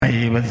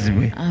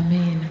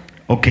Amen.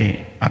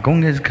 Okay,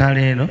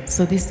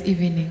 So this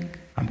evening,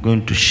 I'm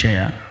going to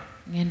share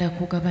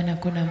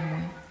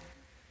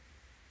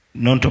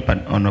not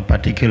on a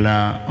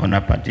particular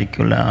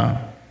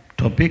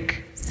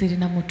topic,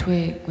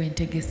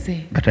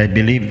 but I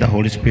believe the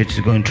Holy Spirit is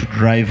going to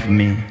drive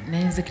me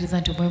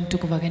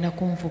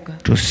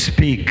to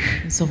speak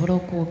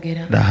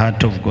the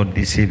heart of God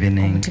this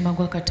evening.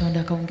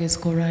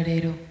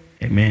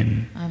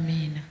 Amen.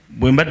 Amen.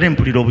 When I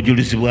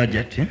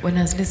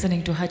was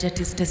listening to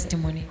Hajati's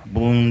testimony,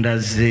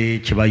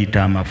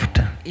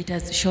 it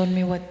has shown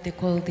me what they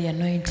call the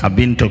anointing. I've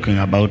been talking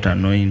about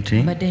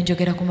anointing,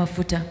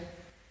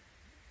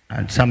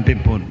 and some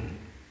people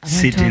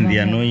sit in the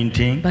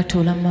anointing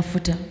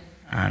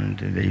and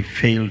they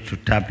fail to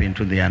tap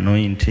into the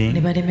anointing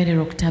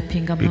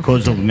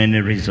because of many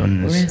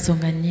reasons.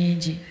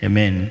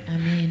 Amen.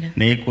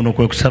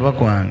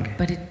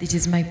 But it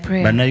is my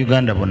prayer that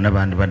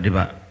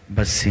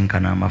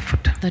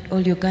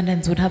all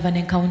Ugandans would have an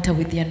encounter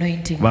with the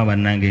anointing,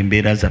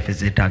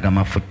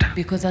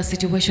 because our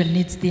situation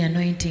needs the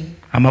anointing.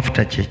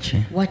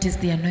 What is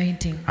the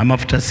anointing?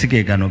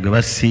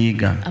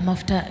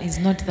 Amafuta is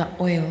not the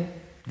oil.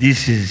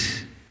 This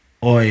is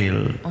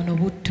oil,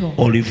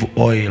 olive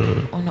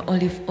oil,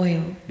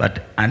 but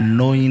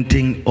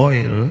anointing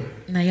oil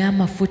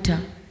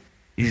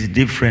is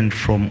different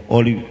from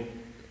olive.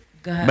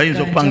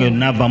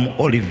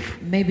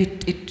 Maybe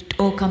it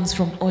all comes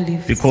from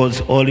olives,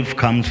 because olive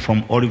comes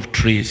from olive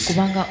trees.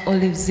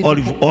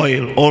 Olive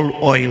oil, all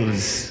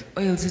oils,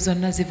 they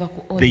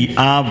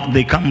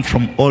come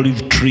from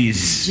olive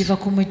trees.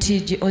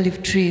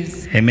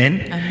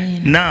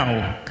 Amen.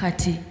 Now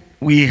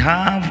we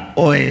have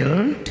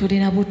oil,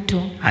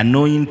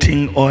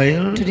 anointing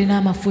oil,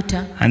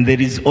 and there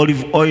is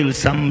olive oil.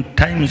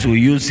 Sometimes we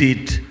use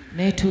it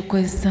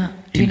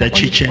in the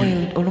kitchen.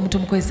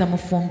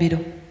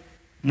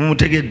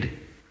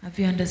 Have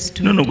you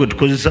understood? No,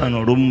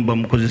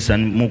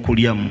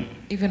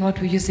 Even what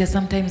we use here,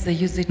 sometimes they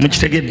use it in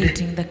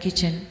the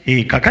kitchen.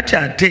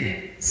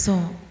 So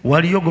there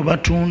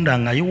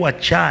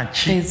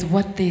is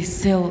what they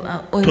sell,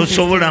 oil they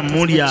sell for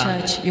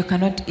church. You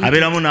cannot eat it.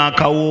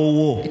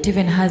 It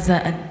even has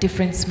a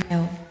different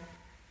smell.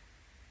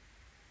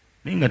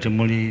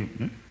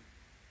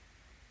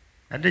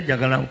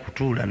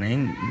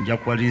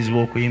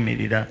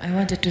 I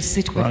wanted to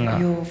sit, but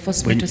you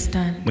forced me to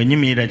stand. When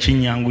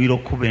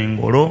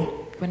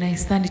I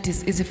stand, it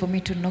is easy for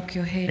me to knock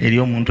your head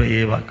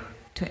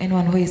to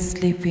anyone who is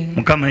sleeping.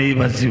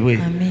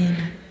 Amen.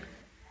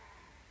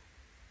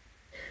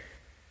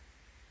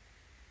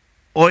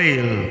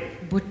 Oil.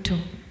 Butto.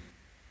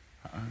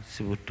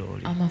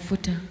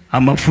 Amafuta.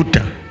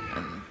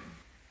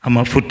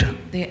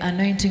 The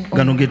anointing oil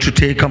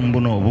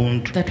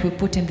that we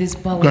put in these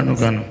bowls.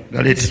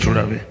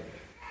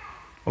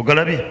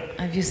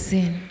 Have you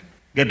seen?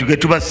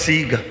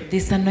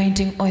 This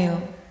anointing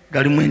oil,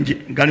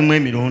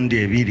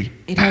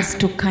 it has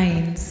two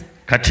kinds.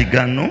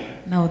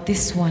 Now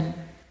this one,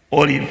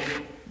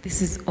 olive.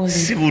 This is olive.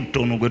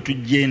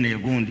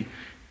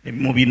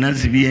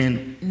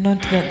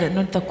 Not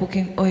the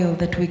cooking oil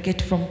that we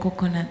get from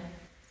coconut.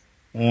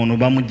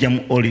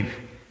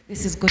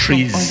 This is good from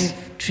olive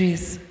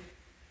trees.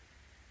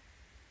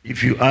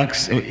 If you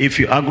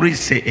agree,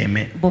 say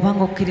amen.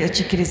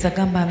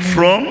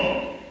 From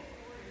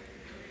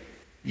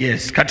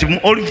yes,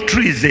 olive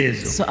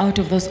trees. So out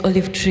of those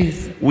olive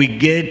trees, we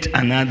get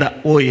another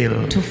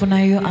oil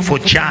for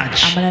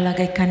church.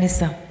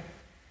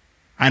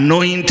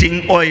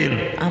 Anointing oil.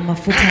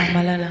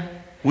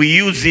 We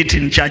use it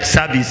in church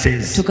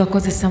services.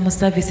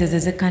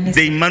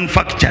 They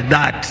manufacture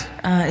that.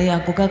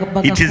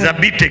 It is a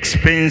bit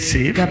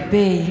expensive.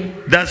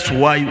 That's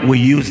why we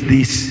use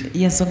this.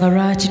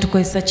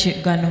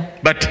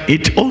 But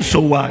it also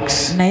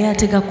works.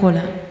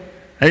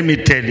 Let me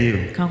tell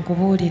you.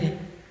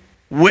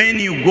 When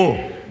you go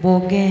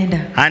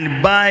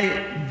and buy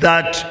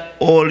that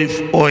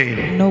olive oil,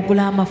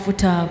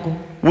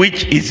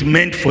 which is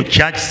meant for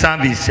church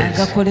services,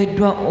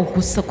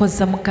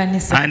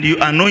 and you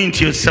anoint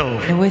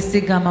yourself,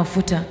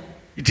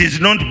 it is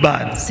not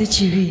bad,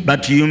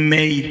 but you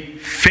may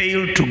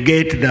fail to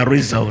get the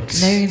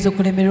results.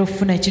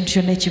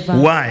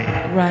 Why?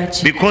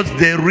 Because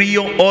the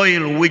real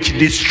oil which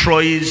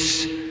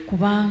destroys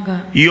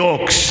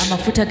yokes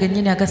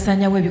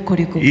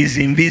is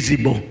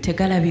invisible.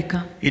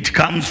 It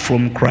comes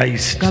from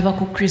Christ.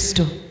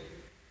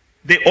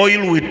 The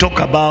oil we talk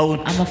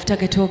about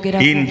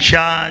in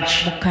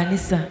church,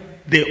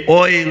 the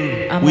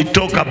oil we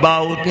talk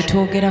about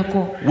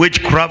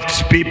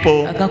witchcraft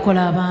people,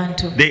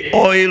 the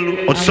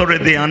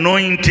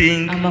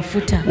anointing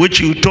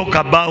which you talk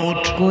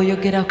about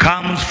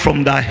comes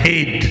from the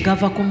head.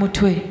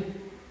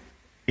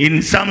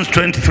 In Psalms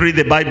 23,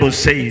 the Bible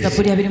says,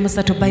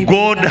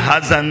 God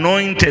has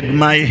anointed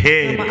my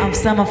head,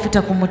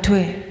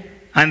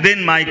 and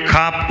then my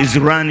cup is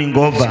running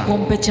over.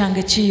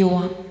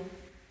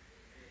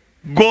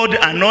 God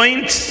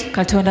anoints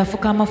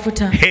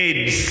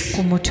heads.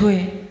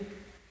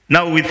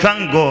 Now we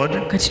thank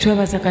God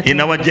in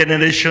our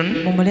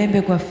generation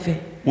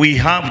we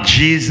have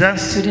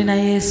Jesus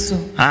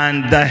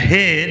and the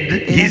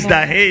head, he's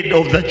the head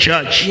of the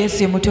church.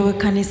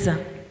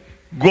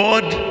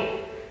 God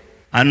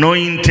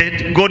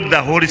anointed, God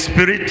the Holy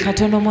Spirit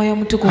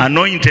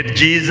anointed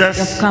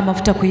Jesus,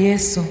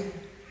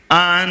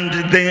 and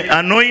the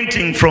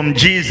anointing from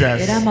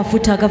Jesus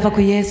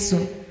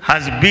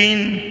has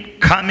been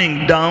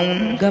coming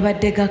down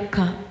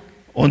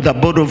on the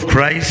body of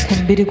Christ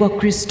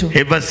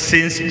ever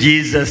since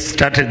Jesus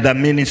started the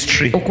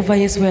ministry, because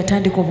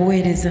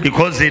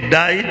he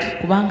died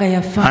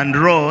and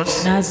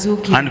rose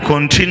and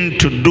continued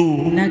to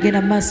do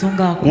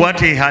what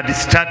he had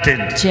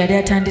started.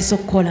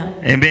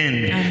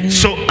 Amen.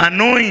 So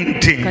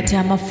anointing,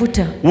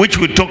 which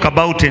we talk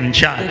about in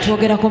church,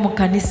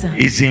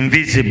 is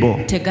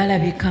invisible,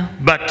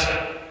 but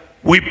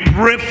we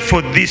pray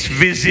for this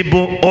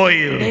visible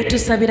oil,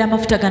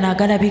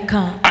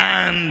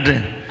 and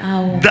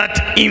that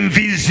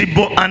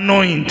invisible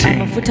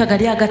anointing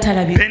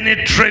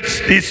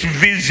penetrates this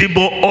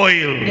visible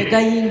oil, and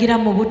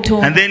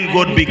then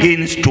God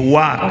begins to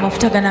work.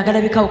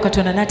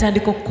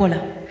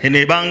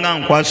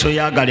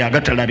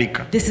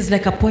 This is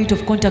like a point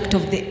of contact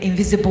of the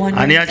invisible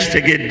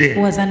anointing.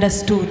 Who has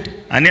understood?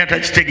 Who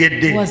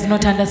has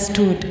not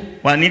understood?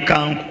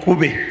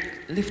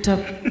 Lift up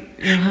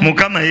your hand. Who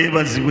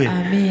has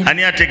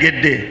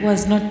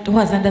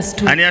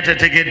understood? Who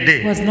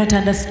has not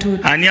understood?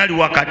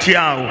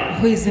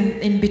 Who is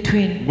in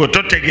between?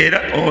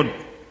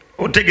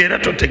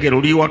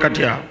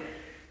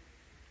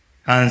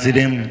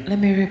 Let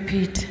me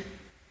repeat.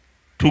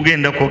 We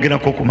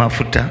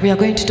are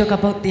going to talk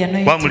about the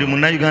anointing,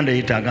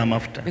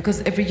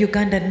 because every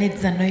Ugandan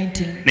needs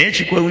anointing.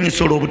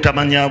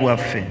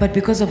 But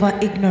because of our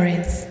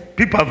ignorance,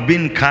 people have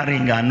been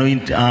carrying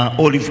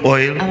olive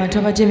oil.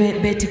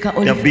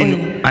 They have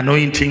been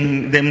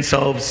anointing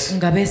themselves,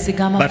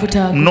 but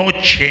no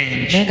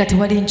change.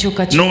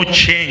 No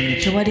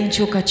change.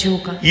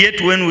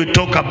 Yet when we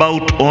talk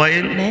about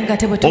oil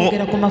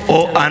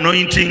or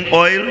anointing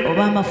oil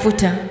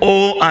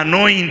or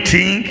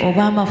anointing,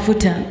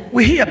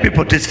 we hear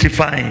people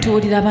testifying.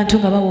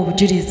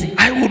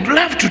 I would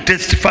love to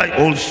testify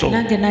also.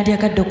 How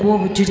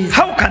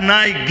can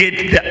I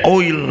get the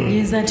oil?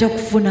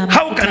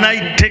 How can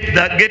I get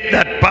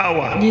that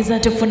power?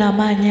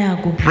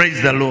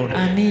 Praise the Lord.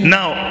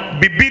 Now,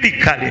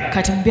 biblically,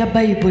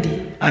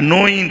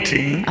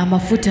 anointing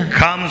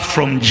comes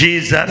from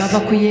Jesus,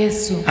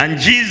 and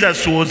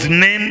Jesus was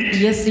named.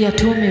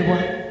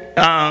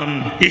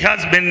 He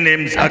has many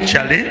names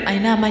actually,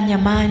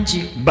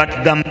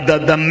 but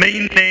the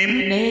main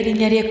name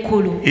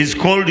is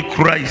called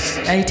Christ.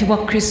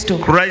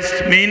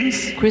 Christ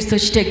means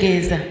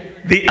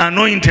the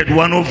anointed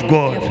one of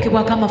God.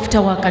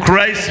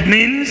 Christ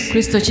means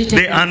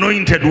the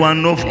anointed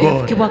one of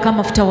God.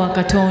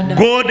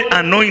 God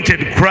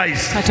anointed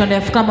Christ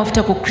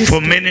for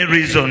many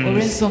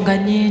reasons.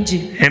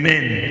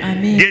 Amen.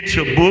 Get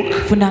your book.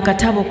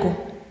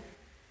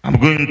 I'm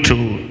going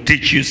to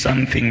teach you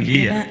something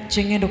here.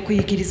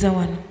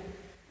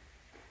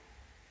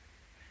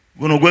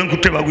 Guno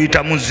gwenkute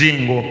baguyita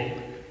muzingo.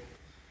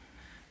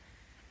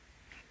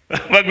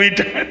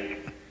 Baguyita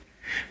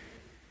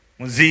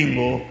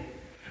muzingo.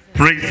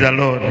 Praise the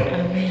Lord.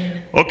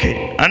 Amen.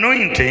 Okay,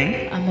 anointing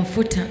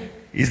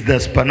is the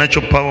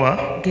spiritual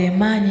power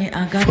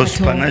for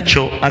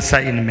spiritual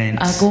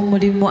assignments.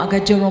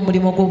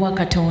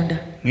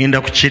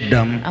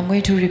 I'm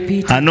going to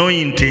repeat.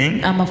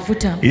 Anointing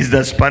is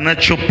the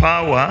spiritual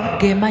power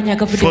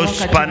for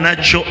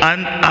spiritual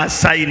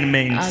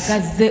assignments.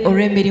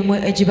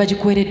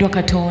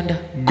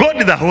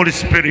 God the Holy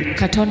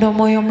Spirit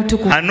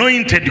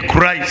anointed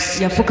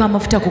Christ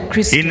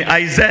in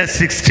Isaiah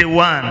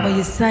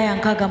 61.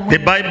 The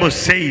Bible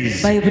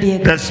says,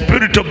 the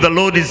Spirit of the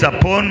Lord is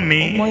upon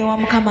me.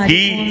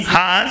 He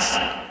has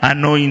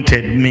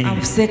anointed me.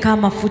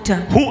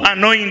 Who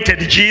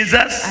anointed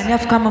Jesus?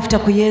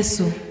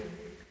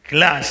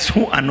 Class,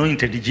 who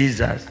anointed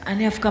Jesus?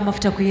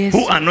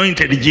 Who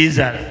anointed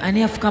Jesus?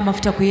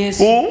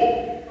 Who?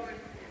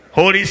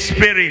 Holy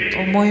Spirit.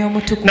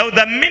 Now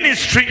the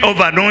ministry of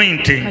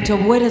anointing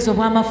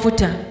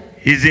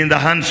is in the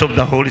hands of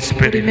the Holy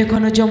Spirit.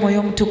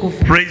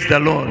 Praise the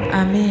Lord.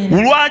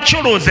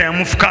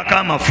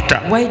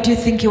 Why do you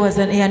think he was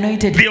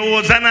anointed? There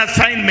was an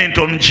assignment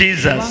on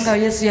Jesus,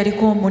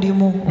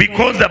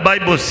 because the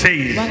Bible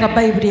says,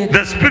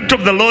 the Spirit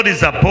of the Lord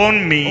is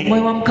upon me.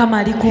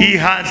 He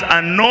has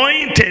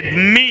anointed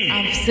me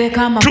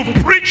to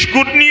preach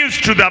good news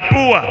to the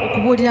poor.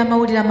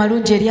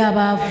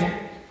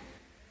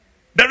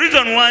 The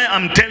reason why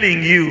I'm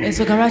telling you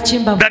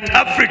that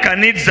Africa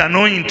needs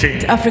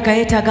anointing,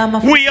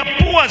 we are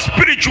poor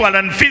spiritual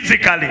and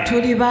physically. So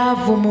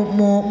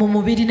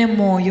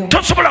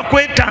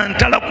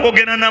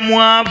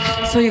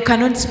you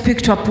cannot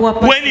speak to a poor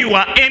person when you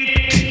are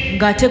empty.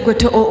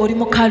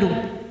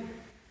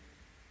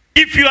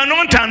 If you are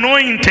not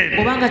anointed,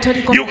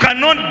 you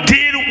cannot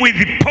deal with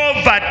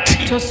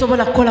poverty.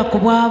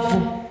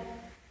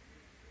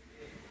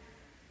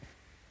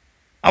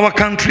 Our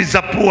countries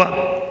are poor.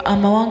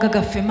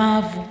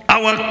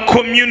 Our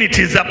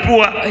communities are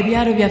poor.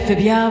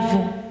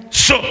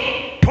 So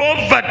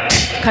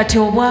poverty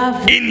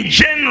in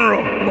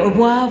general,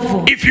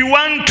 if you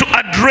want to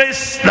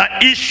address the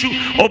issue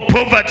of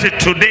poverty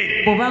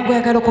today,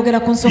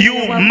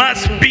 you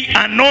must be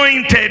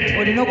anointed.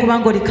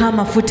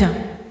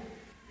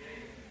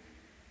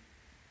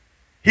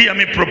 Hear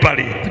me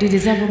properly.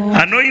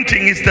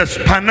 Anointing is the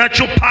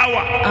supernatural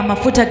power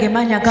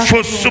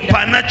for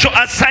supernatural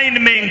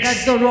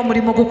assignments.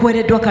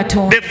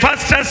 The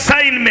first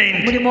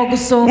assignment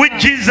which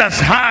Jesus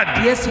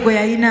had is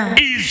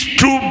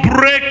to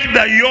break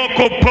the yoke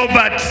of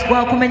poverty.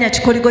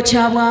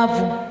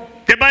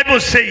 The Bible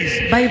says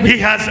he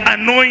has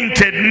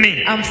anointed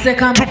me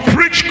to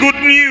preach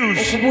good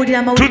news to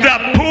the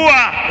poor.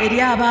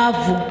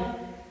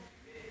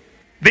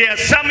 There are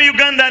some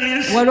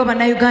Ugandans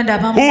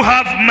who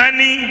have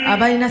money,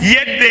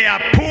 yet they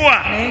are poor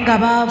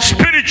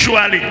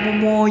spiritually.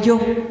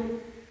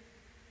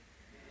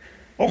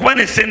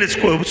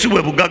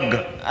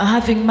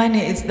 Having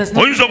money is does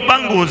not.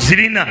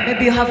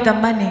 Maybe you have the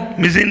money.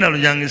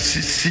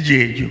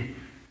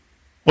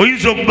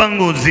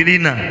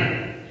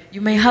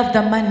 You may have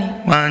the money,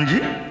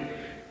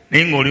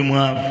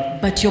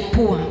 but you're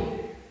poor.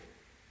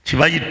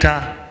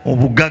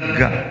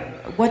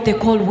 What they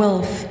call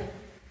wealth.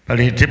 Can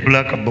I get a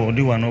black board?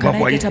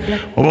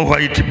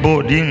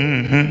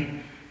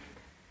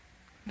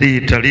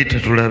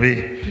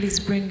 Please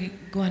bring it.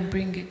 Go and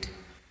bring it.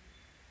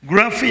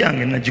 Graph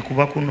yange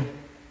najikuba kuno.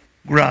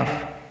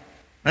 Graph.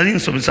 Nali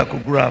nsomesa ku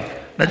graph.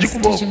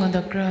 Najikuba. Teaching on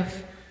the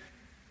graph.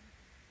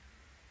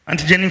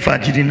 Auntie Jennifer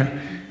Jirina.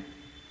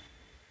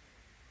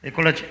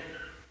 Ekola ki?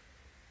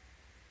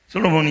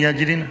 Solomon ya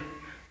Jirina.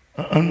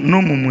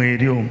 No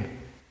mumweri omu.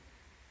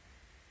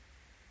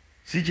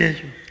 Si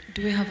checho.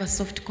 Do we have a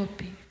soft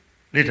copy?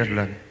 Later to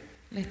learn.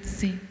 Let's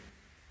see.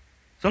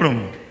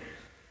 Solomon.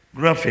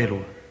 Graph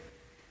erwa.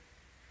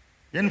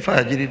 Jennifer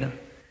ya Jirina.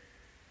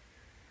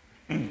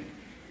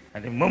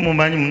 Ati mwamu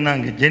manyi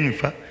munange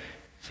Jennifer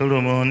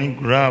Solomon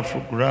graph.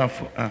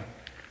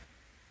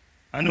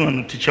 Ani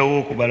wano teacher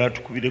w'okubala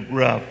tukubire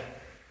graph.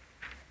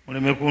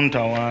 Muleme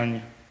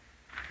kuntawanya.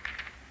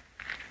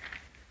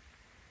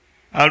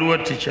 Aliwo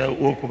teacher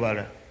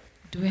w'okubala.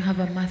 Do we have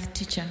a math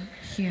teacher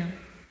here?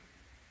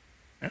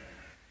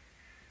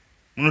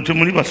 Muno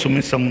temuli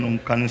basomesa muno mu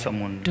kanisa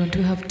muno. Don't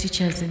we have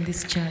teachers in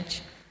this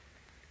church?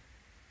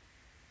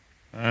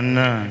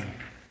 Anna.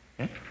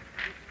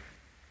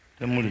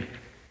 Temuli.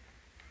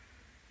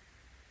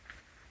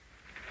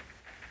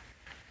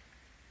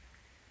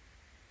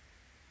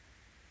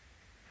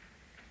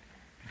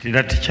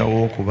 Tira teacher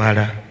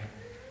w'okubala.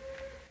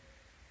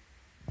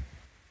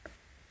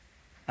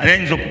 Ani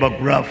ayinza okuba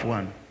graph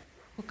one?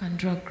 Who can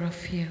draw a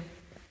graph here?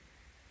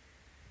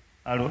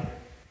 Alo?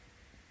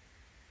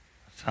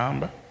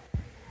 Samba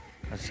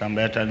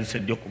yatandise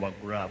ddi okuba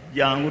graph.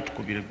 Jangu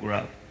tukubire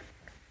graph.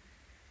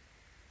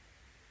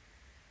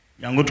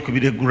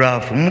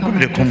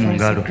 Mumukubireko mu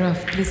ngalo.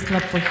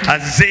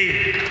 Azze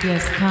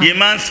ye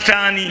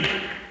Manstani.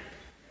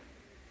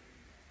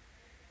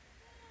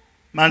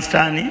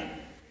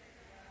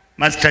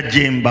 Master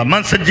Jemba.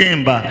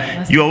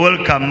 You are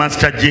welcome,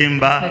 Master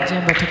Jemba.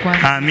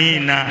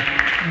 Amina.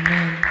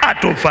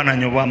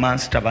 Atofananyo bwa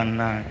Master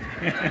bannange.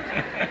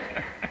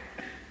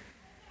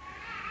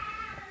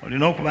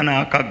 Olina okuba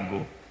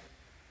n'akaggo.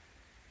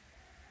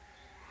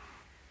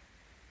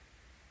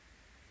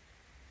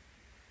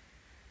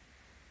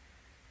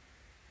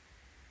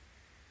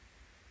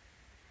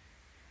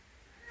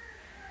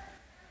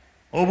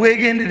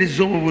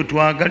 Obwegendereza obwo bwe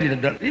twagalira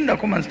ddala.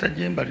 Lindako Master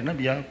Jemba alina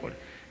byakola.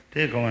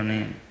 Teeka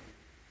wano.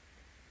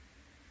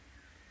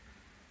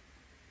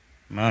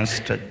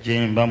 Master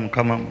Jemba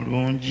mukama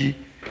mulungi.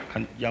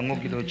 Jangu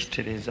ogira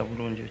okitereeza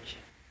bulungi ki.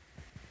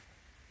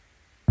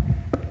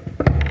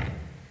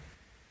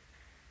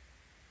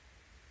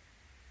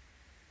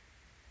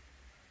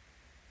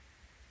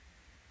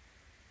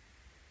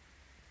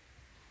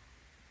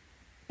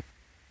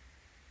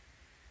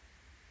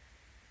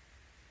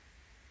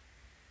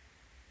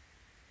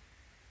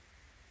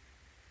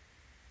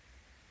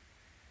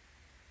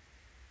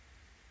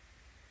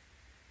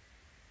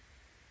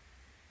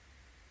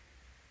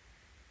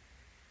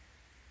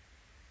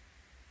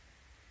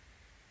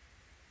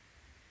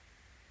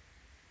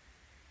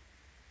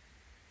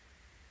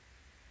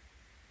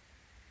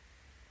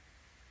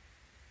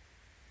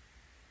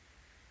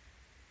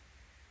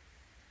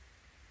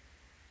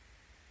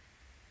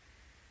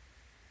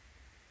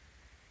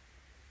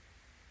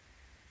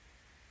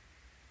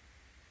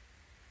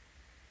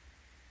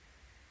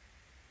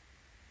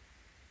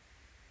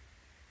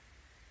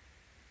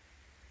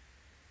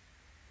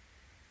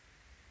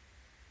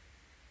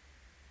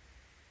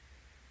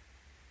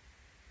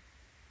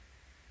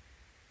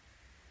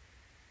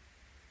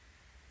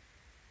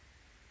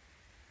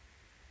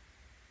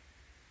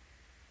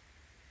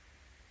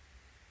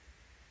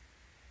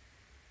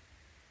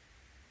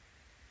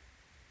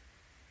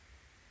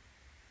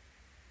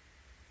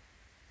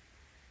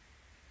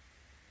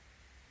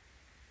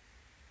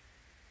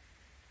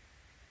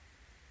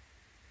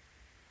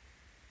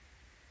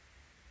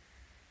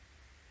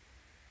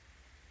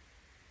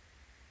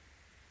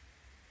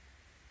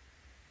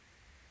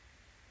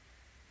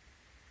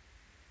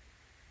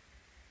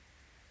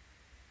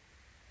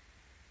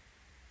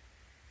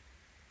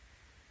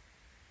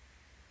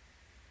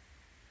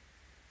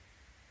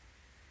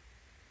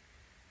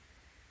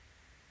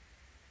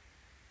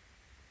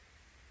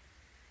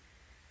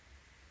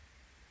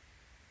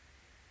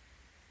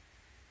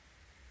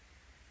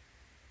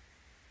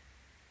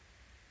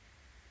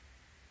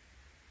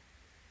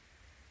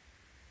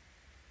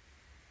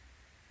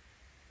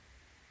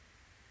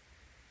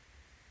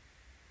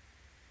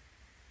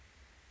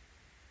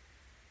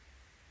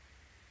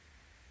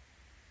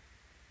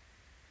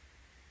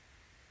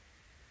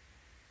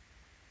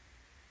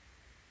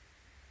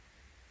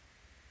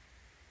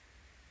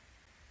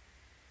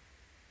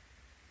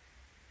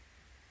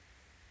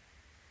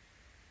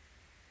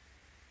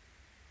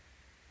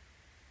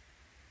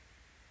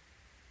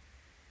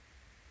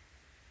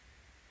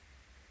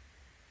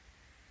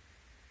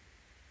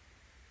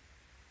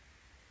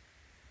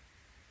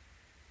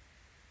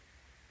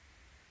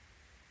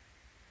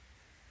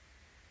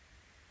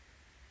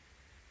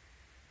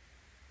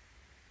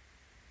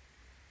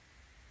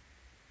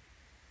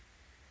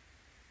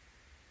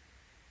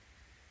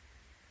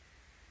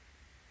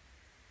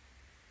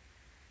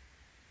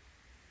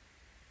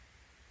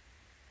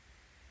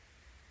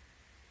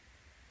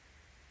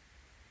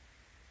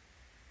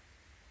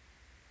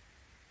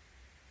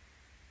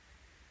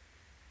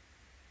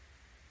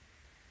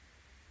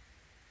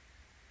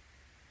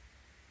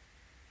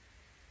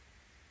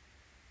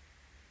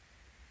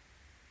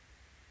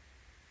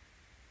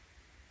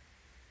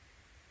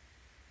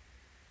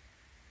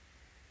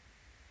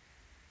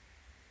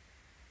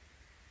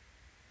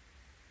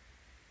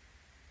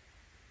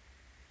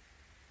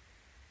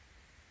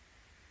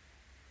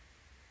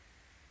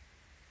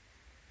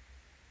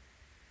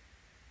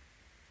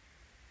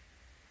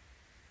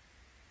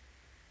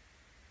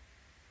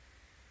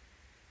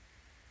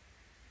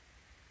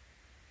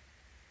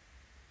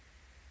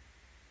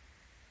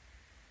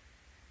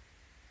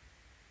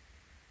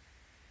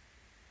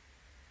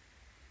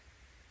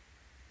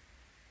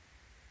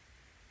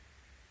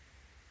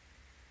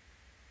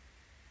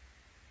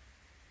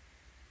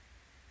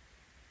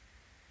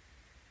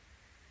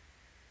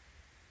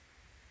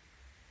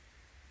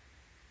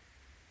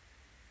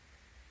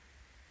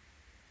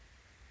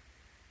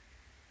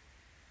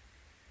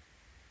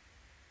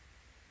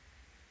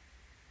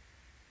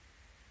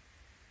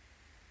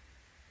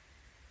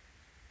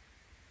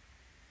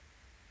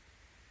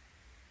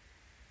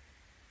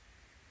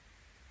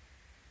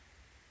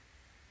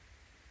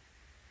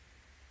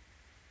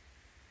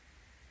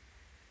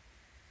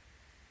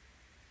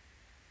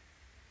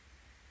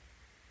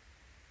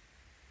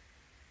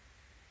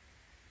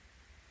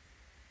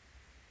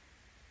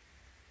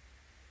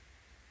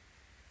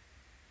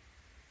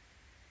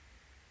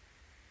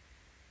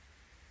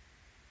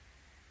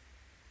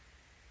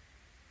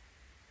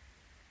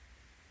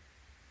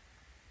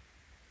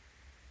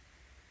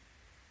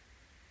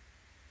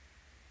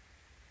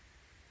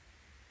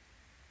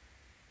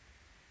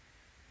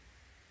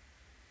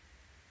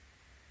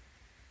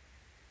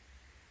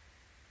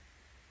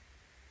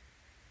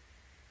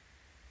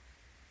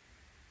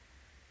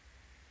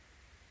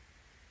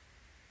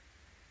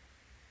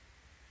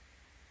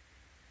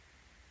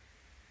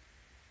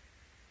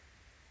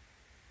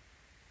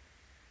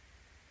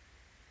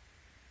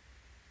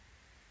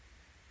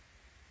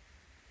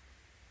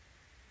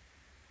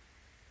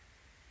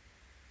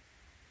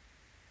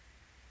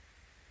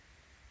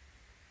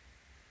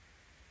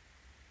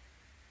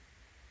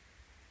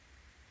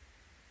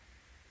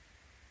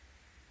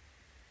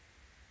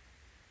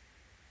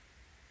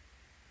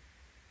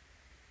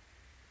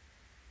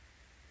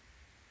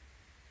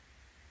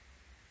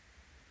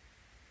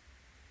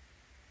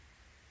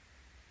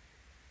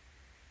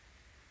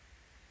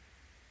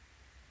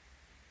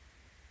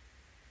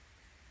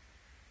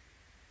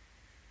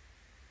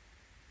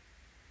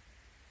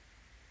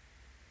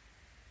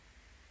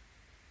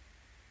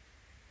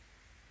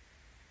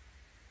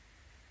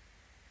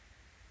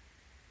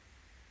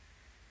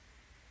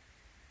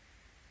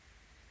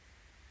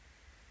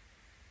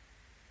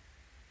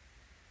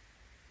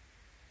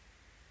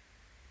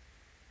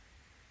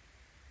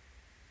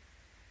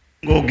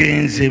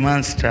 ogenze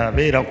master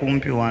beera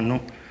kumpi wano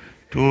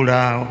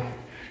tuulaawo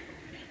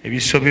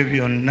ebisobyo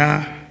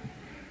byonna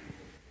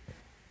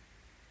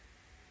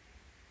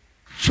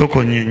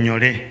soko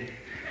nnyonnyole.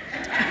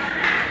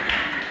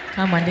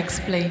 Come and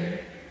explain.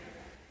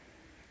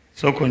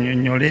 Soko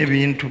nnyonnyole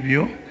ebintu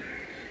byo.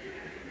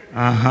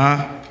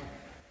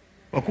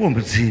 Wakuba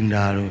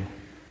omuzindaalo.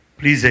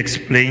 Please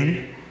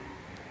explain.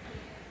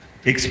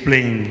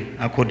 Explain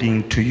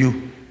according to you.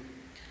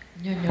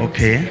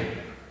 Okay.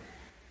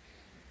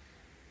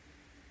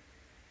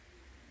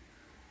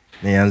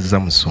 Neyanza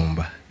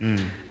musumba.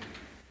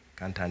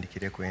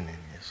 Kantandikireko eno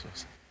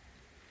Yesuus.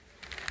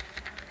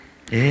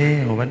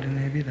 Obadde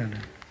n'ebirala.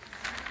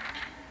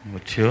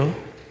 Otyo.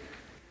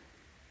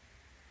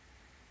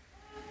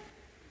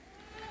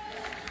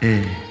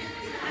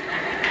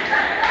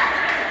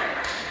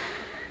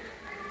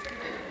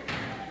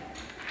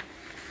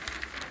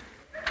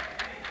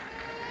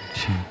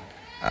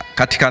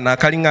 Kati kana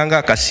akalinganga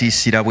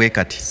akasiisira bwe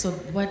kati. So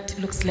what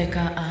looks like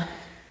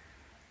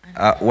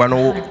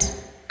wano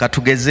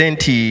katugeze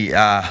nti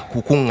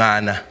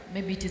kukuŋŋaana.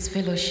 Maybe it is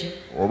fellowship.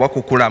 Oba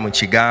kukula mu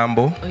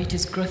kigambo. Or it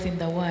is growth in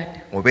the word.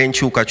 Oba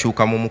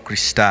enkyukakyuka mu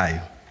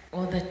Mukristaayo.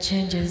 All the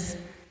changes.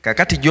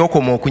 Kakati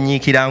gy'okoma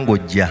okunyiikira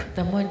ng'ojja.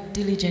 The more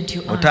diligent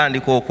you are.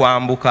 Otandika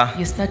okwambuka.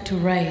 You start to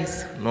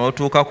rise.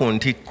 N'otuuka ku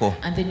ntikko.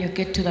 And then you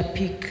get to the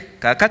peak.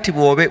 Kakati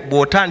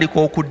bw'otandika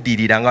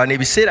okuddirira nga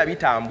n'ebiseera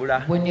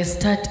bitambula. When you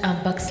start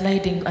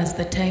backsliding as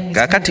the time is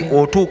kakati moving.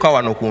 Otuuka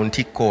wano ku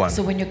ntikko wano.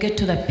 So when you get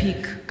to the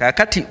peak.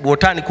 Kakati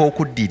bw'otandika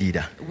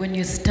okuddirira. When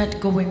you start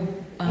going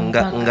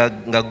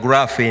nga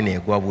graph eno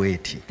egwa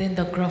bweti. Then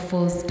the graph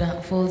falls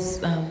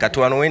down, kati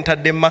wano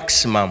wentadde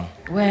maximum.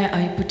 Where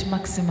I put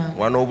maximum.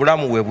 Wano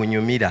obulamu we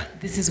bunyumira.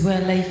 This is where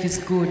life is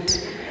good.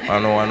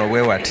 Wano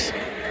bwe wati.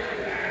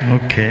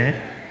 Okay.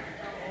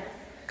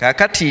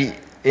 Kakati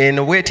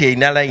eno bweti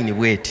erina line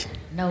bweti.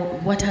 Now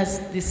what has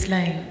this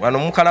line? Wano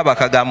mukalaba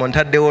kagambo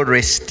ntaddewo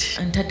rest.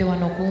 Ntadde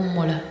wano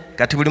kuwummula.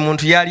 Kati buli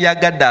muntu yali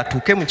agadde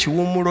atuuke mu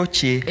kiwummulo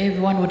kye.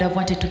 Everyone would have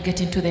wanted to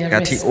get into their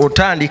rest. Kati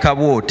otandika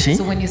bw'oti.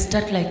 So when you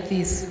start like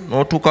this.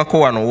 N'otuukako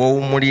wano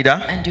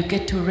w'owummulira. And you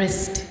get to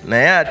rest.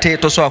 Naye ate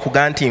tosobola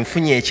kugaa nti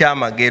nfunye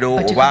ekyamagero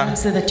oba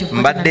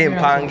mbadde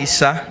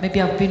mpangisa.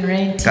 Maybe I've been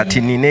renting.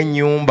 Kati nina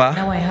ennyumba.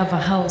 Now I have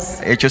a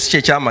house. Ekyo si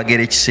kye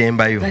kyamagero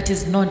ekisembayo. That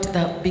is not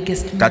the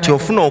biggest miracle. Kati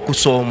ofuna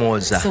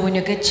okusoomooza. So when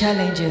you get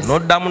challenges.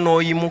 N'oddamu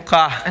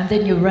n'oyimuka. And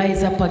then you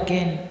rise up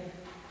again.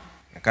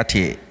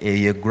 Kati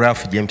eyo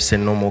graph gyempise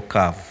normal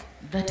curve.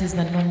 That is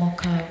the normal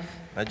curve.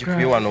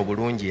 Najikubye wano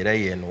bulungi era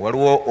yeno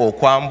waliwo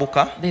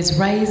okwambuka. There's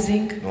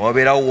rising.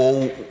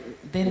 N'obeerawo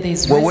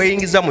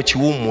weeyingiza mu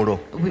kiwummulo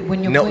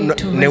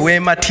ne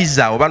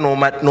weematiza oba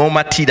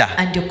n'omatira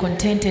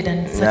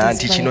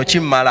nti kino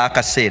kimmala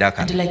akaseera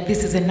kano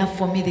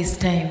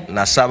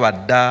nasaba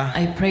dda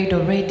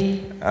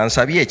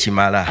ansabye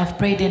ekimala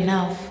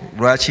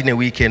lwaki ne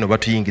wiiki eno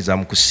batuyingiza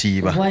mu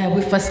kusiiba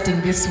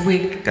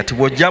kati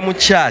bw'ojja mu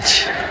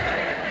church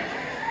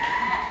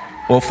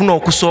ofuna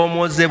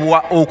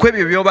okusoomoozebwa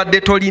okw'ebyo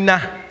by'obadde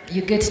tolina.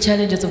 You get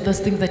challenges of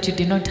those things that you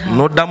did not have.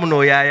 N'oddamu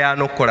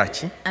n'oyaayaana okukola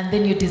ki? And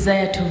then you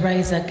desire to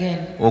rise again.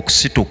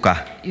 Okusituka.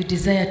 You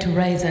desire to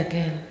rise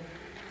again.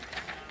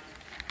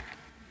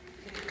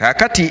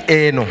 Kakati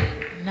eno.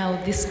 Now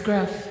this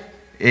graph.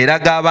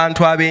 Eraga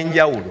abantu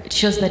ab'enjawulo. It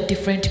shows that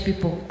different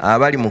people.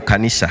 Abali mu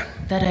kanisa.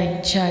 That are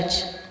in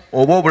church.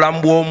 Oba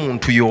obulamu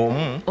bw'omuntu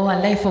y'omu. Or a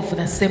life of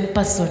the same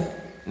person.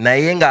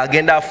 Naye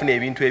ng'agenda afuna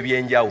ebintu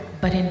eby'enjawulo.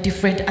 But in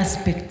different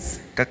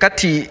aspects.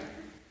 Kakati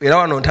era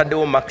wano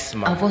ntaddewo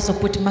maximum. I've also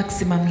put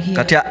maximum here.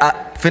 Kati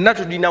ffenna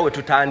tulina we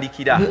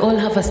tutandikira. We all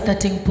have a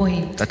starting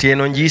point. Kati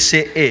eno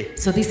ngiyise A.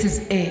 So this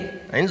is A.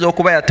 Ayinza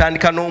okuba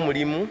yatandika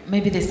n'omulimu.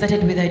 Maybe they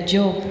started with a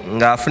job.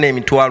 Ng'afuna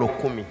emitwalo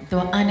 10. They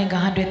were earning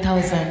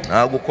 100,000.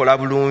 N'agukola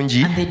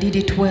bulungi. And they did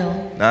it well.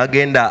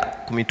 N'agenda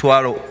ku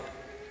mitwalo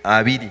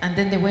 20. And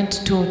then they went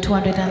to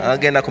 200,000.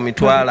 Agenda ku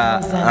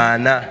mitwalo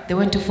 40. They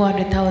went to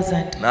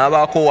 400,000.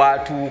 N'abaako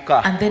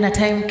waatuuka. And then a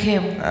time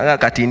came. Aga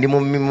kati ndi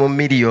mu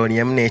miliyoni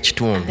emu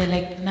n'ekitundu. And they're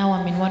like, now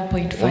I'm in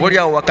 1.5.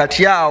 Oboolyawo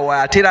wakati awo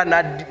ate era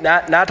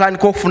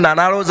n'atandika okufuna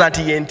n'alowooza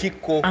nti ye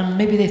ntikko. And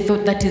maybe they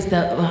thought that is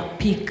the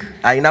peak.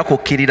 Alina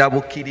kukkirira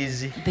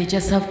bukkirizi. They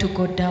just have to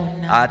go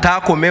down now. Ate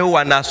akomewo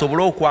wano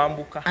asobole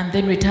okwambuka. And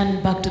then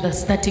return back to the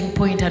starting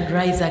point and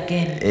rise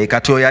again.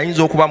 Kati oyo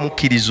ayinza okuba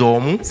mukkiriza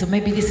omu. So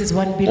maybe this is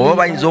one. Oba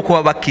bayinza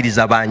okuba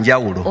bakkiriza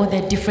banjawulo.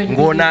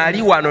 Ng'ono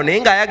ali wano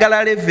naye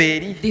ng'ayagala leva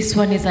eri. This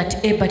one is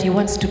at A but he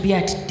wants to be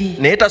at D.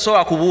 Naye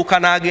tasobola kubuuka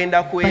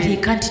n'agenda ku But he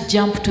can't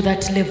jump to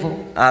that level.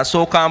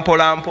 Asooka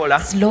mpola mpola.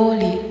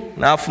 Slowly.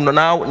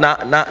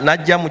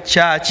 N'ajja mu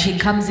church. He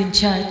comes in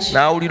church.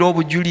 N'awulira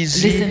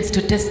obujulizi. Listens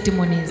to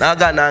testimonies.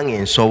 N'aga nange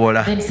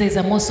nsobola. Then says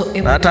I'm also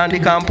able.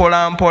 N'atandika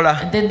mpola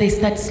mpola. And then they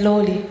start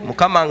slowly.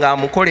 Mukama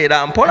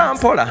ng'amukolera mpola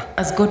mpola.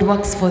 As God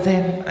works for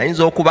them.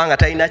 Ayinza okuba nga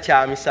talina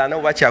kyamisana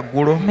oba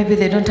kyaggulo. Maybe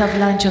they don't have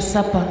lunch or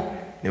supper.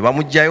 ne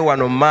bamugjayo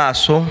wano mu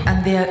maaso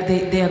and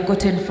they are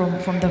gotten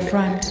from the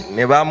front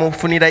ne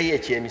bamufunirayo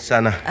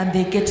ekyemisana and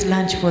they get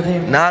lunch for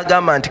them.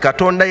 N'agamba nti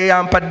Katonda ye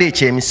yampadde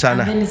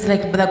ekyemisana And then it's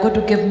like, but the God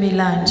who gave me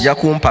lunch ja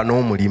kumpa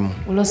n'omulimu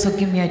will also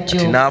give me a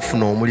job.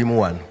 N'afuna omulimu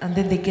wano. And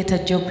then they get a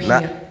job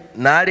here.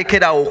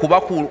 N'alekerawo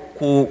okuba ku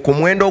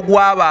muwendo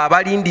gw'abo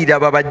abalindirira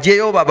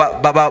babajjeyo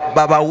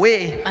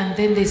babawe. And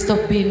then they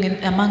stop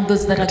being among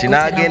those that are gotten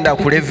out. N'agenda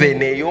ku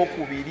level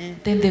ey'okubiri.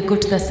 Then they go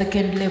to the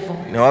second level.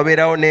 Ne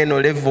wabeerawo n'eno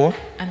level.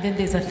 And then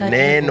there's a third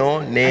level.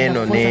 And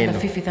the fourth and the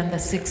fifth and the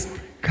sixth.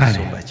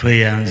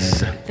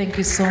 Thank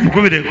you so much.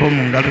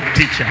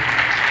 Teacher.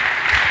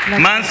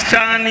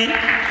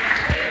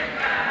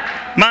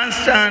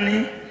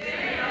 Manstani.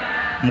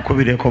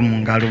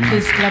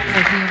 Please clap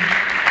for him.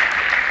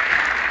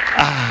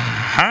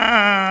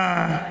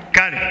 Aha.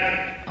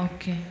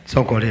 Okay.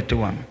 So call it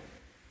one.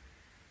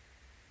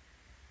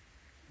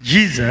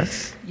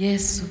 Jesus.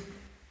 Yes.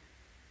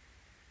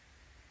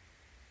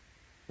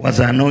 Was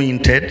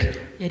anointed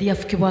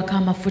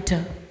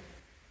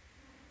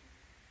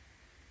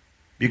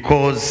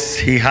because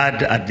he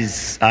had a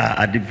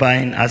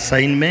divine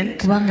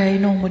assignment, and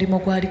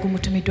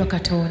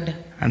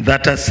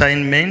that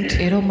assignment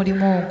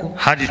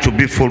had to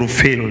be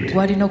fulfilled.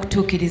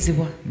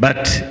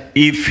 But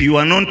if you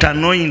are not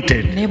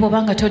anointed,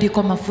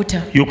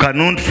 you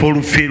cannot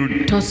fulfill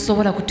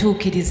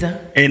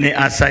any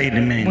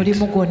assignment.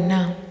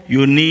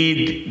 You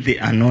need the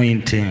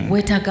anointing.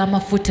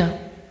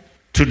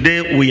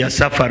 Today we are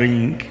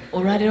suffering.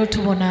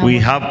 We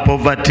have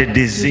poverty,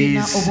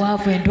 disease,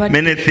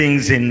 many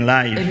things in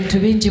life.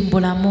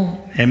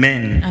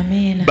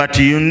 Amen. But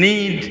you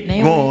need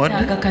God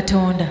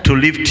to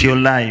lift your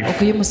life.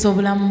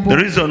 The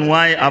reason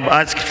why I've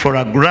asked for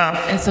a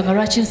graph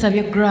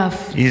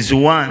is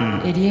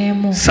one.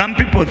 Some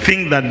people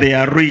think that they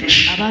are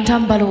rich.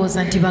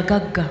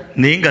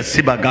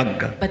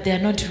 But they are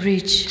not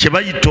rich.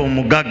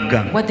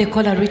 What they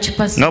call a rich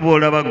person.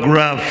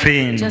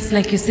 Just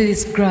like you see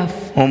this graph.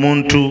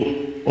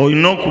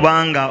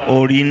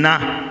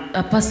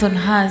 A person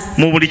has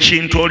in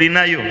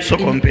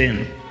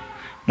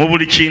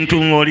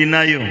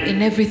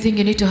everything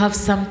you need to have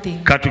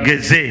something.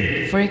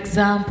 For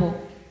example,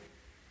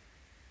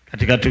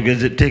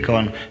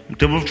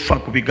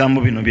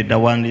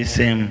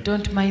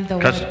 don't mind the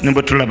words.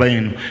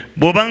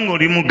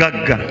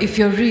 If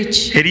you're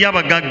rich, they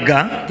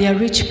are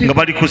rich people.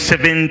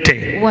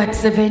 What,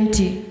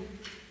 70?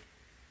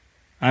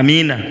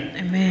 Amina.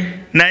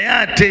 Amen.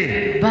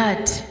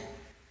 But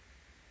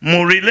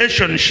mu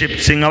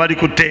relationships nga bali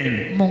ku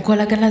 10. Mu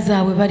nkolagana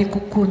zaabwe bali ku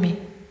 10.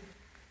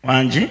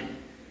 Wangi?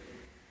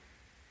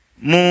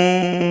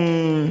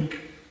 Mu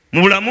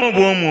bulamu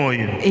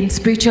obw'omwoyo. In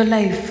spiritual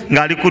life.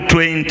 Ng'ali ku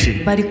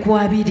 20. Bali ku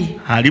 2.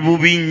 Ali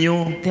bubi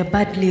nnyo. They're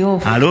badly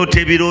off. Aloota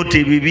ebirooto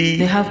ebibi.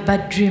 They have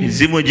bad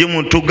dreams. Ezimu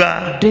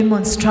gimutuga.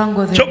 Demons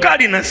strangle them. Kyokka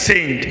alina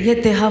ssente.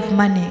 Yet they have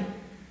money.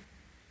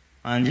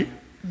 Wangi?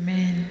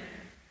 Amen.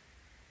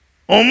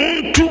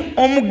 Omuntu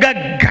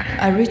omugagga,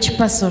 a rich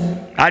person,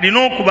 alina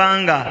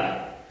okubanga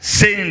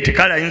sente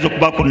kale ayinza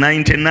okuba ku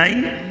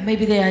 99.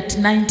 Maybe they are at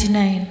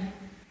 99.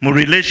 Mu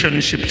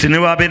relationships ne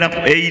wabeera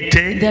ku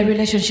 80. Their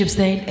relationships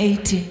they are in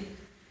 80.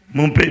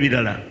 Mumpe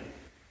ebirala.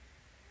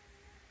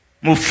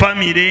 Mu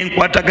family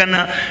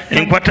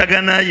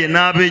enkwatagana ye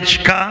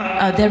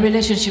n'ab'ekika. Their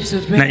relationships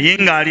with naye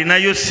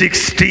ng'alinayo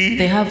 60.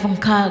 They have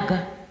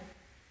nkaaga.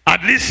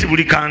 At least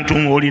buli kantu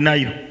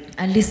ng'olinayo.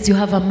 At least you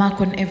have a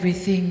mark on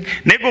everything.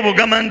 But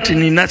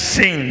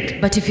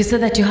if you say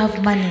that you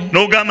have money,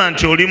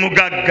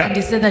 and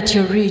you say that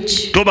you're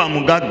rich,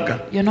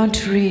 you're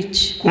not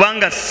rich.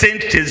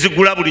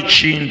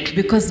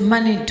 Because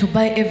money to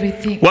buy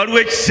everything.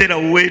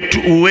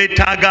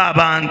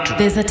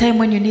 There's a time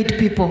when you need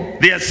people.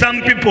 There are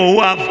some people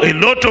who have a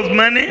lot of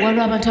money,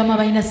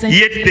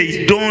 yet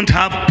they don't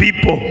have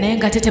people. They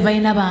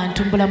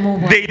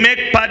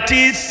make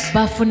parties,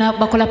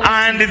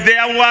 and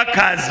their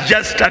workers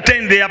just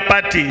attend their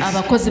parties.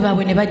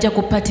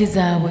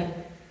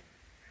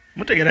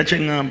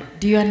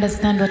 Do you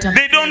understand what I'm saying?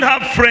 They don't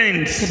have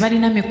friends.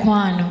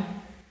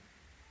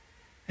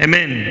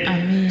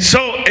 Amen. So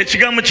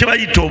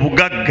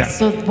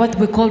what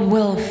we call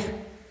wealth,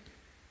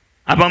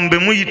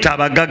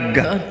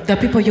 the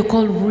people you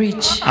call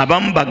rich,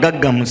 some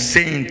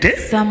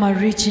are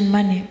rich in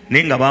money,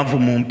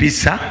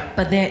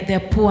 but they're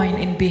poor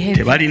in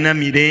behavior. They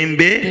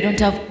don't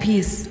have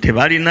peace. They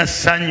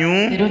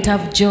don't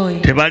have joy.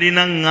 They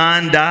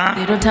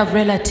don't have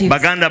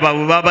relatives.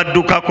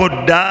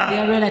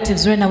 Their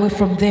relatives ran away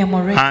from them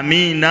already.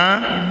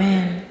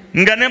 Amen.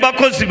 Nga ne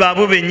bakozi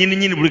baabo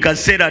bennyini buli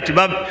kaseera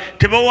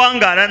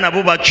tebawangaala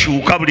nabo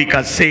bakyuka buli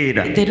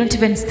kaseera. They don't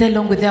even stay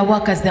long with their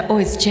workers. They're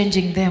always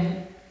changing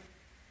them.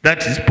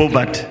 That is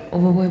poverty.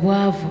 Obwo bwe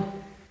bwavu.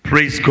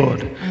 Praise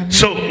God.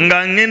 So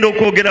ngangenda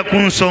okwogera ku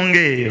nsonga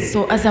eyo.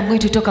 So as I'm going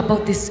to talk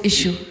about this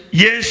issue,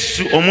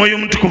 Yesu omwoyo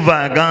omutukuvu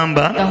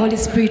agamba, the Holy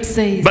Spirit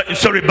says,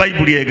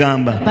 Bayibuli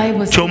egamba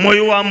nti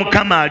omwoyo wa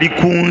Mukama ali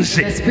ku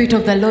nze, the Spirit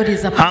of the Lord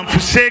is upon me,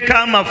 anfuseeko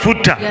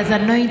amafuta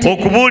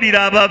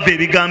okubuulira abaava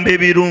ebigambo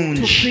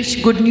ebirungi, to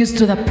preach good news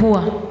to the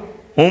poor.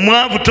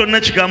 Omwavu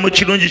tonna kigambo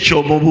kirungi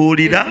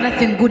ky'omubuulira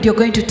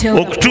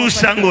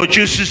okutuusa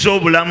ng'okyusiza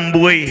obulamu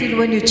bwe. Till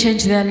when you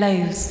change their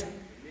lives.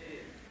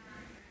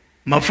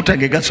 Mafuta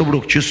ge gasobola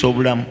okukyusa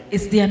obulamu.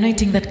 It's the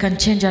anointing that can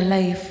change a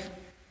life.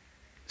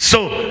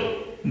 So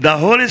the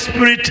Holy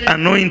Spirit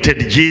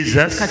anointed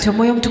Jesus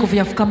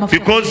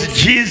because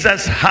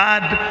Jesus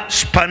had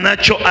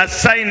supernatural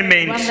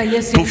assignments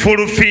to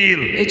fulfill.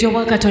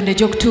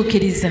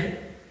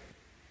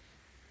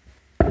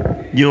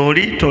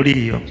 Yoli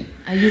toliyo.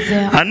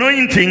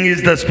 Anointing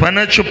is the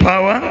supernatural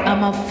power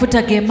for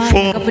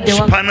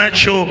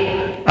supernatural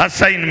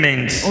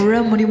assignments.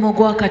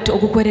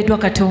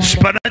 Supernatural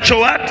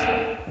what?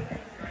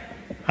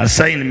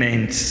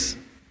 Assignments.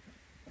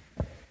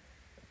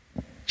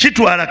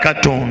 Kitwala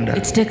Katonda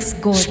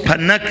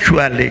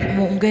supernaturally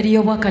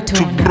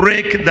to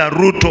break the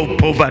root of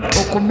poverty.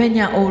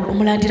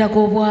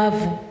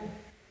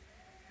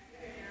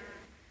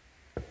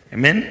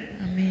 Amen.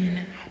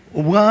 Amen.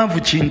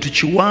 Poverty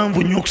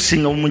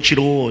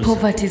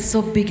is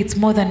so big, it's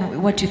more than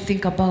what you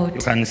think about.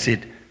 You can see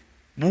it.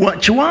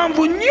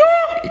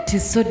 It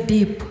is so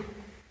deep.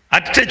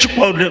 And it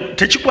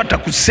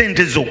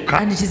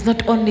is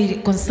not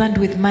only concerned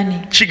with money.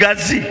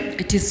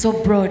 It is so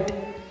broad.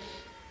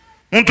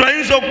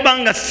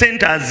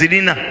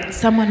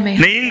 Someone may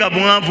have,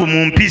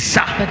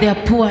 but they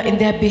are poor in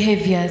their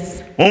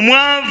behaviors.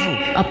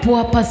 A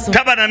poor person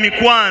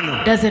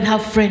doesn't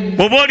have friends.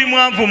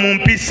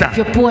 If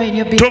you're poor in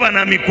your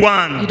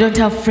behavior, you don't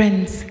have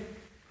friends.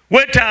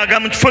 Instead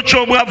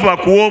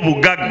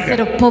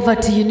of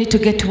poverty, you need to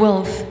get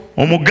wealth.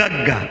 A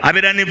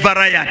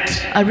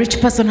rich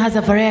person has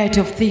a variety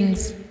of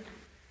things.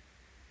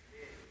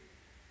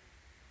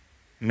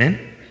 Amen.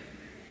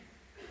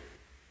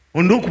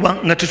 Before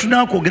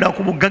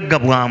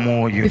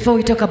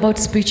we talk about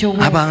spiritual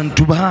wealth,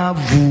 people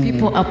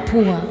are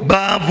poor. People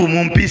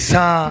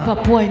are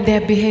poor in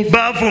their behavior.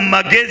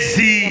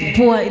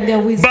 Poor in their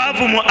wisdom.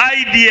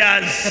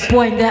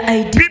 Poor in their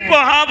ideas. People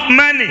have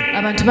money,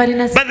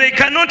 but they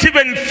cannot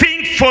even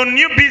think for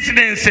new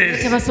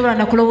businesses. They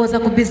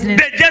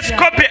just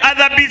copy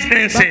other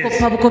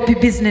businesses.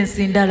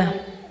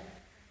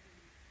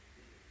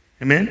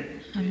 Amen.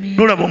 You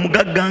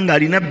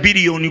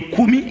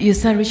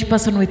saw a rich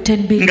person with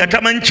 10 billion, but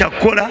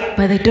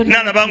they don't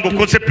know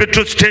what to do.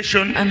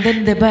 And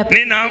then they buy a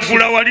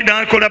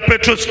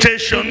petrol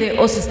station. They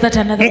also start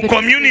another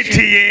petrol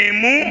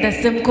station in the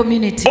same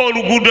community. There's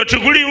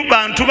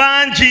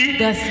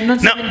not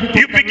so many people.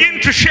 You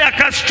begin to share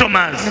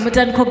customers. In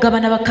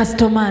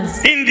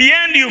the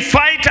end, you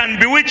fight and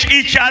bewitch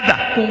each other.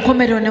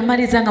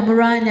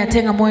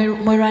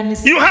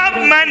 You have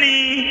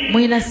money,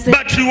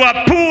 but you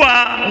are poor.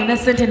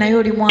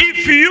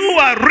 If you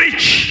are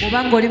rich,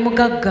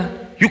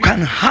 you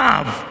can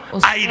have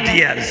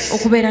ideas.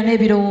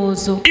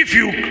 If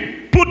you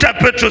put a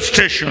petrol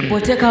station,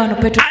 I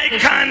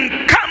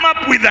can come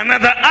up with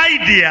another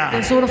idea.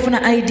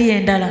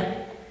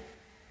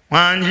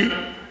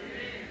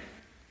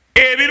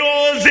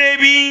 Ebirowoozo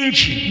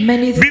ebingi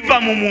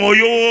biva mu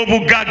mwoyo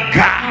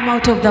w'obugagga. Come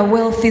out of the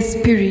wealthy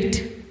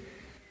spirit.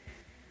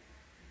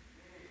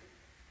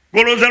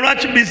 Why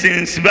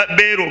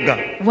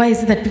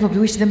is it that people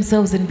bewitch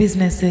themselves in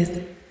businesses?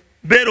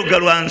 They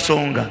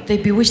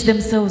bewitch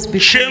themselves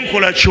because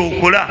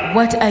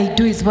what I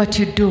do is what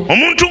you do.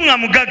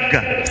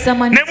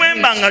 Someone is rich.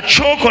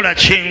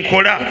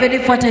 Even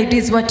if what I do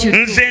is what you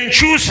do.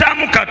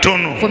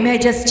 For me, I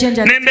just change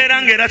and I'm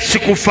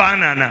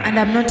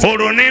not. And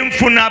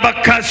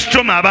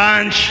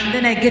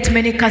then I get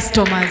many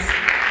customers.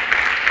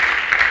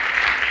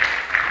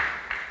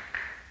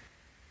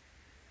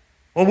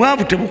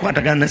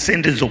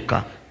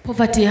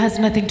 Poverty has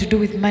nothing to do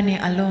with money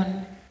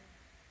alone.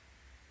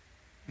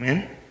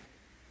 Amen.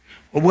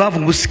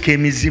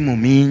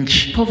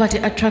 Poverty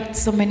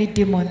attracts so many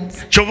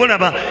demons.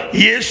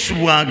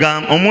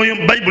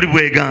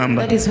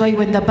 That is why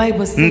when the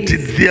Bible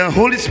says the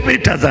Holy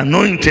Spirit has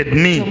anointed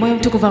me to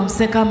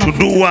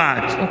do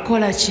what?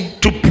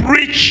 To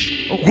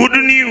preach good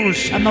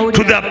news to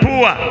the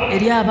poor.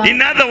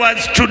 In other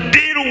words, to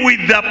deal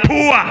with the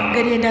poor,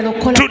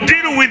 to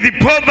deal with the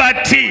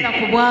poverty.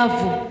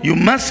 You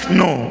must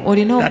know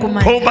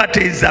that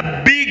poverty is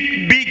a big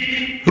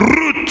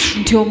root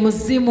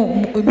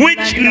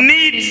which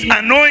needs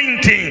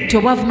anointing.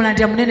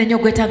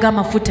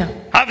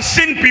 I've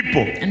seen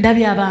people.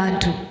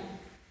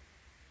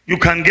 You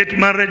can get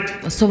married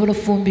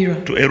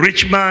to a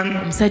rich man,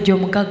 and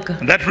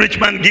that rich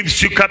man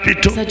gives you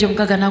capital.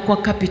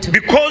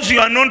 Because you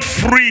are not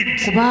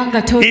freed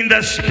in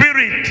the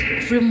spirit,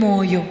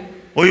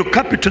 or your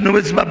capital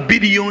knows about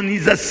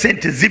billions of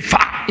cents.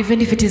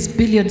 Even if it is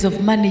billions of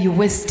money, you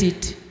waste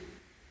it.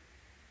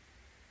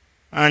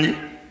 Anji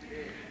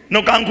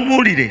no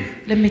kankubulire.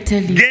 Let me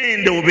tell you.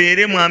 Gende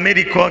obeere mu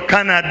America,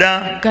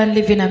 Canada. Can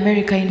live in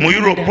America, in mu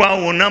Europe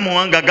Canada. wona mu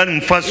wanga gali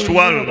mu first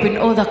world. In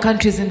all the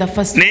countries in the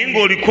first world. Naye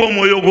ng'oliko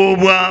omwoyo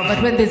gw'obwavu.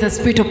 But when there's a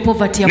spirit of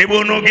poverty, ne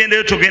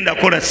bw'onoogendayo togenda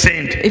kola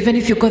ssente. even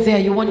if you go there,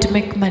 you want to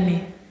make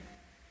money.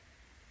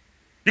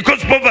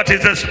 Because poverty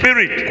is a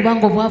spirit.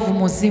 Kubanga obwavu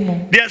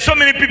muzimu. There are so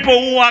many people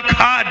who work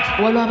hard.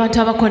 Waliwo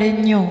abantu abakola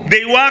ennyo.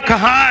 They work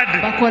hard.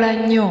 Bakola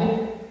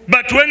nnyo.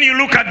 But when you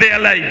look at their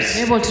lives,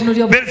 there's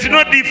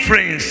no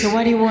difference.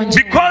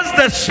 Because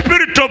the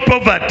spirit of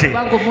poverty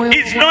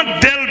is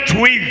not dealt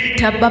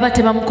with.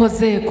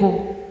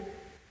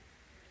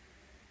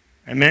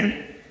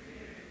 Amen.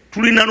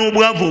 We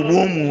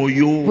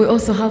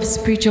also have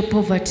spiritual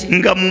poverty.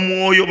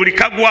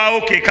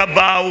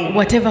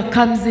 Whatever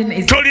comes in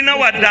is don't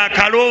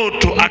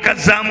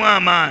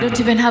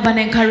even have an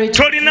encouragement.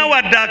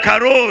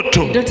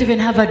 Don't even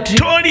have a dream.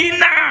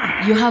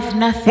 You have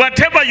nothing.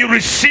 Whatever you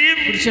receive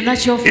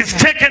is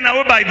taken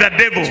away by the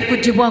devil.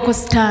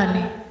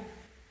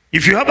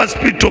 If you have a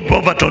spirit of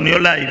poverty on your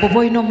life,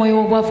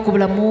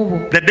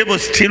 the devil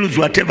steals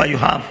whatever you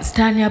have.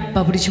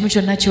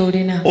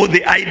 All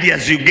the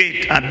ideas you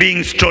get are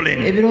being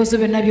stolen.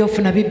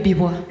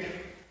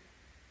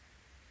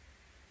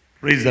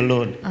 Praise the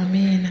Lord.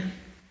 Amen.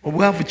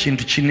 Obwavu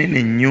kintu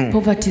kinene nnyo.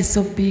 Poverty is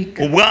so big.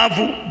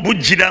 Obwavu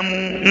bujjira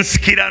mu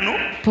nsikirano.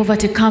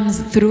 Poverty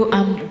comes through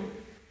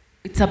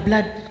it's a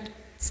blood.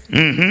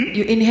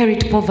 You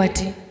inherit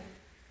poverty.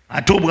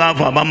 Ate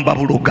obwavu abamu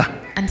babuloga.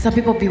 And some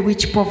people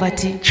bewitch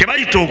poverty. Kye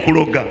bayita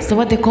okuloga. So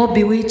what they call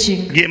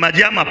bewitching. Ge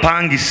magye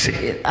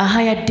amapangise. Are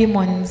hired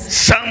demons.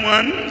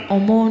 Someone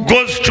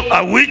goes to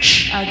a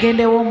witch,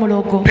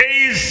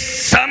 pays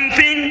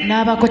something,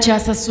 and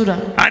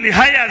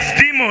hires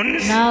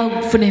demons.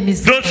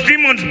 Those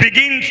demons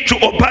begin to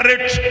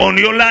operate on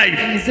your life.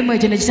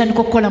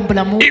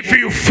 If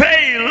you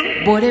fail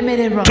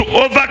to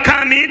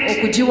overcome it,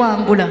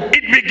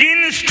 it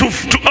begins to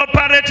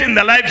operate in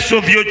the lives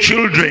of your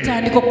children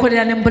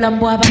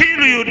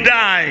till you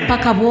die.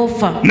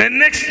 The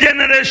next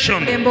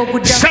generation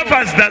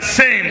suffers the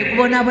same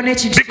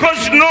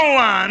because no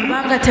one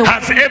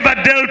has ever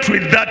dealt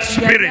with that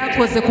spirit.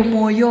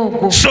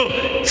 So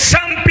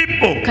some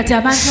people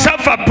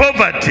suffer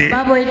poverty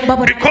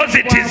because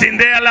it is in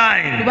their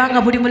line.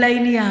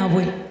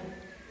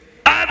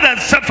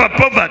 Others suffer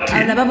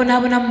poverty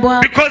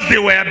because they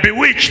were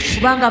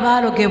bewitched.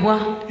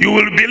 You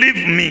will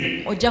believe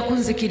me.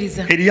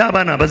 Eriyo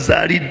abaana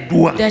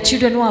abazaaliddwa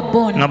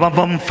nga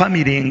bava mu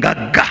famire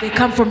engagga.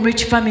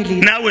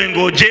 Naawe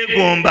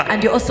ng'ogyegomba.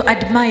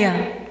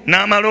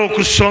 N'amala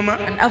okusoma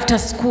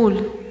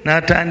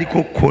n'atandika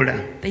okukola.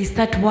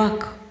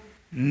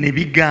 Ne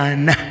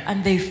bigaana.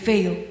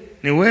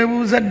 Ne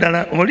weebuuza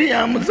ddala oli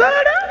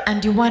yamuzaala?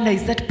 And you wonder,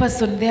 is that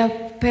person their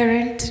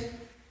parent?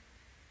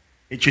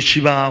 Ekyo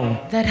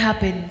kibaawo. That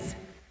happens.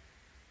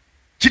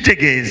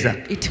 Kitegeeza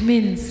it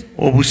means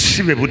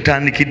obusibe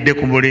butandikidde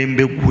ku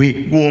mulembe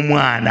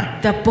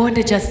gw'omwana. The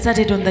bondage has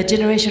started on the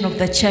generation of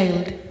the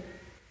child.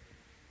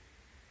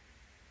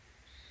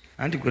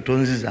 Anti gwe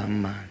tonziza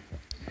amaanyi.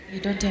 You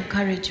don't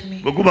encourage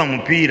me. Bwe guba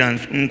mupiira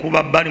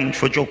nkuba bbali mu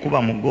kifo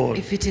ky'okuba mu goal.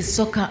 If it is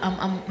soccer,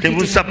 I'm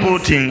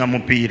tebusupportinga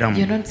mupiira.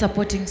 You're not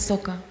supporting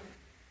soccer.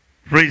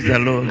 Praise the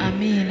Lord.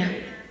 Amen.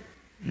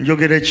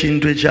 Njogera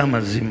ekintu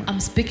eky'amazima. I'm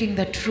speaking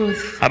the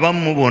truth.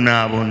 Abamu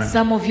mubonaabona.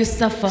 Some of you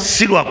suffer.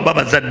 Si lwakuba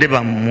bazadde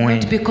bammwe.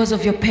 Not because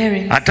of your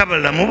parents. Ate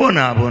abalala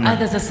mubonaabona.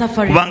 Others are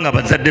suffering. Kubanga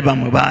bazadde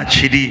bammwe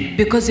baakiri.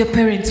 Because your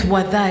parents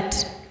were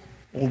that.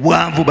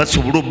 Obwavu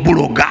basobola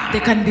obbuloga.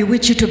 They can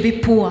bewitch you to be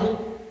poor.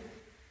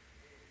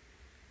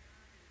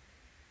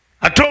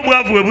 Ate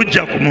obwavu bwe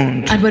bujja ku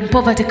muntu. And when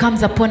poverty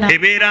comes upon us,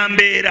 ebeera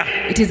mbeera.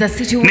 It is a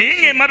situation.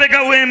 Naye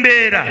ng'emabega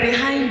w'embeera.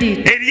 Behind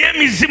it. Eriyo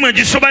emizimu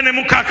egisoba ne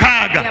mu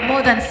kakaaga. There are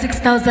more than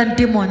 6,000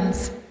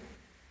 demons.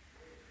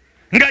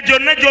 Nga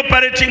gyonna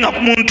gy'operatinga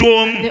ku muntu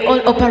omu. They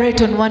all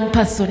operate on one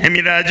person.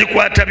 Emirala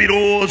gikwata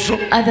birowoozo.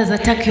 Others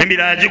attack you.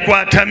 Emirala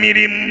gikwata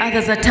mirimu.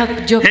 Others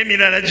attack jobs.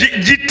 Emirala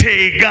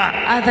giteega.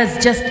 Others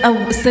just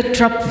set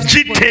traps.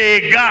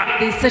 Giteega.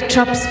 They set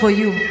traps for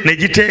you. Ne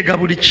giteega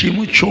buli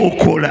kimu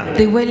ky'okola.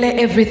 They will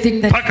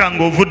everything that. Paka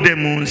ng'ovudde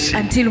mu nsi.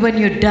 Until when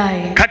you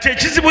die. Kati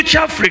ekizibu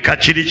kya Africa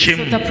kiri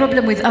kimu. So the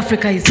problem with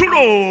Africa is.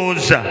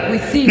 Tulowooza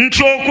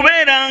nti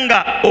okubeera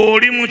nga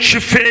oli mu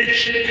kifo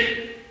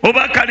eki.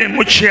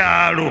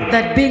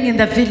 That being in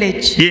the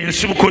village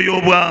is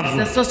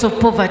the source of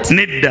poverty.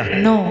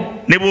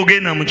 No.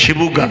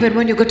 Even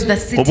when you go to the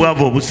city,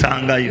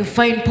 you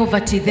find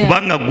poverty there.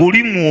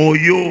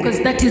 Because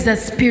that is a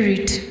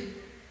spirit.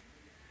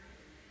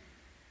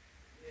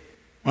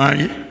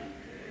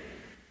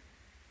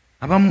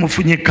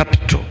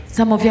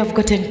 Some of you have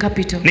gotten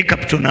capital. But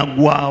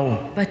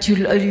you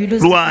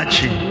lose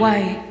capital.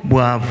 Why?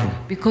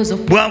 Because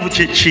of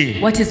poverty.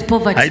 What is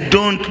poverty? I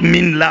don't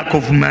mean lack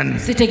of money.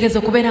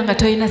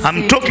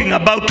 I'm talking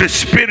about a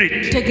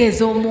spirit.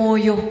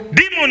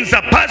 Demons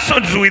are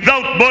persons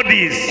without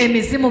bodies.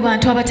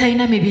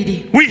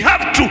 We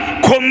have to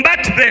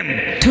combat them.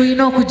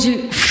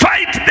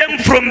 Fight them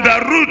from the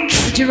root.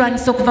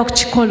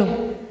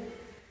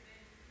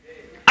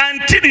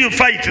 Until you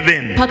fight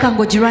them,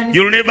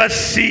 you'll never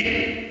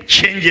see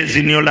changes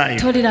in your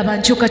life.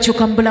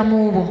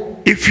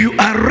 If you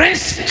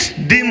arrest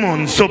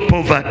demons of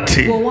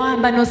poverty,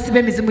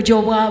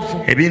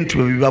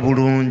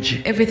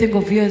 everything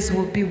of yours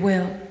will be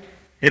well.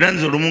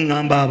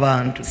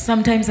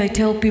 Sometimes I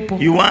tell people,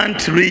 you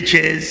want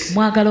riches?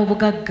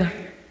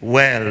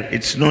 Well,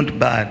 it's not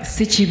bad.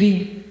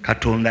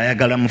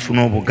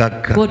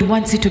 God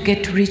wants you to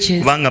get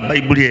riches.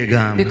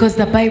 Because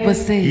the Bible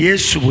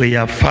says,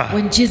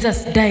 when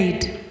Jesus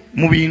died,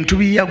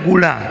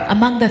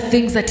 among the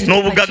things that he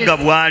purchased,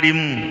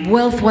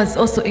 wealth was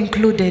also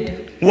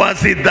included.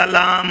 Was it the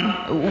lamb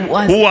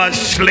who was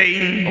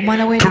slain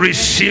to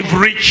receive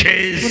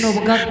riches,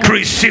 to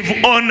receive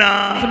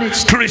honor,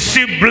 to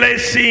receive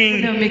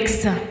blessing?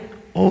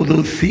 All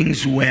those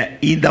things were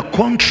in the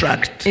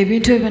contract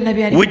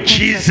which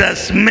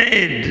Jesus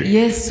made,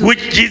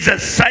 which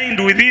Jesus signed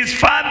with his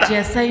Father.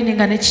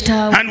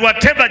 And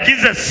whatever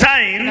Jesus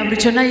signed,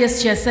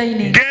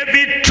 gave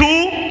it to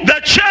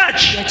the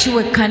church. You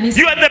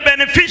are the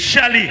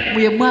beneficiary.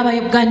 You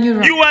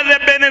are the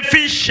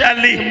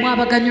beneficiary.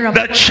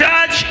 The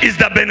church is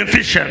the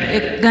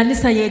beneficiary.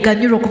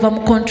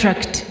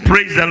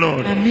 Praise the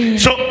Lord.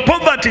 So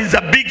poverty is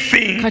a big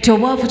thing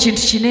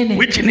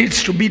which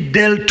needs to be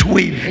dealt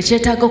with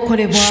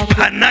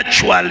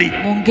supernaturally.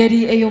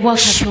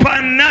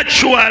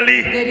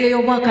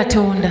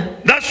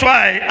 That's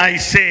why I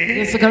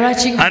say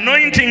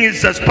anointing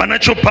is a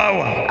supernatural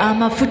power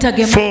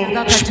for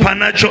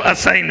supernatural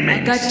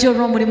assignments.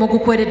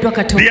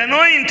 The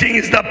anointing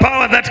is the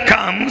power that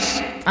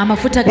comes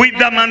with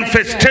the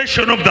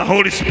manifestation of the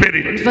Holy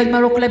Spirit.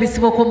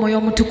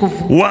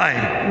 Why?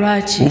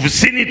 We've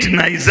seen it in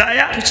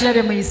Isaiah.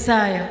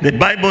 The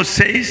Bible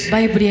says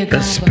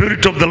the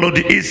Spirit of the Lord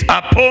is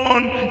upon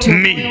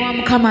me.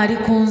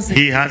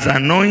 He has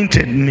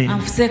anointed me.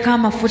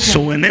 So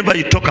whenever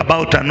you talk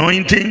about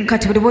anointing,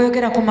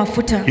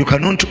 you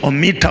cannot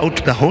omit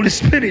out the Holy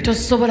Spirit,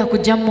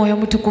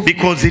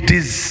 because it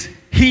is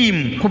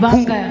Him who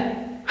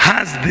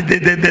has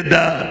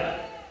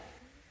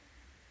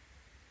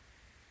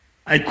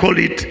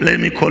let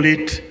me call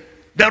it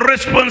the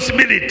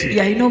responsibility.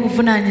 I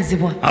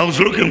was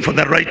looking for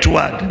the right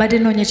word.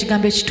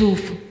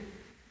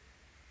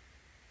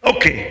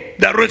 Okay,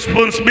 the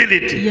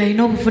responsibility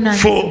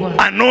for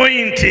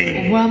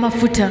anointing.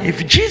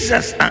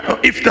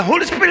 If the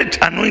Holy Spirit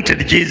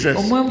anointed Jesus,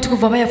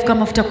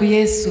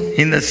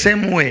 in the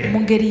same way,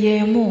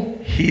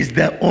 He is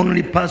the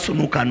only person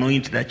who can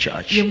anoint the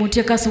church.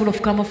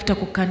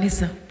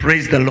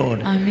 Praise the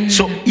Lord.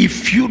 So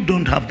if you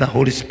don't have the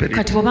Holy Spirit,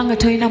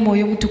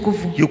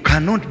 you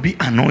cannot be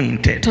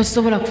anointed.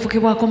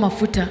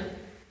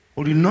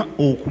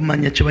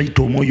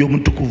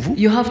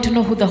 You have to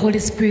know who the Holy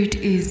Spirit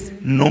is,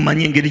 and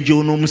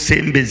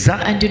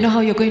you know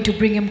how you're going to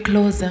bring him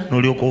closer,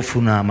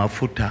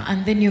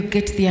 and then you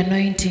get the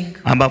anointing.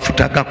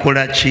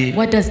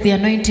 What does the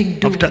anointing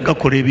do?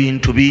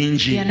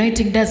 The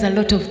anointing does a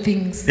lot of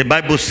things. The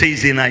Bible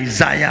says in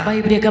Isaiah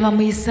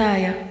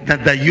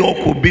that the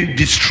yoke will be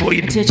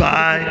destroyed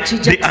by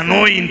the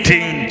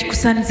anointing.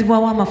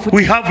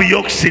 We have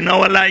yokes in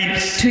our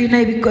lives.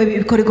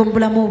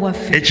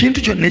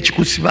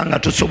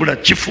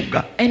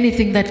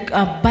 Anything that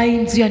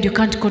binds you and you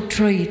can't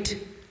control it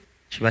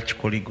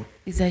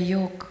is a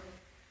yoke.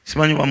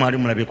 I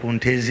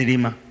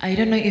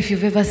don't know if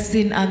you've ever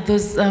seen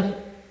those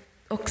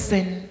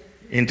oxen.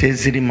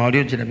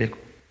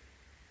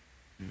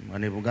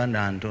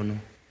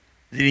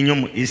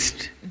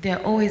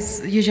 They're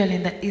always usually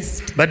in the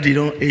east.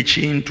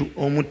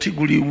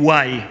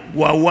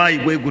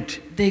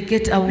 They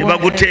get a wire,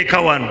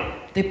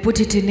 they put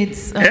it in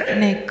its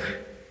neck,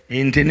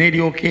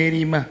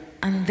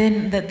 and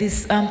then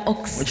this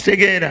ox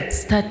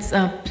starts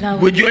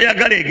plowing.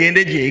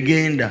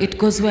 It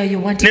goes where you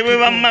want it to go.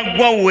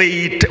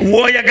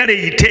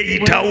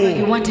 Where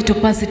you want it to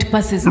pass, it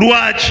passes.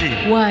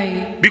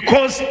 Why?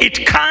 Because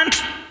it can't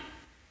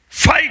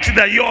fight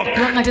the yoke.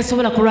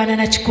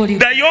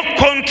 The yoke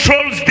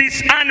controls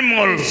this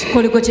animal.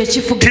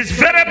 It is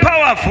very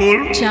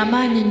powerful.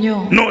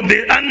 No,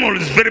 the animal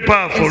is very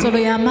powerful, but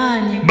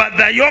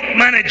the yoke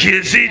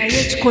manages it.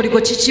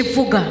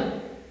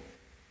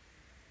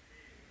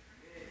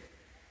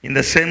 In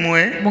the same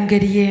way,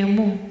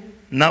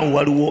 now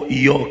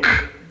yoke.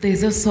 There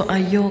is also a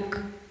yoke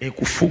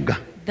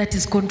that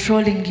is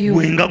controlling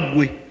you,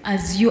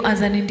 as you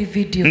as an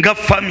individual,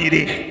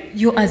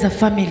 you as a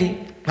family.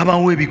 There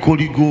are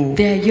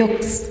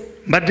yokes.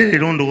 I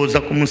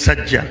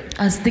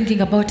was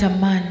thinking about a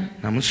man.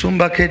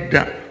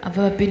 I've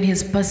ever been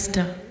his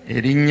pastor.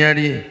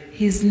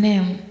 His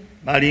name,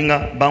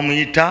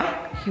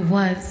 he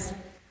was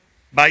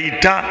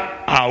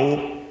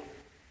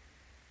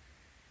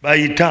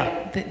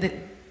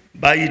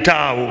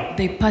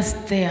they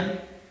passed there.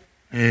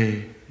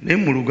 In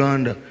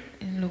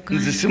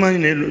Luganda.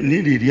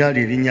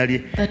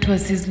 That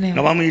was his name.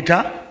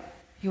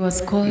 He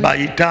was called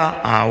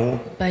bayita awo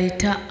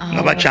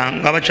nga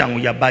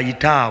bacyanguya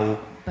bayita awo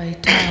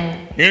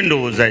naye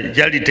ndowooza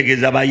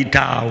gyalitegeeza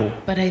bayita awo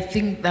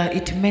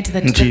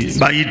nti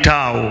bayita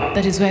awo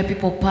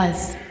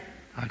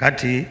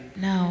akati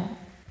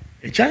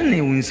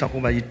ekyanneewuunyisa ku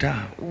bayita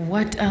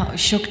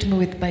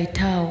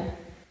awo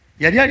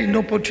yali alina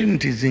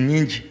opportunities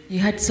nyingi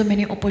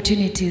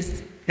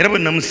era bwe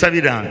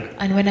namusabiranga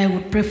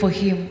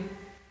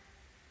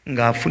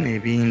ng'afuna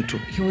ebintu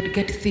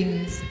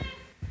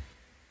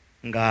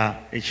nga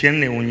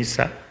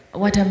ekyenneewuunyisa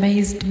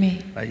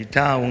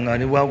bayitaawo nga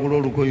ne bwagula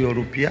olugoye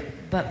olupya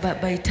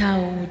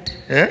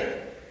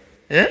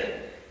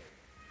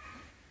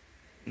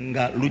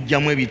nga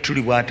lujjamu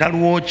ebituli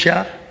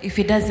bw'atalwokya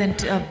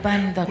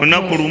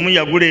olunaku lumu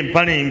yagula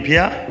empale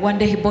empya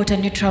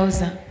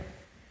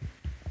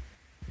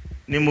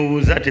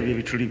nemubuuza ati ebyo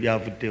ebituli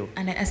byavuddewo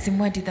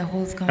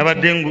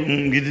nabadde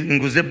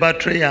nguze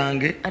battery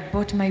yange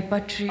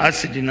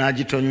acid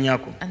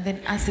n'agitonnyako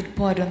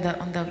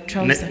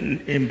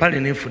empale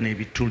nefuna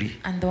ebituli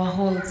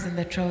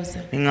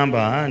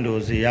neŋŋamba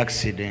ndowooza eya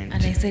accident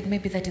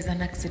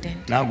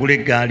n'agula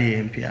eggaali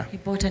empya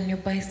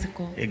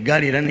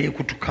eggaali era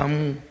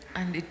neekutukamu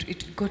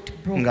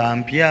nga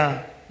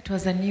mpya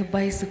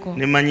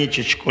nemanyi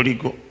ekyo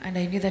kikoligo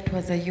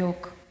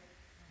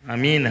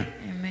amiina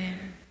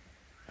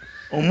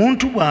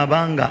omuntu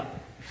bw'abanga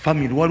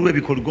family waliwo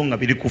ebikoligo nga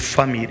biri ku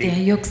family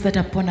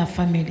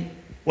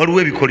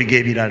waliwo ebikoligo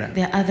ebirala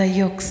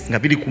nga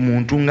biri ku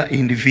muntu nga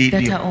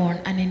individual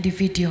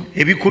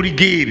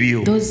ebikoligo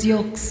ebyo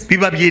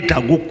biba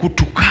byetaaga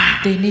okutuka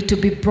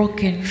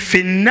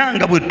ffenna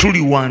nga bwe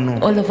tuli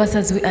wano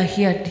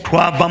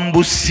twava mu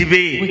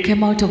busibe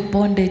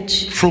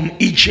from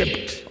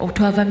Egypt.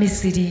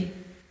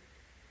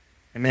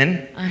 Amen.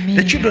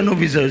 The children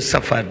of Israel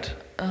suffered.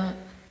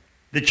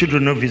 The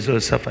children of Israel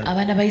suffered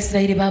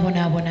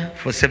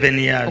for 7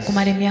 years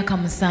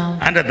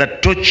under the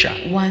torture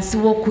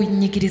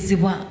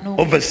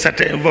of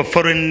a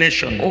foreign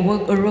nation.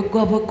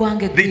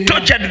 They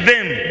tortured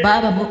them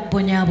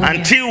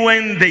until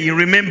when they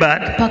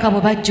remembered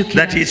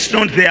that it's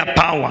not their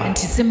power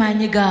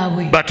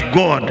but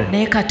God.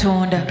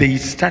 They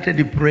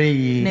started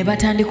praying.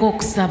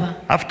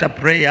 After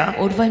prayer,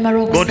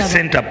 God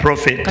sent a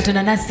prophet,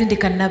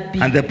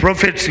 and the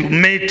prophet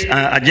met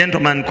a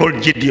gentleman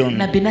called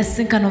Gideon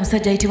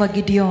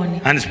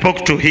and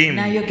spoke to him.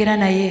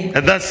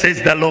 And thus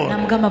says the Lord,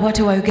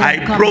 I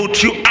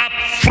brought you up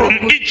from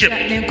Egypt,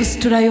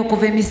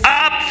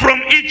 up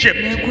from Egypt,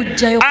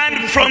 and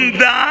from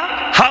the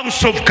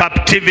house of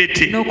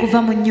captivity.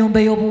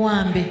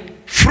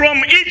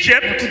 From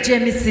Egypt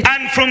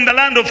and from the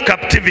land of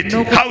captivity,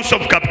 house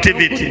of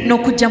captivity. In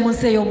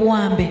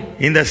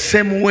the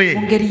same way,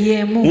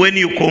 when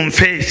you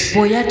confess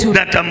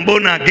that I'm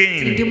born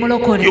again,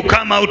 you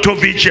come out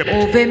of Egypt.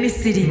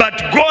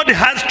 But God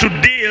has to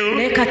deal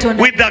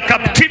with the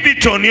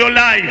captivity on your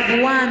life.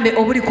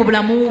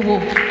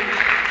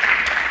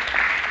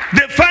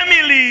 The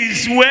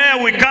families where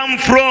we come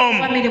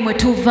from,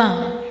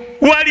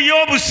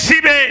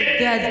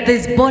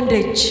 there's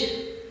bondage.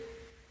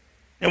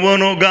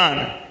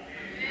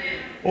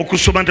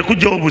 Okusoma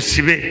tekujjawo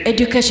busibe.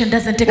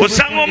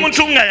 Osanga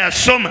omuntu nga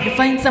yasoma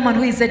naye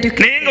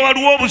nga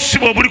waliwo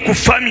obusibe obuli ku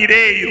famire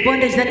eyo.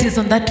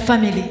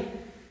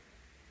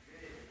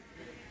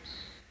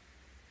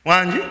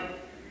 Wangi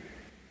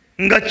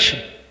nga ki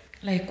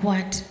nga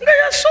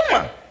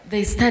yasoma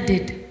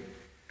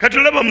kati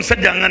olaba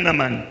omusajja nga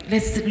Naamani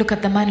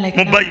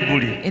mu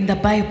Bayibuli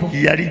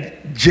yali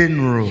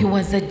general.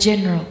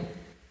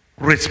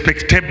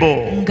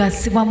 Respectable.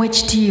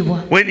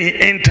 When he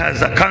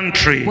enters a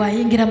country,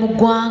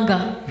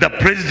 the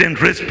president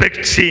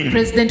respects him.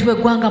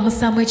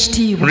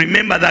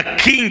 Remember, the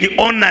king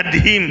honored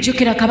him.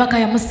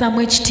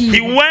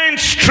 He went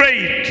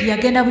straight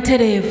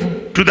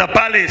to the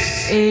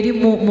palace.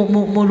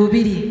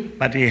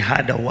 But he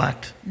had a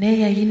what?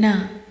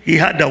 He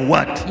had a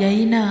what?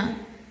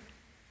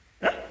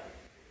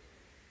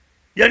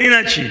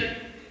 Yalina chi?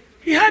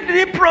 He had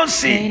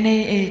leprosy.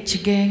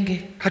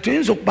 Kati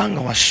oyinza okuba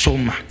nga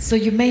wasoma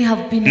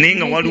naye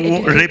nga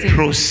waliwo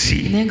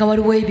leprosy.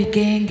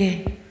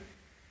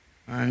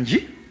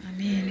 Anji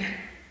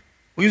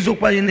oyinza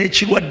okuba alina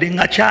ekirwadde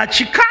nga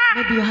kyakika.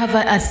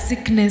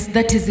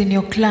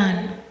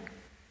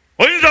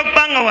 Oyinza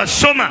okuba nga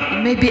wasoma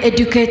naye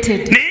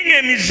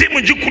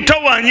ng'emizimu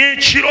gikutawaanya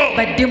ekiro.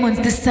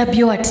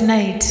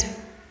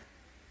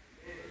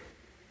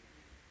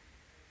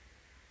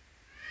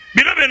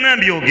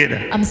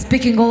 I'm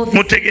speaking all this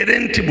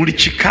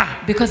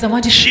because I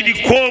want you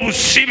to know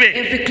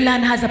every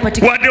clan has a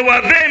particular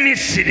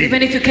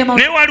even if you came out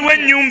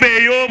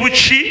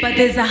but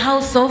there's a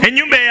house of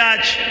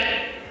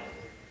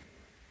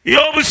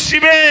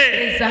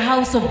there's a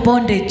house of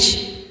bondage.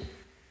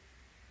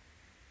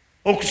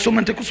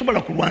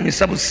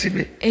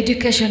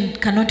 Education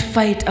cannot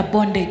fight a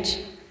bondage.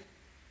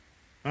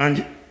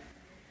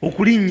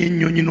 okulinnya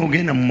ennyonyi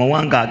n'ogenda mu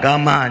mawanga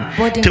ag'amaanyi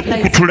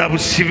tekukutula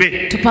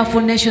busibe. To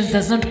powerful nations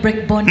does not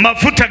break bondage.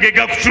 Mafuta ge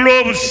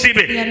gakutula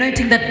obusibe. The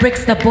anointing that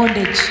breaks the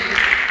bondage.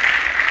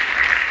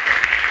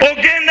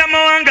 Ogenda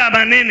mawanga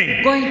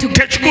amanene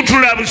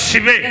tekikutula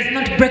busibe. Does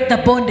not break the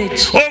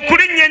bondage.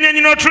 Okulinnya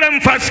ennyonyi n'otula mu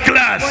first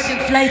class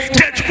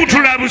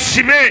tekikutula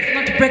busibe. Does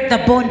not break the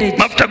bondage.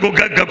 Mafuta go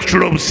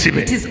gakutula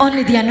obusibe. It is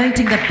only the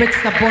anointing that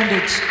breaks the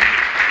bondage.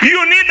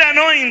 You need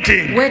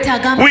anointing. We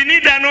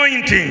need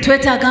anointing.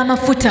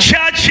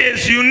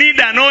 Churches, you need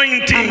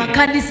anointing. There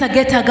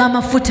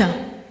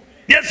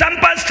are some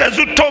pastors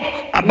who talk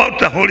about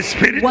the Holy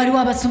Spirit, but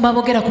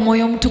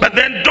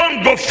then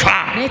don't go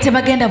far. They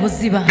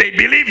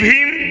believe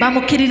Him,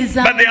 but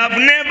they have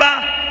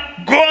never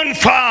gone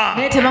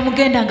far to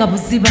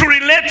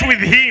relate with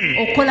Him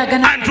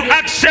and to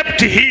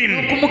accept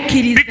Him,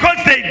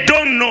 because they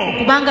don't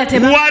know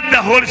what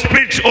the Holy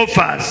Spirit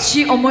offers.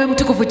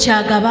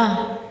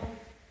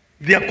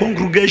 Their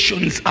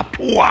congregations are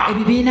poor,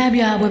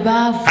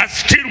 are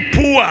still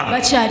poor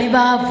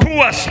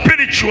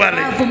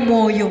spiritually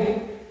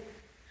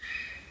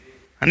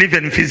and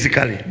even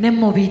physically.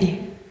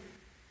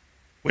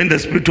 When the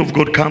Spirit of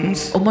God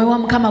comes,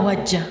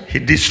 He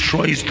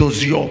destroys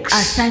those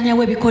yokes.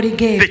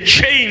 The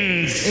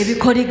chains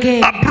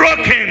are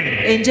broken.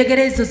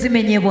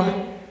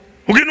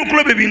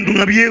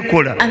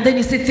 And then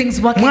you see things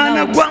working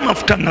out.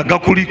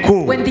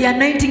 When the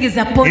anointing is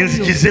upon you,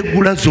 doors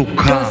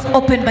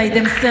open by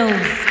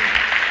themselves.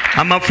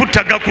 The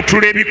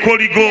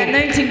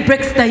anointing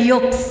breaks the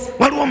yokes.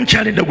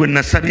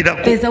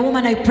 There's a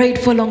woman I prayed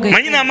for longer.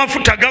 You know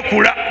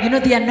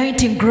the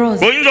anointing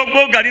grows. Maybe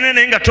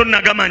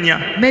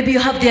you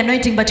have the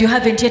anointing but you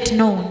haven't yet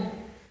known.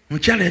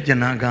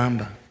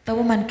 The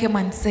woman came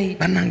and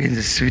said,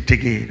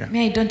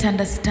 me, I don't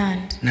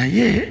understand.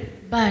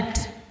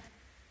 But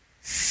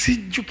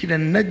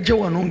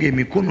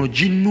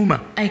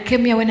I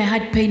came here when I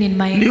had pain in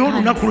my hands.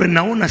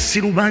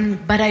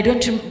 But I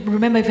don't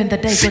remember even the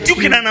day I got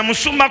healed. I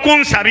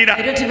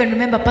don't even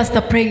remember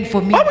Pastor praying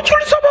for me.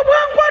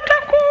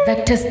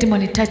 That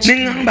testimony touched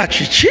me.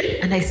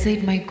 And I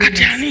said, my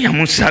goodness,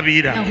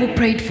 now who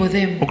prayed for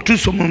them?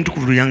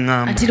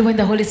 Until when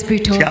the Holy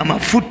Spirit told me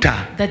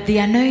that the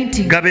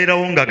anointing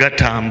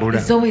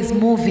is always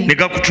moving and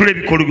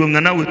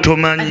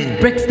it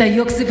breaks the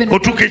yokes even when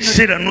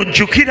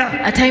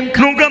a time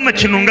comes like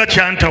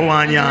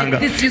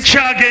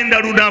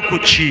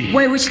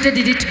which day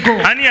did it go?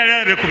 Who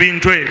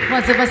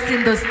has ever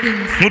seen those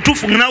things?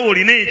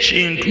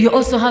 You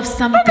also have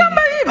something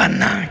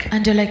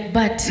and you're like,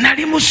 but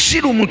I was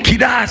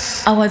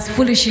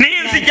foolish in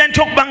class.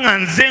 But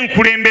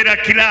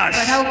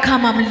how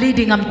come I'm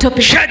leading, I'm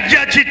topping? How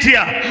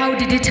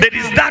did it happen? There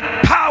is that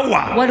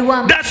power,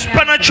 that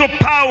supernatural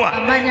power,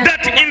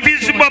 that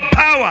invisible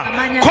power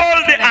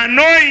called the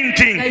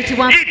anointing.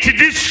 It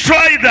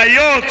destroys the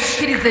yokes.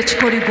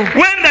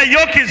 When the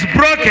yoke is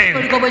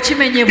broken,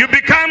 you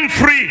become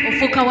free.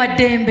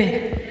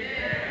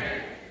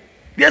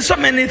 There are so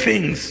many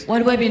things.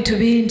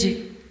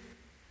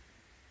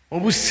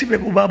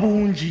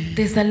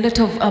 There's a lot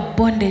of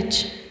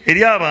bondage.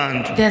 There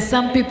are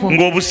some people,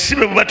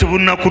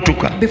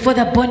 before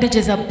the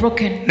bondages are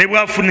broken,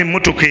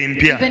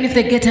 even if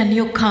they get a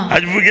new car,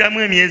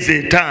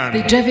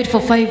 they drive it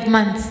for 5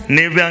 months, and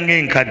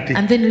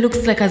then it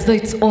looks like as though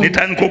it's old. And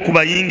then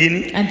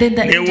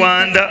the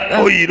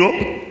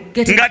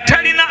they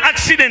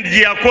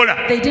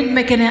didn't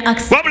make any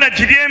accident, but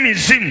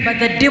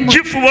the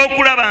demons,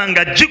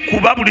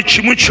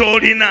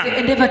 they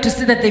endeavor to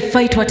see that they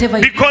fight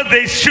whatever, because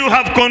they still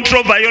have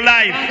control over your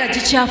life.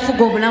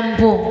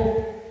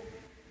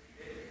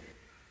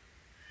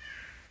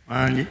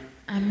 Amen.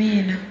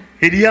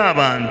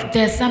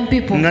 There are some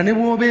people,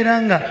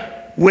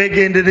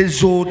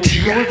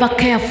 however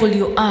careful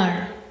you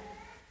are,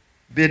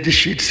 your bed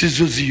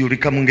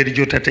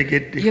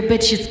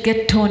sheets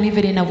get torn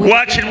even in a way.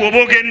 At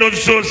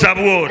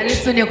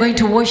least when you're going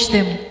to wash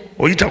them,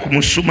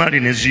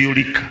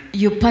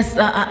 you pass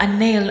a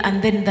nail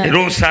and then and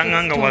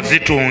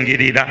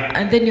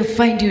then you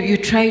find you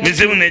tried to,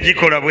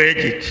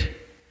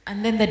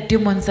 and then the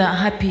demons are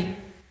happy.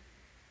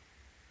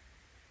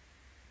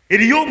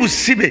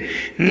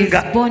 There's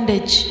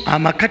bondage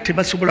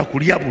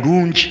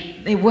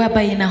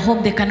whereby in a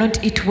home they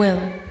cannot eat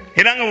well.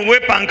 And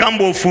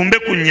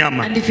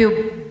if you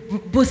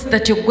boast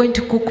that you're going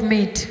to cook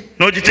meat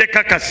and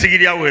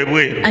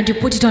you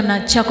put it on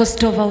a charcoal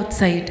stove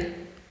outside,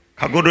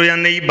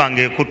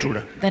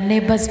 the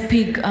neighbor's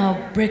pig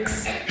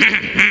breaks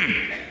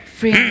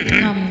free and it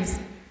comes.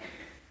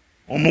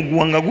 And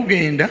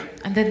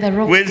then the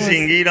rope goes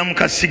into the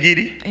charcoal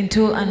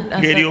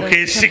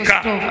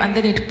stove and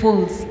then it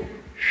pulls.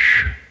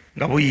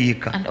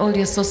 And all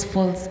your sauce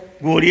falls.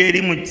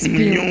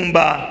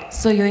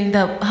 So you're in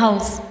the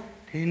house.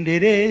 Your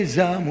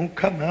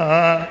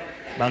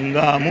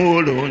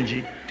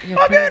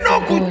praise is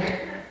good.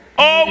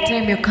 By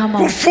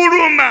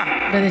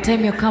the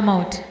time you come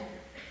out,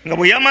 nga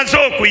bwe yamaze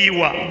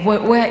okuyiwa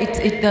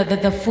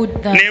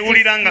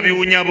neewulira nga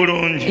biwunya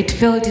bulungi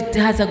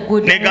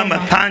negamba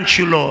thank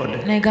you Lord,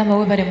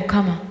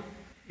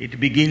 it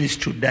begins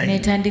to die.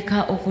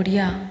 Netandika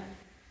okulya.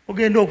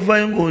 Ogenda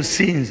okuvayo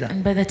ng'osinza.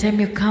 And by the time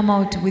you come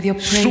out with your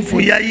praises,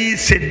 supu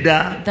yayiise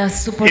dda,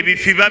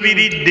 ebifi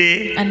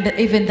babiridde, and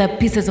even the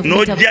pieces of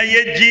meat n'ojjayo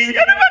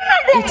ejjinja ne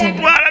bannange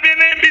omuntu alabye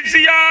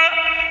n'embizzi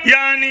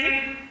yaani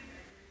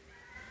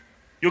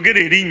yogera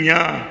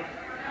erinnya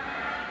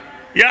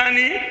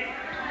yaani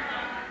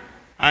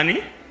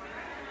ani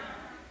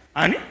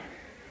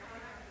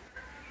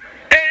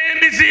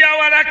embizzi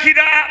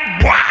yawalakira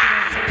bwa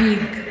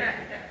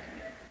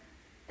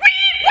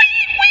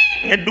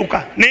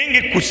edduka naye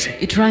ng'ekkuse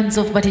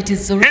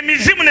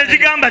emizimu ne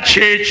gigamba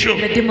kyekyo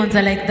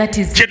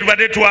kye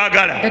tubadde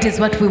twagala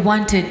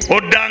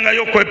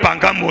oddangayo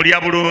okwepanka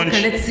ng'olya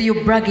bulungi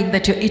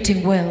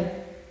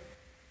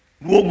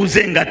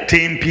lw'oguze engatta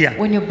empya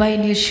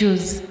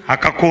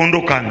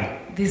akakondo kano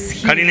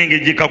kalina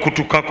engeri gye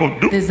kakutukako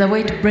ddu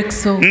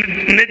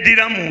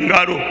neddira mu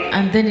ngalo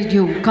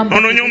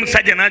onoonya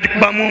omusajja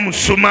n'agikubamu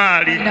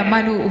omusumaali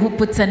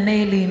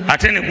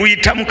ate ne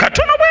guyitamu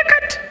katono bwe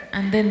kati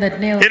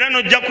era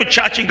n'ojja ku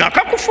kyaki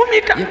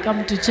ng'akakufumita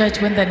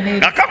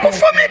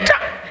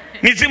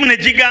mizimu ne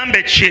gigamba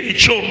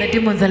ekyekyo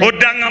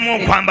oddangamu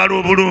okwambala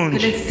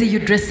obulungi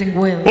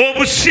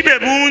obusibe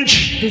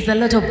bungi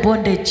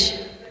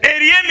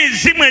eri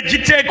emizimu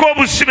egiteeka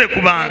obusibe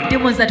ku bantu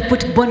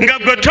nga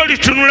gwe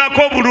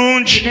tolitunulako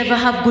obulungi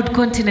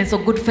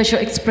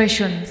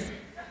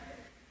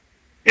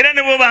era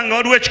ne bw'obanga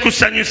waliwo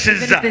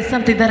ekikusanyusizza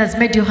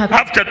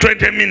after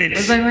 20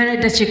 minutes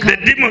the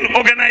demon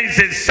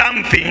organizes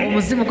something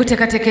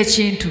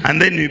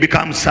and then you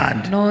become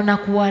sad.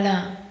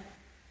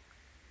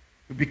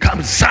 You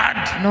become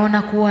sad.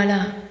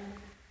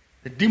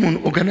 The demon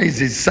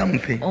organizes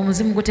something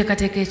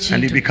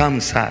and you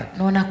become sad.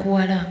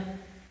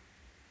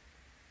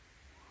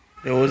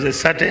 There was a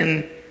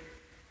certain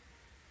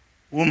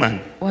woman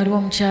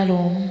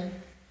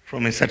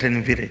from a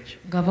certain village.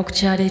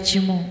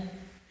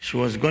 She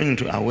was going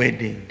to a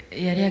wedding.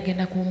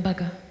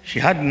 She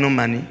had no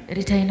money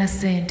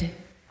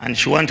and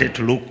she wanted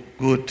to look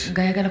good.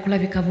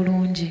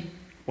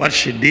 What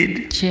she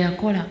did, she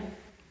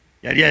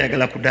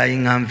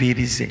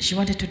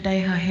wanted to dye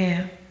her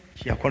hair.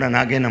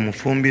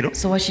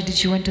 So what she did,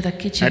 she went to the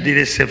kitchen and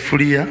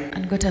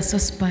got a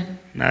saucepan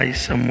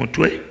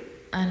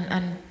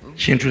and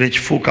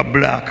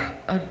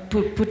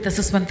put the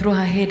saucepan through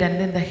her head, and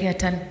then the hair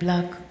turned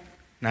black.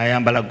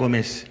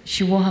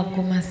 She wore her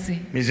gomasi.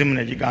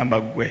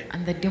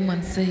 And the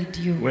demon said,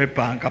 you're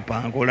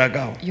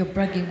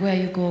bragging, where are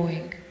you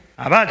going?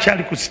 While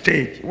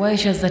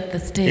she was at the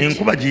stage,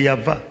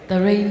 the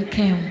rain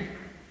came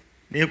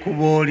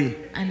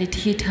and it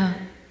hit her.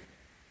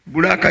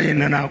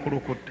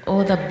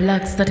 All the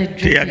black started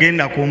dripping.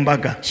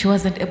 She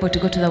wasn't able to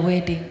go to the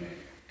wedding.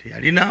 She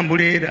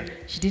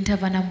didn't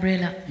have an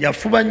umbrella.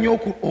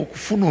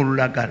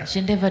 She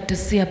endeavored to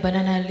see a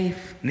banana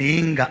leaf.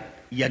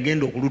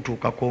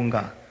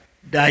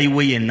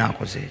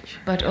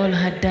 But all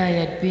her dye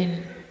had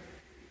been.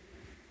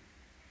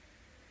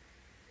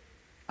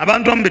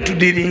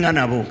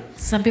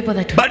 Some people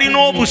that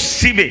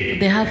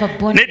they have a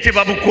bondage,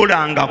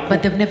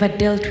 but they've never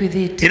dealt with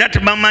it. And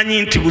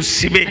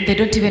they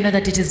don't even know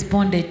that it is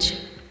bondage.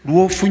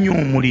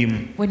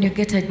 When you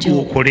get a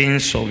job,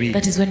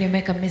 that is when you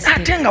make a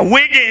mistake.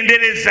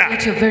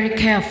 But you're very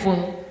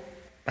careful.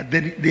 But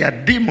there are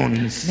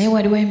demons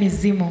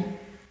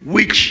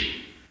which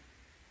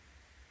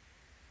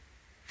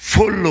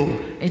follow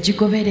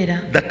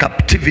the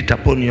captivity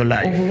upon your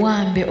life.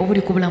 When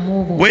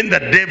the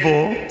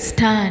devil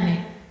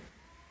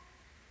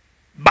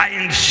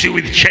binds you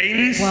with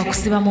chains, he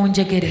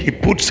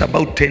puts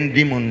about 10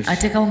 demons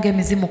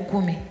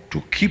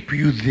to keep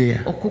you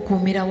there.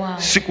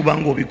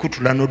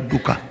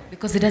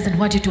 Because he doesn't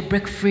want you to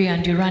break free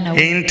and you run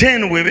away.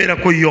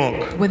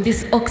 When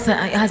this ox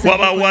has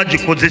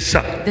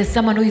there's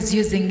someone who is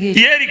using it.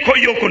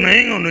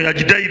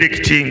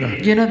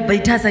 You know, but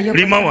it has a yoke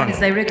that is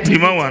directing it.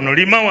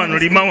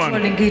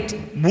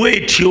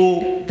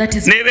 That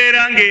is, and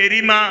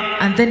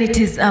then it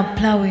is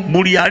plowing.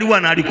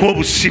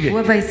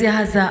 Whoever is here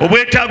has a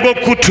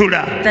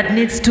that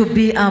needs to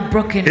be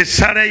broken.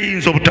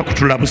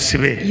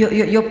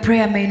 Your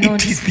prayer may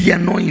not. It is the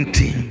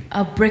anointing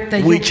break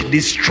the which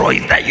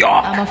destroys the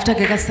yoke.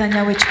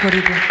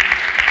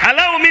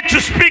 Allow me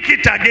to speak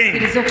it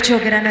again.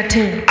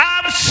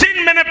 I've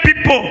seen many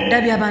people on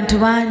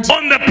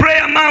the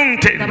prayer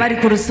mountain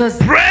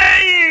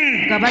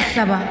praying.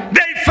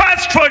 They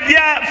fast for days.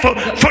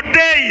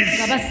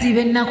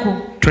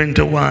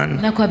 21,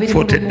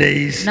 40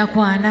 days.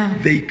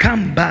 They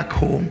come back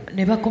home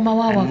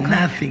and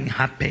nothing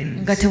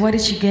happens.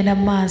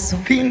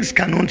 Things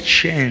cannot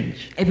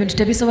change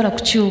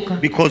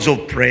because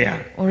of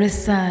prayer.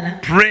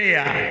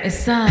 Prayer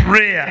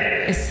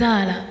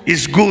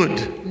is good.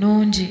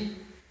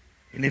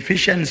 In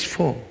Ephesians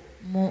 4,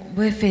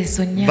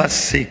 Verse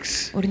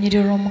 6.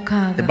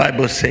 The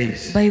Bible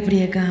says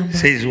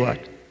what?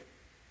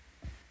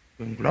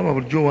 Nkulaba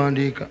bulijjo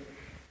wandiika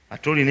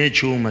ate olina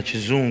ekyuma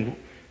kizungu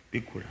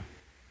bikula.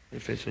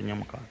 Efeso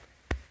 4:6.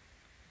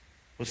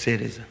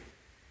 Oseereza.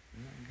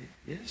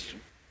 Yesu.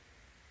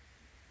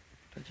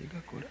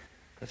 Takigakola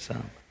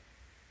kasamba.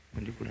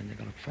 Ndikula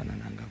njagala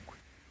kufaanana nga ggwe.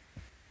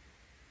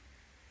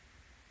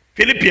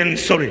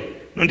 Philippians, sorry,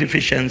 not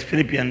Ephesians,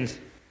 Philippians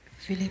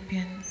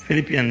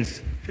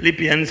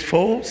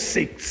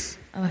 4:6.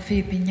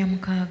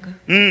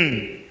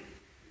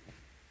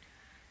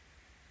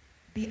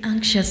 Be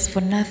anxious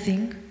for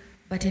nothing,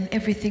 but in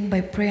everything by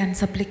prayer and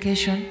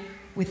supplication,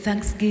 with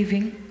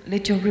thanksgiving,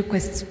 let your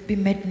requests be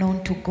made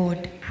known to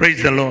God.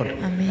 Praise the Lord.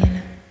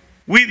 Amen.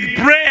 With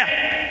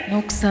prayer,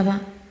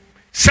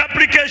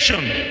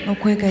 supplication,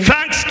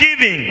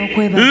 thanksgiving,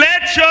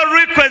 let your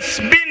requests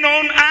be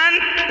known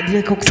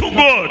unto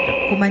God.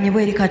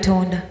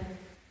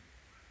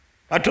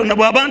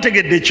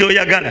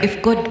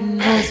 If God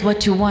knows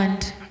what you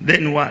want,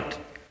 then what?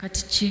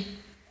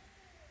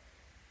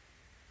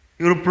 He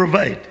will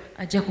provide.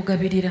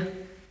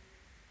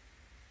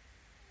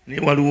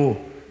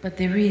 But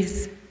there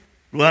is,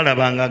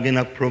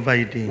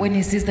 providing. When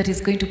he says that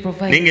he's going to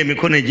provide,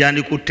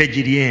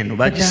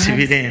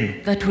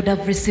 that would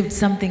have received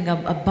something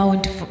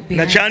abound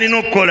behind.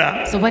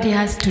 So what he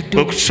has to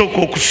do is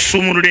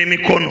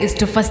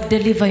to first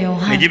deliver your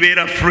hands,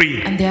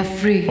 and they are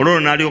free,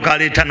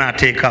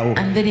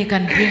 and then he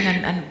can bring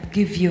and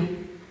give you.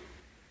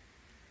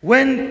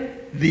 When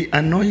the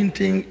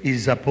anointing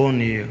is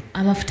upon you,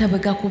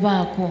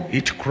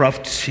 it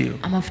crafts you.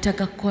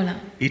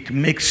 It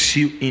makes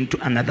you into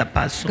another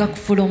person.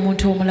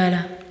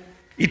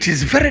 It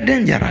is very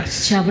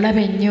dangerous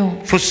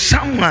for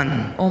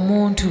someone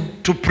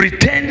to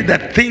pretend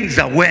that things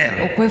are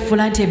well,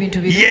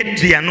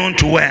 yet they are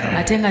not well.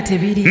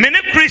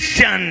 Many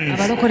Christians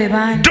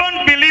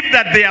don't believe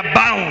that they are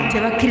bound.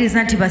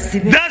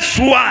 That's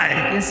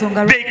why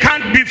they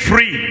can't be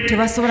free.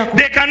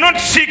 They cannot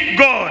seek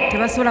God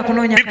because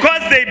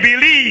they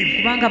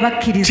believe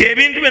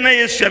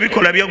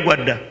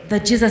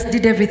that Jesus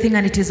did everything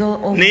and it is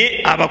all over.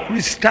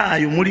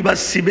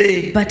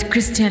 But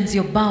Christians,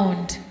 you're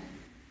bound.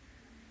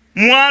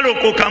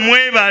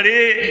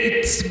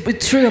 It's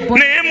true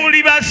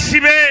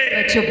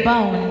that you're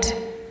bound.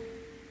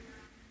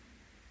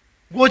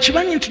 Do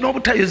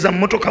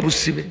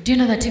you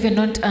know that even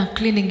not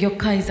cleaning your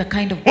car is a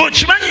kind of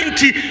bondage?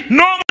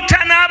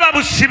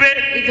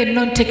 Even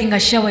not taking a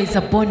shower is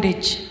a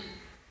bondage.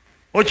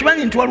 Do you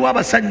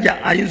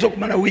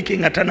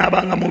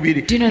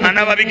know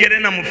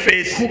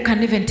that who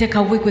can even take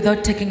a week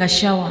without taking a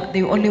shower?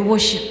 They only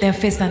wash their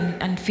face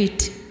and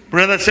feet.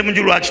 Brother,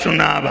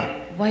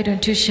 why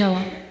don't you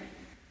shower?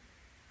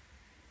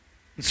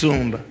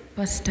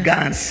 Pastor,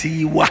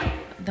 the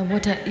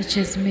water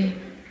itches me.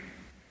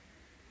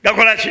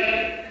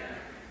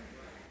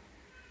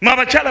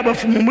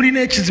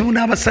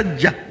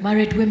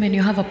 Married women,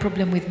 you have a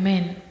problem with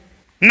men.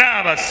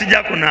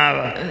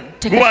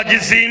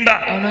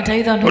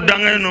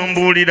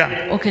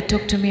 Okay,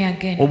 talk to me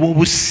again.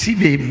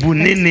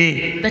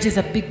 That is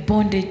a big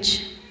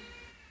bondage.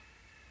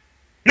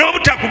 Even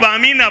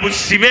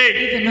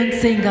not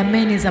saying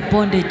amen is a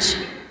bondage.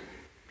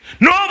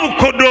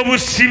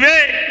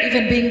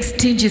 Even being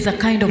stingy is a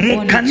kind of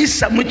bondage. In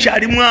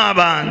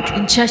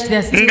church there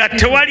are still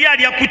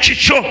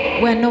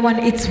people where no one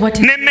eats what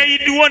is. Even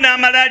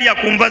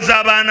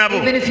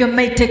if your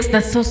mate takes the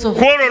source of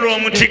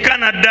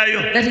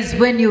that is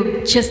when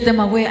you chase them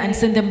away and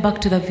send them back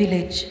to the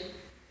village.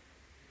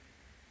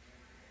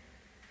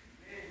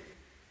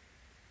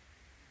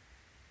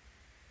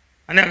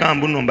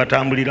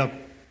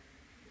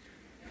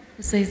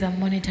 Who says I'm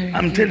monitoring?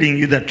 I'm telling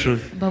you the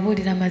truth.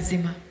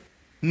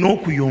 Even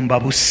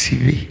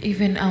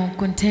our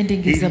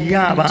contending is a bondage.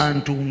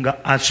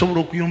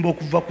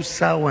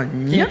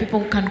 There are people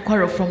who can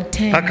quarrel from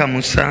 10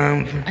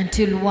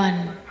 until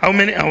 1. How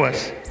many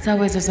hours?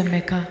 While they're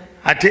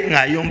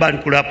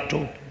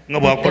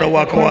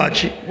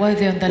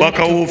on the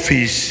laptop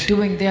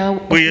doing their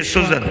office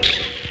work,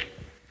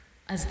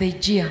 as they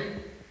jeer.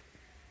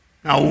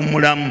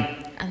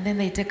 And then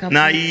they take up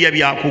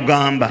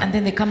and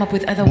then they come up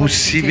with other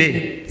words to tell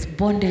you. It's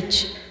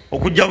bondage.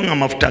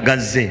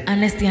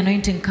 Unless the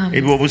anointing comes,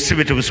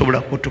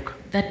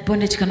 that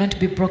bondage cannot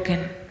be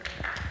broken.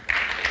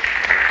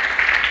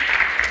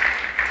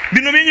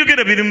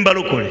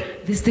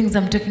 These things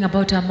I'm talking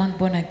about are among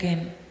born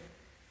again.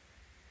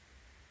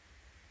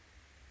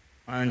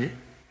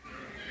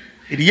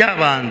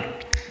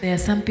 There are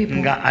some people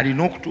who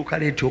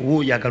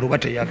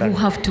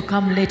have to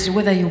come late,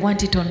 whether you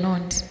want it or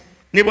not.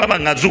 ne bwaba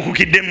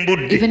ng'azuukukidde mu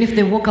budde even if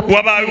they woke up,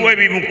 wabaawo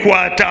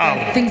ebimukwata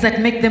awo things that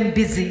make them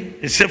busy.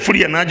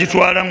 esefulya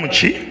n'agitwala mu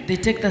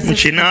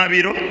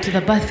kinaabiro,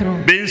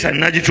 bensani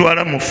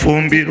n'agitwala mu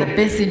ffumbiro,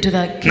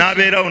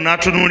 n'abeerawo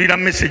n'atunuulira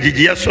mesegi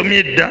gye yasomye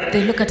edda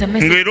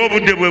ng'era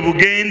obudde bwe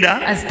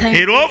bugenda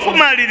era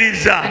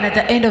okumaliriza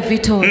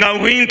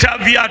nga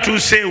interview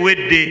atuuse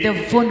ewedde.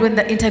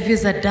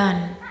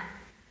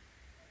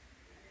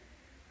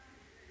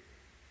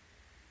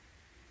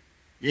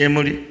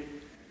 Yemuli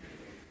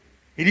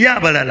eri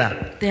abalala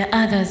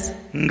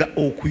nga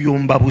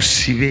okuyomba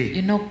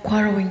busibe,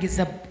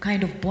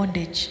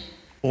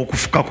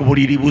 okufuka ku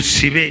buliri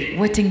busibe,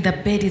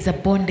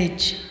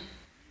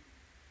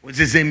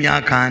 wezeza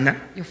emyaka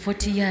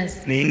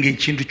 4 naye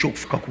ng'ekintu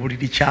ky'okufuka ku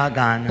buliri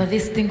kyagaana.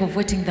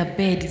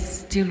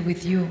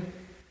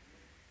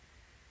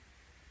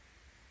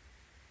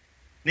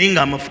 Naye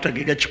ng'amafuta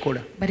ge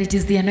gakikola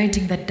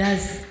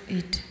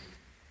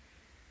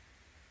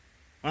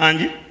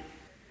angi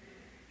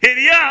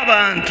eri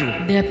abantu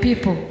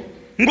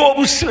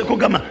ng'obusibe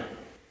kugamba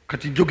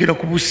kati njogera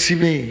ku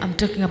busibe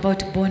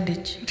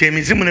nti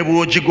emizimu ne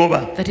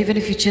bw'ogigoba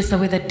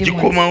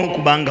gikomawo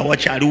kubanga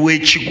wakyaliwo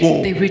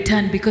ekigo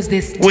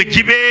we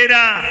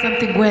gibeera.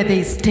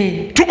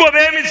 Tugoba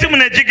emizimu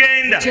ne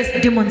gigenda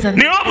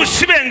naye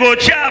obusibe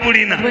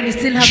ng'okyabulina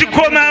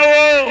gikomawo.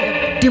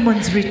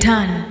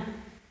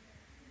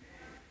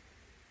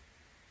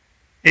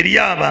 Eri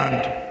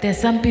abantu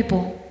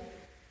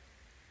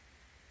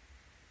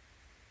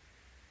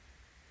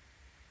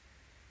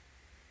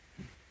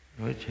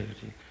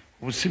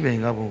obusibe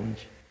nga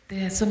bungi.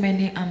 There are so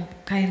many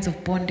kinds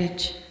of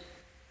bondage.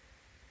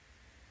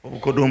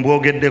 Obukodo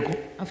mbwogeddeko.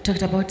 I've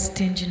talked about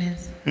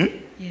stinginess.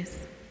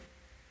 Yes.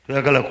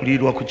 Toyagala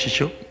kuliirwa ku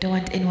kikyo. You don't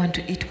want anyone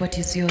to eat what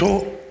is yours.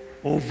 To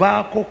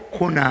ovaako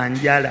kona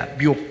njala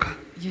byokka.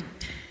 You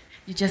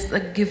just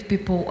give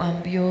people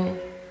your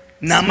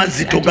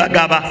n'amazzi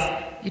togagaba.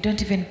 You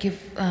don't even give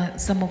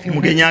some of your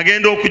mugenyi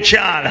agenda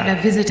okukyala. When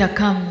a visitor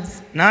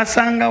comes,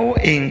 n'asangawo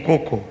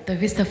enkoko. The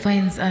visitor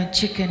finds a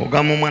chicken.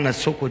 Ogamba omwana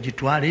soko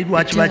gitwale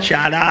lwaki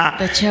bakyala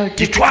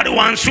gitwale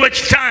wansi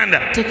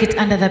w'ekitanda. Take it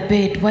under the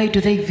bed. Why do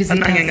they visit us?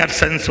 Nange nga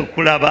tusanise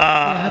okulaba. We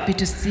are happy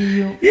to see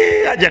you.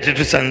 Ajja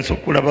tetusanise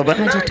okulaba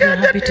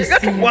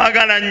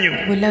tukwagala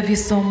nnyo. We love you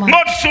so much.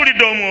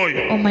 Ng'otusuulidde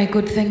omwoyo. Oh my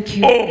God, thank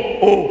you.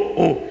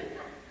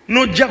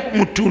 N'ojja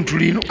mu ttuntu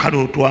lino kale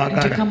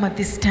otwagala. And to come at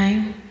this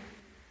time.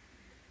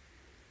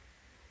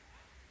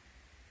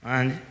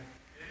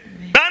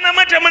 Baana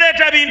mwe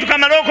temuleeta bintu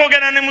kamala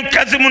okwogera ne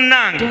mukazi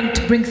munnange.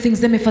 Don't bring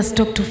things. Let me first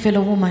talk to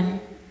fellow woman.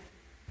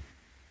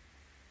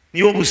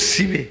 Niyo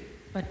obusibe.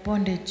 But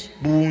bondage.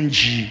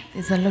 Bungi.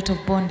 There's a lot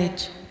of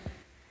bondage.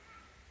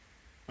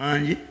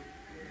 Anji.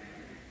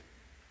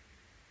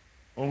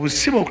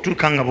 Obusibe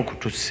okutuuka nga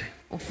bukutuse.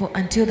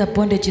 Until the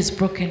bondage is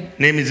broken.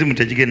 N'emizimu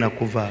tegigenda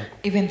kuvaako.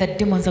 Even the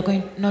demons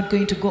are not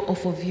going to go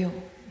off of you.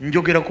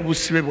 Njogera ku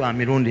busibe bwa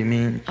mirundi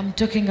mingi. I'm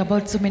talking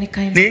about so many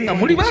kinds of bondage.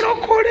 Muli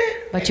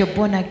balokole. But you're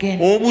born again.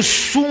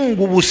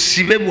 Obusungu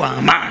busibe bwa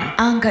amaanyi.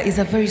 Anger is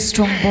a very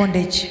strong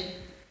bondage.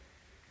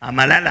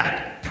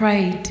 Amalala.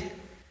 Pride.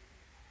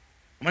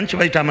 Amanyi kye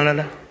bayita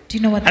amalala? Do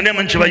you know what? Ani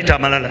amanyi kye bayita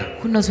amalala?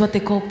 Who knows what they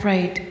call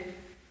pride?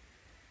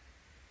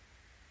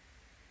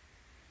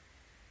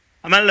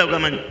 Amalala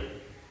ogamanyi?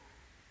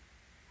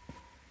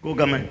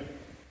 Gogamanyi?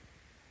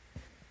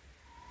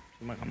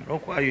 Makamala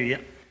okwayuya.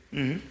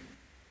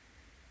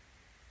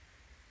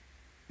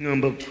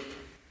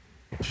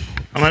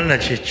 Amalala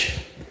kyeki.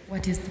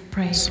 What is the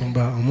pride?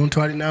 Somba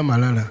omuntu alina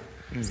amalala.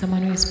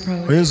 Someone who is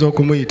proud. Oyinza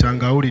okumuyita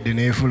ng'awulidde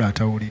n'efula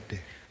atawulidde.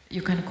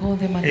 You can call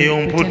them and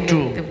they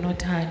pretend they've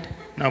not heard.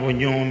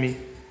 Nabunyomi.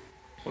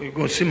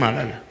 Oyo si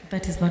malala.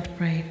 That is not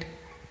pride.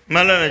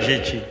 Malala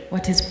kyeki.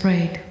 What is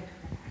pride?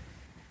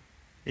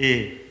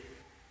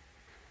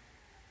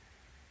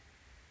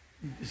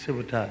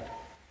 Sebutaata.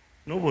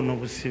 N'obona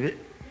obusibe.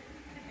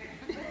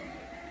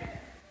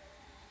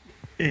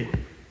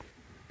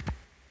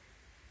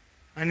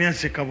 Ani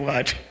aseka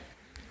bw'ati?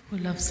 Who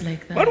loves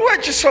like that? Waliwo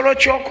ekisolo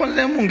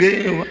ky'okozemu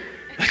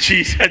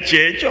ng'akiyisa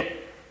kyekyo.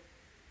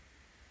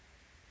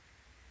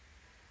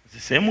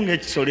 Ziseemu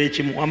ng'ekisolo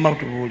ekimu wamma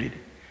tubuulire.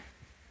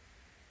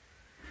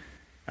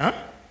 I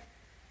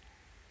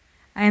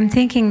am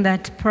thinking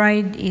that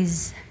pride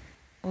is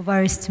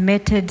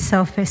overestimated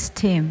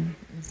self-esteem.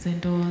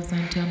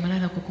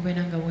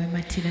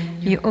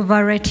 You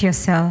overrate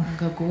yourself.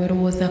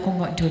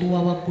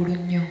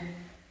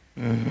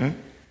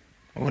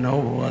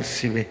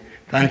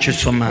 Thank you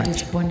so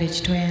much.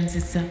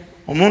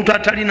 Omuntu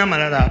atalina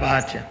malala aba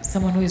atya?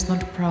 Someone who is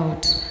not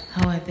proud,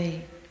 how are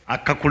they?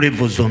 Akka ku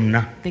level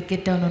zonna. They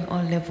get down on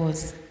all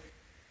levels.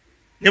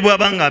 Ne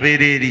bw'aba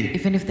ng'abeera eri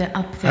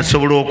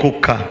asobola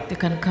okukka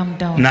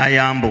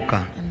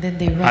n'ayambuka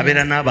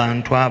abeera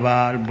n'abantu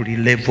aba buli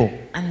level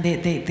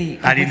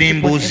alina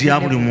emboozi ya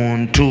buli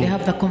muntu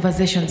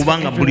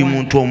kubanga buli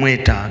muntu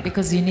omwetaaga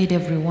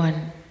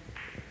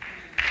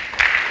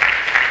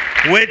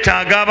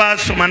weetaaga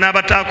abaasoma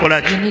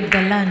n'abataakola ki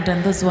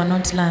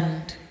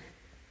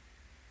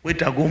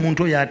Wetaaga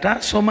omuntu oyo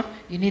ataasoma.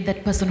 You need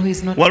that person who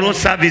is not. Waliwo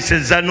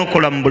services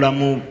zanokola mu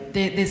bulamu.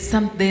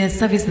 There's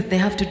service that they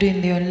have to do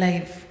in their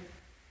life.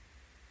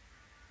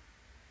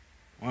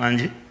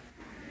 Wanji.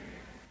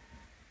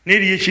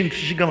 Neriyo ekintu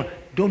kigamba,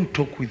 don't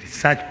talk with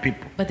such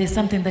people. But there's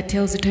something that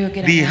tells you to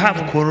get. They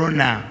have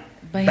corona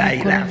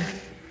virus.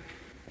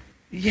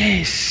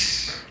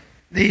 Yes,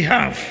 they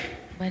have.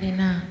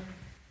 Balina.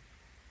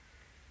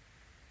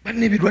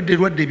 Balina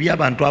ebirwadde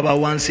by'abantu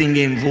abawansi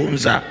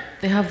ng'envunza.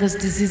 They have those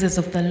diseases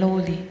of the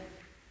lowly.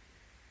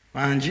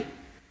 Wanji.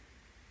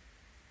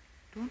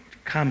 Don't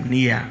come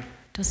near.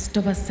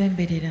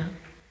 Tobasemberera.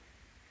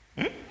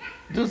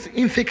 Those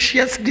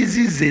infectious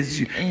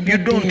diseases you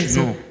don't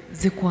know.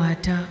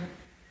 Zikwata.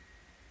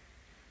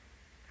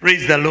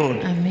 Praise the Lord.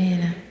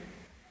 Amen.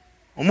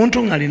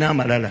 Omuntu ng'alina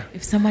amalala.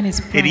 If someone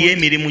is proud, eriyo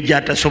emirimu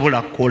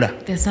gy'atasobola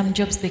kukola. There are some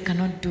jobs they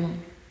cannot do.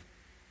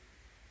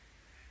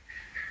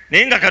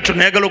 Naye nga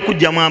Katonda ayagala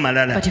okugyamu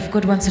amalala. But if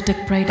God wants to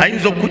take pride,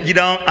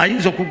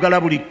 ayinza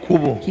okuggala buli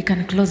kkubo. He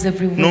can close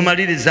every way.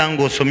 N'omaliriza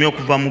ng'osomye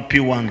okuva mu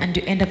P1. And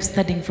you end up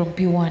studying from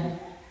P1.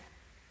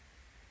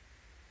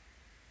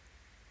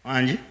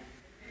 Wanji?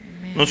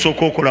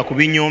 N'osooka okola ku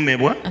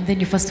binyoomebwa. And then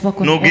you first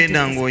work on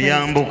n'ogenda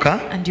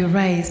ng'oyambuka. And you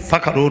rise.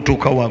 Paka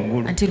lw'otuuka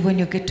waggulu. Until when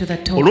you get to the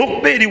top.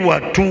 Olw'okuba eri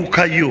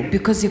watuukayo.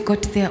 Because you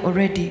got there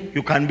already.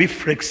 You can be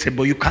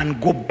flexible. You can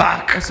go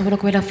back. Osobola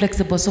okubeera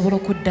flexible. Osobola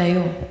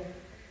okuddayo.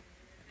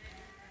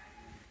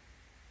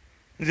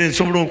 Nze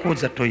nsobola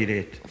okwoza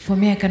toilet. For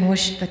me, I can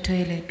wash the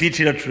toilet.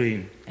 Pitira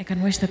train. I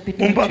can wash the pit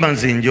latrine. Mpaba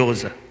nze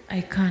njoza.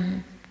 I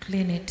can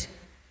clean it.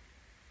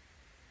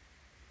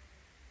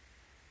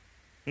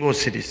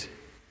 Ng'osirise.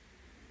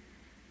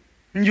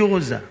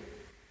 Njoza.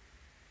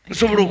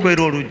 Nsobola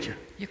okwera olujja.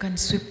 You can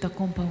sweep the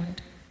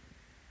compound.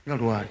 Nga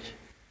lwaki?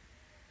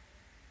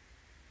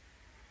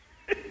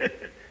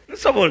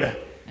 Nsobola.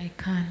 I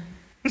can.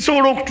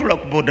 Nsobola okutula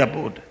ku boda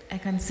boda. I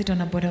can sit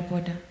on a boda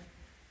boda.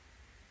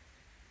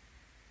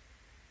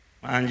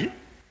 Anji?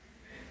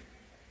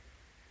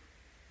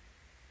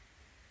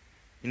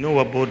 You know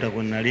what boda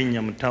when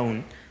nalinnya mu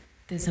town?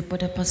 There's a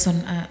boda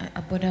person,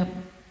 a boda.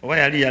 Oba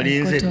yali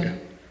yalinze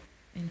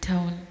in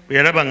town.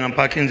 Yalaba nga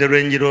mpakinze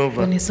Range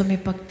Rover. When he saw me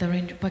parking the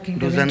Range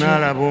Rover.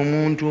 N'alaba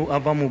omuntu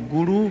ava mu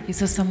ggulu. He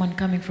saw someone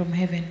coming from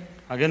heaven.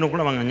 Agenda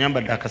okulaba nga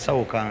nyambadde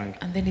akasawo kange.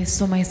 And then he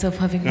saw myself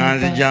having my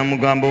bag. Nzija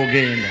mugamba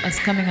ogenda. I was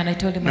coming and I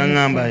told him.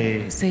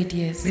 He said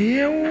yes.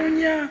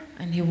 Yeewuunya.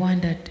 And he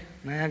wondered.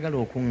 N'ayagala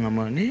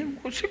okuŋŋama naye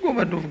osiga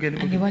obadde ovuga.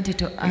 And he wanted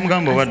to ask.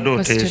 Mugamba obadde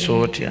oteesa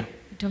otya.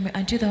 He told me,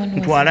 aren't you the one who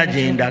was ntwala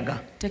gye ndaga.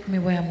 Take me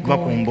where I'm going. Va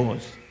ku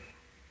mboozi.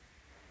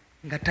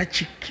 Nga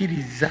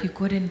takikkiriza. He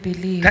couldn't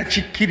believe.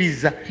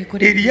 Takikkiriza.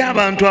 Eriyo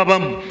abantu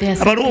abamu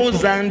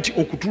abalowooza nti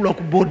okutuula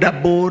ku boda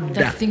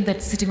boda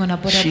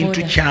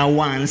kintu kya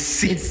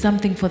wansi. It's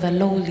something for the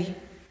lowly.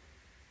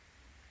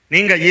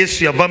 Naye nga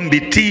Yesu yava mu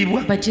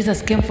bitiibwa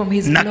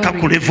n'akka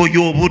ku levo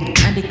y'obuddu.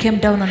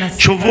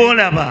 Kyova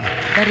olaba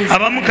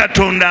abamu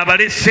Katonda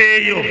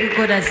abaleseeyo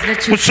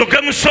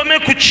musooke musome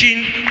ku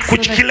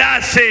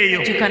kilaasi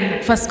eyo. You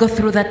can first go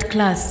through that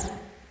class.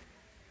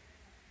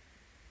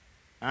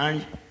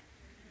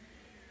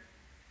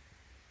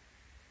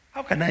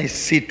 How can I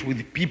sit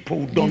with people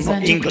who don't know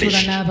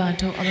English? I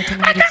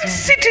can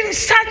sit in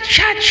such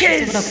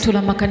churches.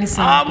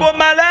 Ago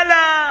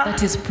malala.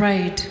 That is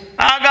pride.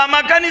 Aga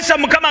makanisa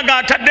Mukama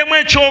gataddemu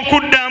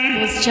ekyokuddamu.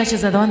 Those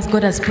churches are the ones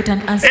God has put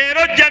an answer.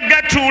 Era ojja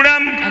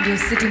gatuulamu. And you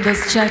sit in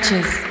those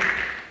churches.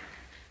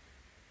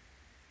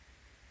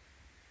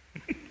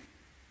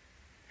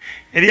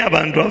 Eri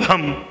abantu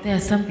abamu. There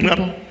are some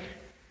people.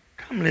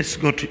 Let's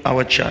go to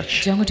our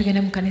church. Where?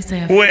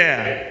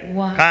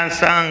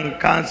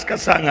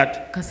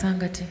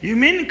 Kasangati. You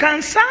mean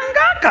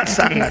Kansanga?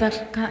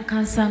 Kasangati.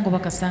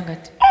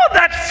 Oh,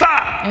 that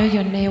far.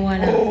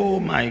 Oh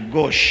my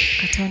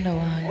gosh.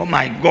 Oh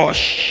my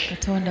gosh.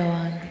 What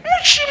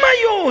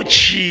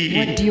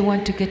do you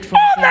want to get from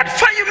there? That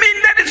far. You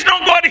mean there is no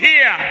God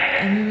here?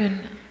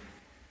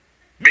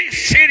 Be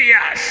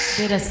serious.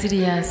 They are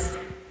serious.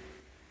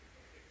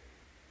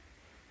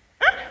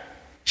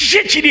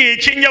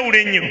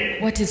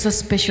 What is so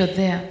special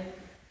there?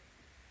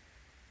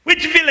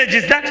 Which village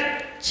is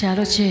that?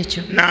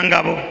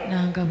 Nangabo.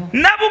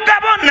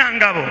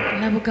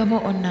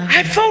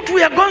 I thought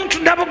we are going to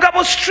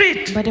Nabugabo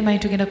Street. Near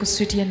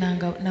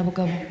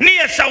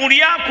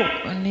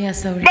Sauliako.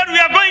 But we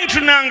are going to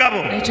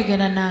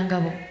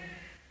Nangabo.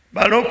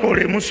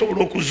 Balokole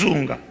musobola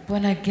okuzunga.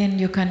 Born again,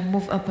 you can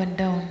move up and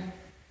down.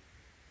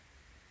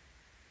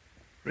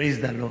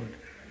 Praise the Lord.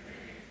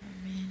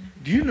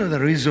 Do you know the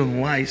reason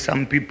why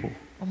some people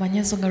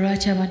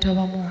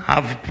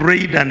have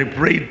prayed and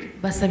prayed?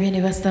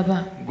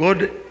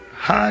 God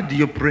heard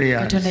your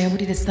prayers,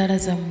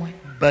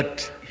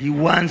 but He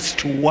wants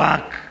to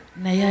work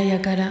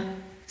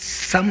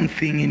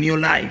something in your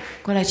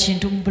life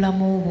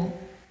to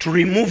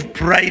remove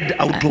pride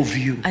out of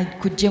you,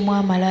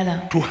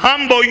 to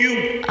humble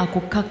you.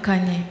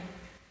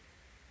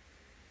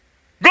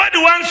 God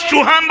wants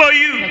to humble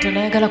you.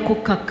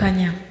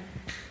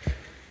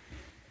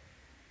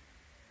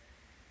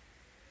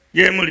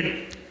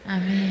 Yemuli.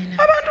 Amen.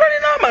 Abantu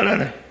balina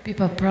amalala.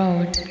 People are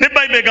proud. The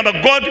Bible,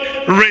 God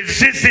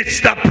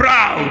resists the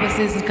proud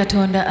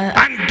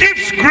and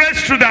gives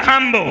grace to the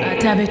humble.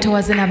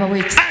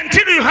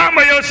 Until you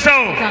humble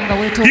yourself,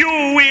 you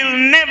will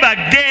never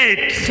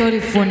get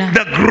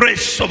the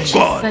grace of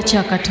God.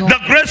 The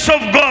grace of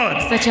God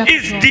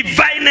is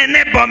divine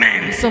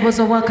enablement.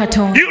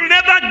 You'll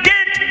never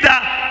get the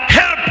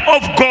help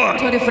of God.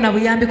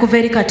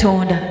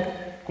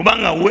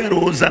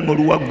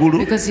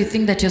 Because you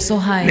think that you're so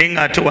high,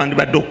 yet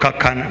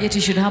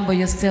you should humble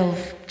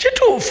yourself.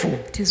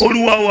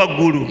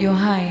 You're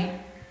high,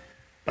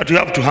 but you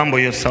have to humble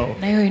yourself.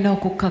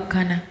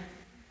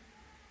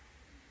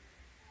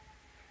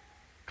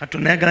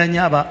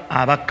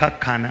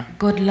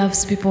 God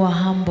loves people who are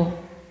humble.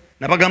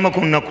 I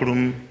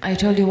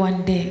told you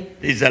one day,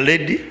 there's a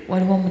lady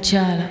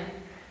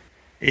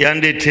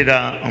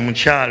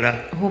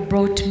who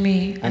brought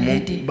me a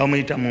lady who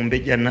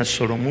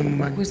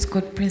is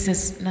called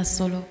Princess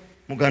Nasolo,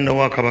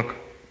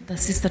 the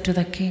sister to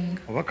the king.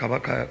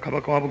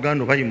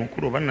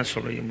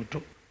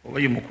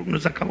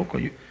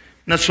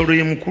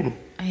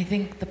 I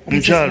think the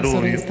Princess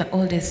Nasolo is the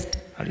oldest.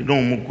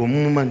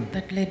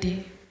 That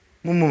lady,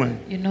 you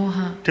know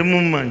her.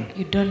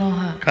 You don't know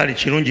her.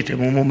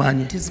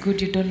 It is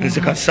good you don't know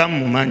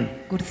her.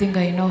 Good thing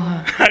I know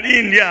her.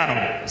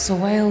 So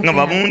while they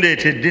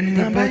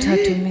brought her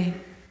to me,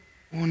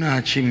 and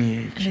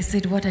they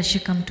said, what has she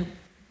come to do?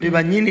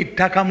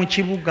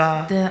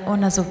 The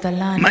owners of the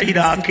land,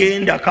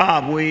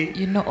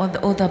 you know,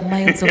 all the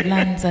miles of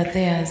lands are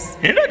theirs.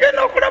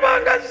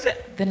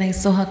 Then I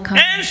saw her come,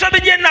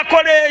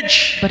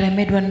 but I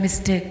made one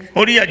mistake.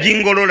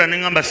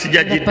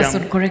 The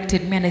person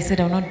corrected me and I said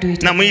I will not do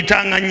it. I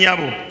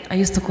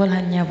used to call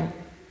her Nyabo.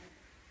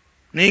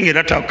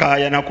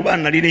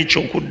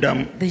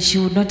 She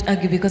would not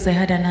argue because I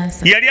had an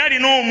answer. She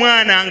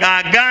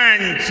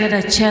had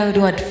a child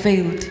who had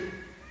failed.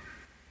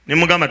 I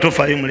told her,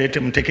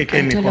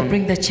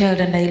 bring the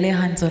child, and I lay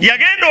hands on her.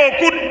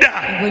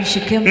 And when she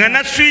came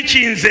back,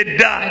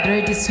 I'd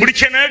already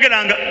switched.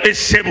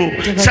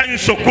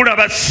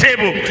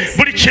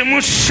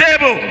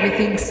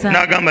 Everything sang.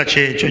 I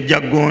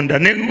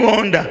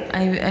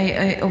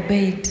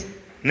obeyed.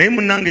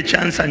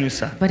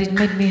 But it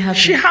made me happy.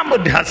 She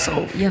humbled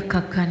herself.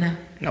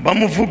 Nga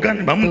bamuvuga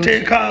ne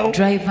bamuteekaawo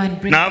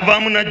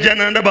n'avaamu n'ajja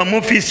n'anda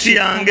bamufisi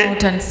yange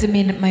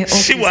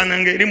si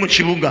wanange eri mu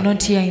kibuga.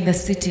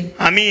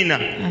 Amiina.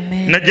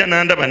 N'ajja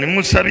n'andaba ne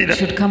musabira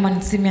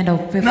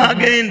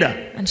n'agenda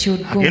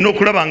agenda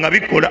okulaba nga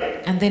bikola.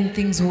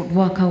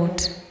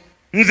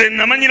 Nze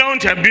namanyirawo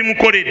nti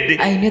abimukoledde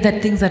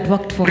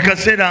buli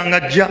kaseera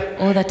nga ajja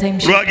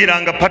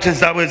lwagiranga pate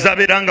zaabwe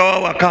zabeeranga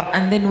wawaka.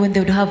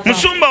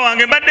 Musumba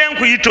wange mbadde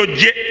nkuyita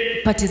ojje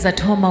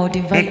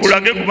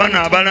nkulage ku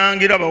bana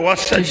abalangira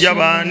bawasajja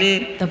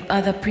baani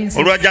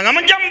olwajjanga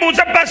mujja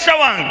mubuuza pasa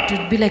wange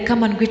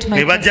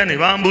ne bajja ne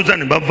bambuuza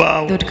ne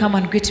bavaawo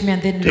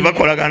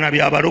tebakolagana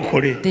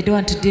byabalokole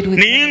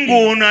naye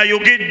ng'ono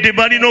ayogedde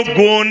balina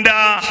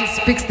okugonda.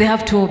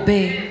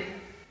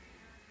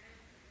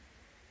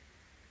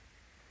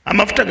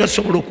 Amafuta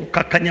gasobola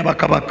okukakkanya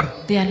bakabaka.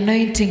 The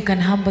anointing can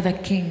humble the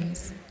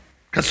kings.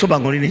 Kasoba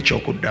ng'olina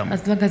ekyokuddamu.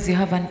 As long as you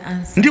have an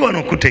answer. Ndi wano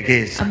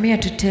okutegeeza. I'm here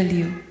to tell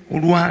you.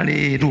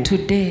 Olwaleero.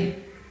 Today.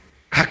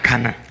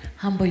 Kakkana.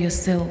 Humble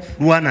yourself.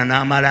 Lwana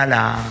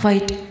n'amalala.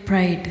 Fight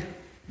pride.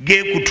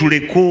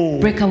 Geekutuleko.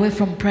 Break away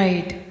from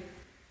pride.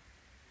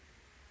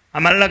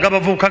 Amalala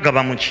g'abavubuka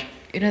gaba mu ki?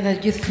 You know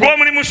that youth.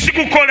 Omulimu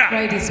sikukola.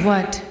 Pride is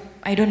what?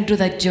 I don't do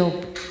that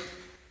job.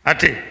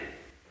 Ate.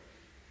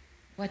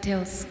 What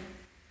else?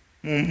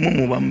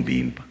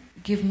 Mubambimpa.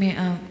 Give me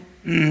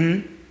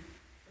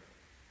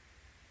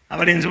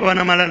abalenzi baba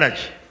n'amalala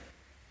ki?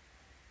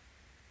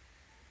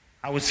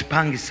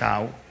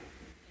 Awusipangisaawo.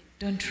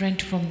 Don't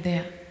rent from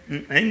there.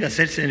 Naye nga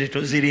sente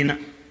tozirina.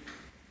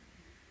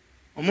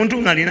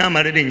 Omuntu ng'alina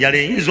amalala enjala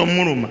eyinza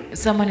omuluma.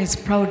 Someone is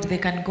proud they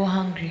can go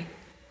hungry.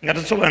 Nga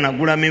tasobola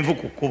nagula menvu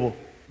ku kkubo.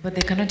 But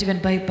they cannot even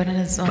buy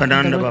bananas on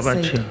the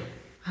roadside.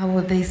 How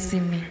will they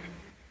see me?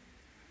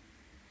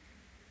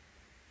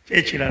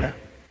 Ekirala.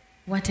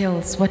 What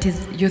else? What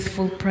is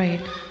youthful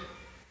pride?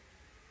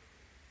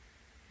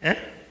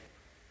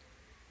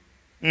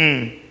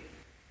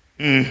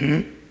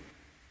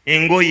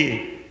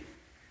 Engoye.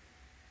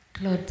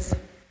 Clothes.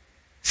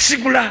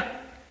 Sigula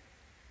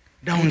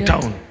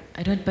downtown.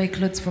 I don't buy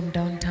clothes from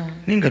downtown.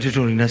 Ninga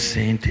tetolina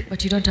sente.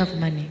 But you don't have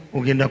money.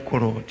 Ogenda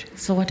kukola oti.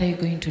 So what are you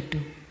going to do?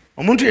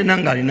 Omuntu yenna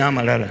ng'alina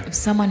amalala. If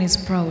someone is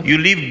proud, you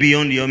live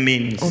beyond your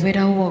means. And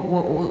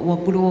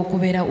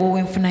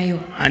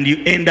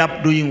you end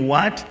up doing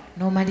what?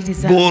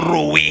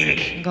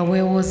 Borrowing.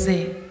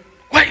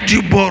 Why do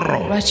you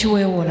borrow?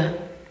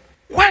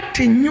 What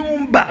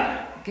nyumba?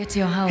 Get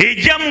your house.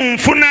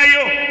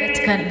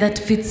 That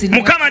fits in.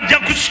 Mukama ajja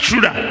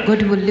kusitula.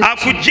 God will lift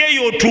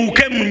akujeyo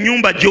otuuke mu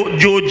nyumba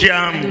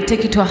gy'ojaamu. You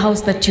take it to a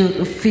house that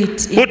you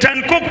fit in.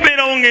 Otandika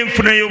okubeerawo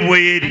ng'enfunayo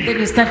bw'eri. Then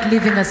you start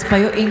living as per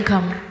your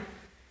income.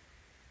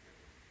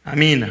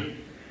 Amiina.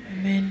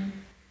 Amen.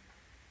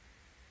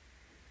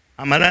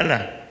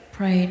 amalala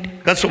Pride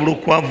gasobola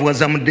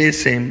okwavuwaza mu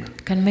December.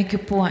 can make you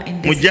poor in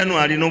Mu this.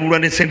 January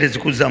n'obulwadde sente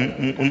zikuza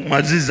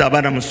mwaziza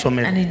abaana mu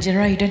ssomero. And in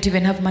January, you don't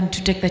even have money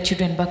to take the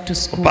children back to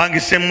school.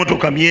 Pangisa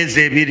emmotoka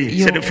myezi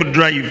 2 self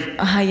drive.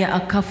 Hire a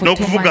car for 2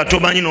 N'okuvuga months.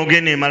 tomanyi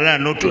n'ogenda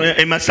emalala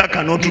e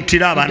Masaka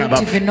n'otuttira You abaana don't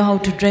baffe. even know how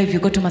to drive. You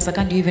go to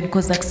Masaka and you even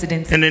cause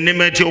accidents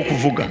Enennema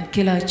y'okuvuga. and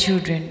kill our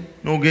children.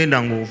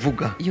 N'ogenda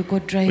ng'ovuga. You go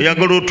driving.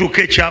 Oyagala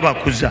otuuke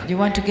ekyabakuza. You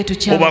want to get to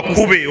Child.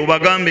 Obakube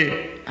obagambe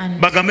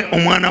And bagambe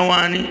omwana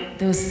waani.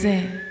 they'll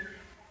say,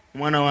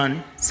 Omwana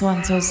waani. so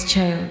and so's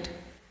child.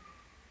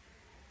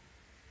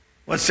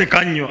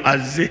 Waseka nnyo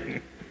azze.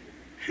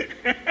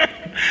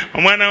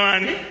 Omwana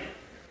waani.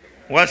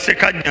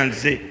 Waseka nnyo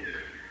azze.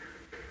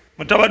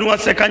 Mutabani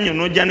waseka nnyo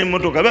n'ojja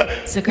n'emmotoka.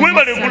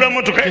 Webale gula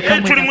mmotoka.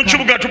 Tuli mu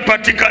kibuga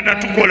tupatikana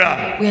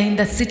tukola. We are in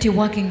the city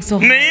working so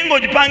hard. Naye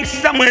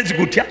ng'ogipangisiza mwezi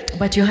gutya.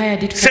 But you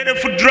hired it for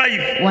Self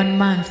drive. 1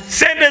 month.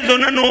 Sente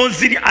zonna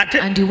n'oziri ate.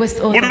 And you waste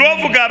all the Buli money.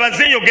 lw'ovuga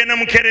abazeeyo ogenda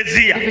mu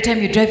kereziya. Every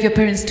time you drive your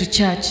parents to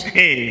church,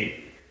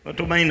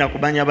 Otomanyi na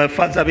kumanya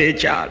bafaza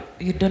b'ekyalo.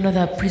 you don't know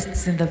the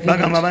priests in the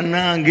Bagamba village.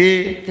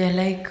 bannange They're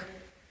like,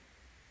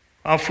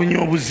 afunye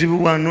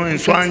obuzibu wano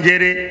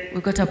enswanjere.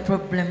 we got a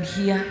problem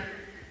here.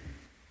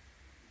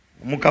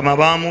 Omukama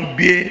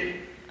baamubbye.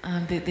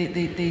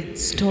 They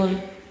stole.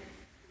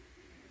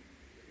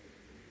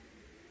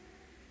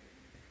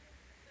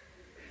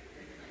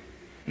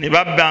 Ne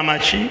babba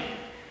amaki.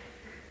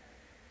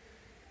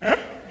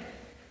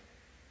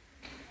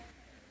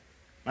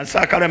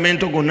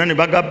 Masakalamento gonna ne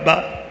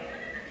bagabba.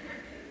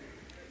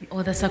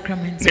 All the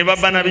sacraments. Ne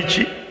babba na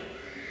biki.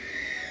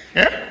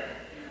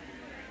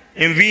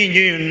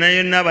 Enviinyo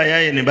yonna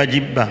abayaaye ne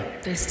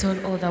bagibba. They stole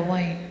all the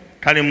wine.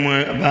 Kale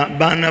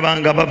baana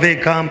bange bava e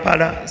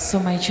Kampala. So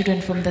my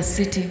children from the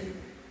city,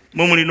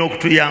 Mwe mulina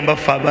okutuyamba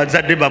ffe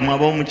abazadde bammwe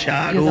ab'omu you're the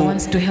kyalo.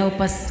 ones to help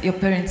us, your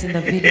parents in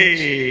the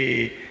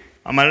village.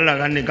 Amalala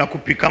gandi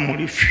gakupika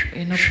muli.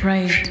 You know,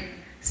 pride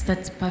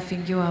starts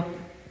puffing you up.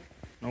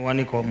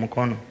 N'owanika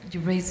omukono.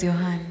 You raise your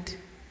hand.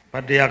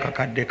 Baddeyo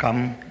akakadde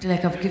kamu.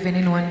 Like I've given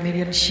in 1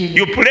 million shillings.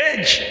 You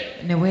pledge.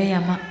 In a way,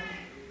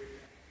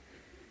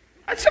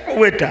 Ase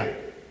kuweta.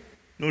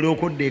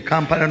 N'olyoka odda e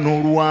Kampala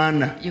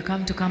n'olwana. you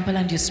come to Kampala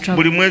and you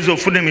struggle. Buli mwezi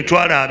ofuna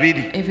emitwalo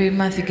 2. Every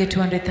month you get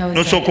 200,000.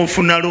 N'osooka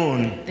ofuna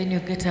looni. Then you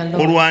get a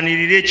loan.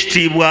 Olwanirira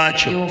ekitiibwa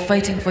kyo. You're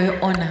fighting for your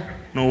honor.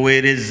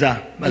 N'oweereza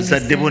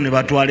bazadde bo ne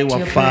batwala ewa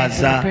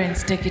faaza.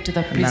 Parents take it to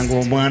the priest. Nange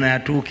omwana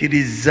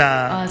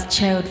yatuukirizza. As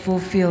child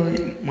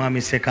fulfilled.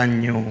 Mwami seka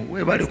nnyo.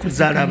 Weebale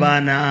kuzaala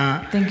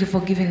baana. Thank you for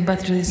giving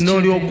birth to these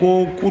N'olyoka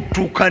children.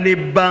 okutuuka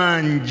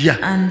n'ebbanja.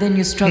 And then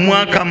you struggle with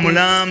Mwaka the bills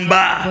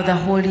mulamba. for the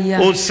whole year.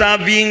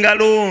 Osaavinga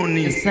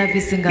looni. You're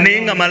servicing a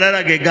Naye nga loan.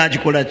 malala ge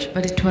gagikola ki?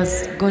 But it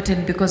was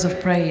gotten because of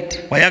pride.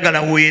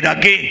 Wayagala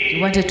weerage.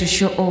 You wanted to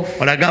show off.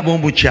 Olaga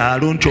ab'omu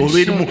kyalo nti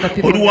oli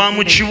wa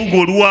mu kibuga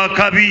oli wa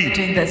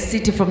kabi. In the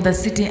city, from the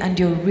city, and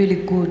you're really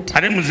good.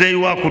 Ate muzeeyi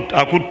we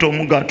akutta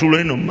omugga atuula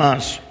eno mu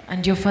maaso.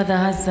 And your father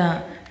has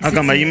a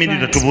Agamba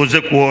yimirira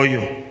tubuuze ku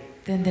oyo.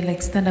 Then they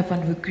like stand up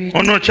and we greet.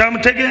 Ono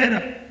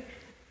okyamutegeera?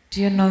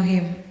 Do you know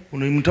him?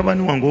 Ono ye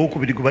mutabani wange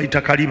owokubiri gwe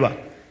bayita Kaliba.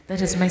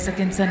 That is my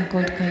second son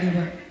called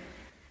Kaliba.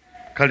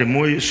 Kale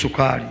muweeyo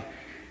sukaali.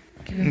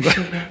 Give him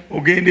sugar.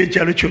 Ogenda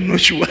ekyalo kyonna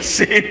okiwa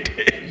ssente.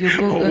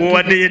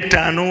 Owaddeyo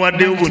 5,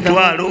 owaddeyo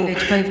obutwalo.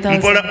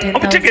 Mpola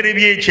okutegera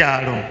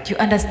ebyekyalo. You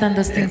understand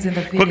those things in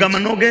the village. Kwegamba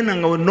n'ogenda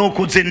nga wonna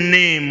okoze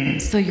enneemu.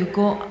 So you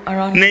go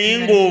around. Naye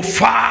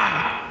ng'ofa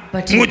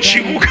mu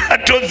kibuga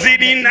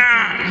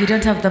tozirina. You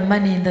don't have the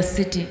money in the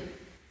city.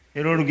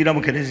 Era olugira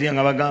mu kereziya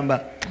nga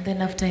bagamba.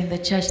 Then after in the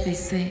church they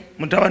say,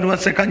 mutabani wa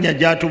Sekanya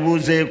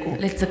gyatubuuzeeko.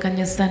 let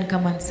Sekanya's son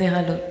come and say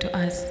hello to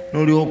us.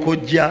 N'olyoka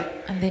ojja.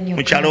 And then you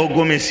mukyala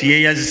ogomesi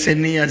yeeyazise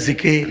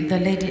neeyazike. the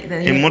lady,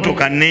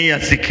 Emmotoka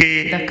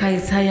neeyazike. the car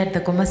is hired,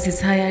 the Gomas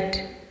is hired.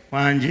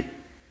 Wangi.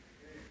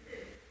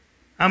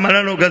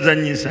 Amalala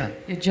ogazannyisa.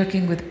 You're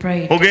joking with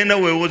pride. Ogenda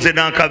weewoze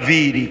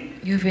n'akaviiri.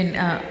 You even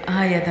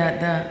hire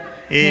the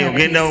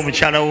Ogenda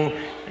omukyala wo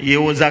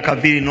yeewoza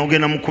akaviiri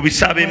n'ogenda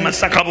mukubisa ab'e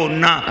Masaka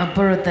bonna.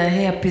 borrow the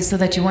hairpiece so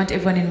that you want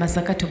everyone in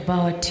Masaka to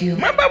bow at you.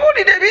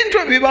 Mbabuulira ebintu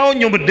ebibaawo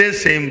nnyo mu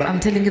December. I'm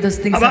telling you those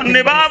things. Abantu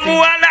ne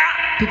baavuwala.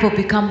 People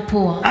become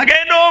poor.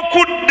 Agenda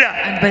okudda.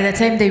 And by the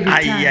time they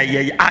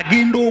return,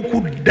 agenda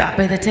okudda.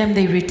 by the time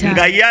they return,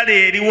 Nga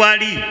yale eri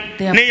wali.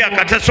 They are Naye poor.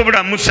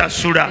 akatasobola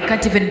musasula. they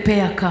can't even pay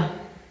a car.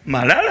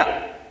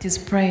 Malala. It is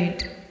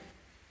pride.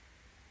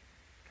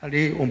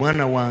 Kale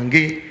omwana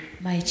wange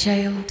My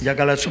child,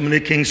 njagala asomere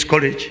King's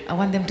College. I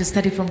want them to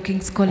study from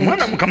King's College.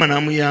 Omwana Mukama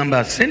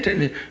n'amuyamba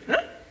ssente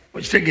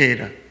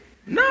okitegeera.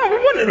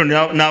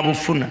 N'obubonero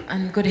n'abufuna.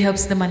 And God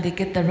helps them and they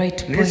get the right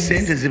Naye points.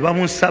 ssente ze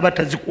bamusaba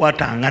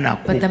tazikwatanga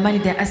nako. But the money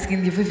they're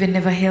asking, you've even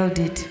never held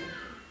it.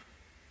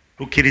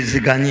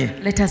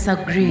 Tukkiriziganye. Let us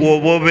agree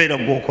Bw'oba obeera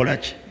gw'okola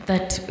ki?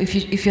 that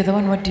if you're the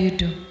one, what do you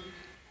do?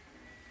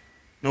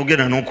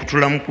 N'ogenda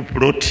n'okutulamu ku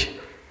puloti.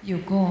 You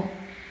go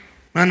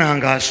Mwana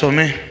wange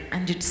asome.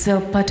 and you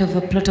sell part of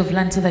a plot of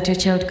land so that your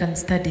child can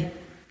study.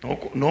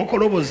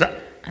 N'okoloboza.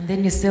 And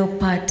then you sell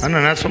part. The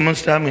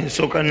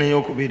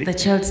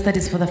child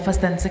studies for the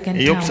first and second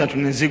term.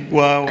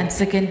 And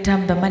second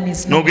term the money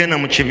is not.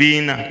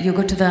 You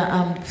go to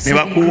the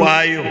second group.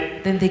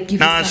 Then they give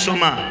you some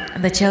money.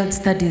 And the child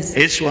studies.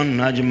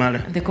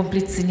 And they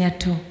complete senior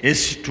 2.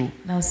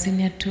 Now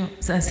senior 2.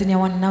 Senior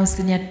 1, now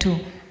senior 2.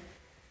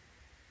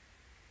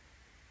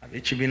 The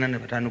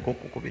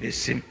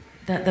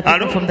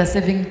people from the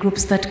saving group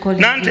start calling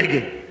you.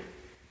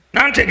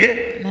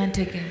 Nantege.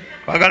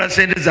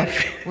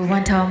 We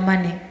want our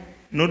money.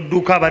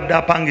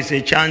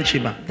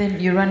 Then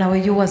you run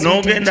away. You was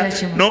waiting in church.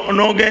 To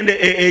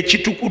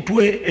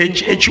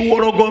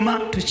Chiwologoma.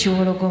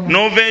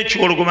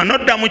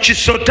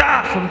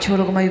 From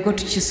Chiwologoma you go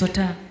to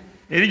Chisota.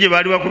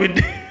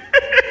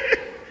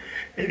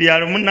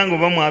 Ebyalo munnange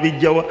oba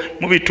mwabijjawa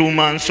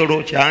mubituuma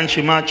nsolo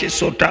kyankima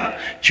kisota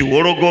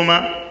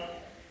kiwologoma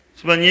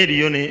sibanye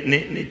eriyo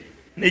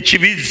ne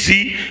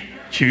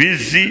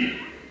kibizzi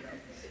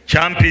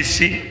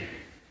kyampisi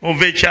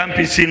ova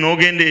ekyampisi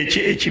n'ogenda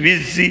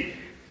ekibizzi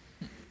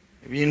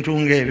ebintu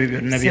ng'ebyo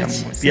byonna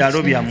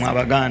byalo byammwe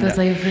Abaganda.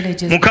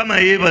 Mukama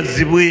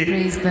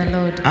yeebazibwe,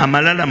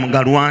 amalala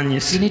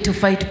mugalwanyise.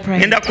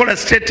 Ngenda kukola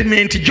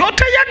statement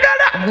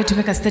gy'otayagala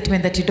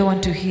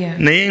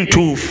naye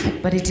ntuufu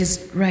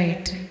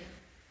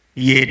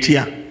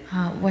yeetya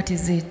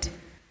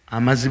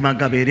amazima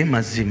gabeere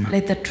mazima.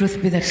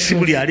 Si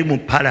buli ali mu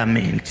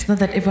palamenti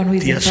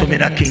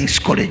yasomera King's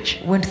College.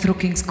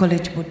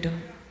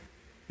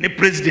 Ne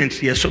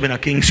president yasomera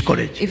King's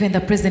College. Even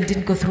the president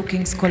didn't go through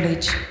King's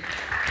College.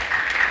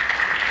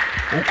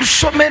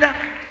 Okusomera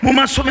mu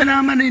masomero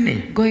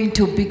amanene going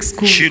to big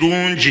schools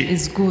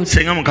is good.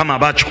 Senga Mukama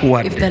aba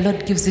akikuwadde if the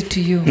Lord gives it to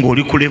you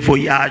ng'oli ku level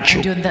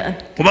yaakyo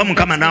oba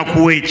Mukama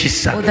n'akuwa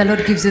ekisa or the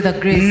Lord gives you the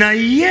grace.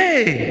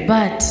 Naye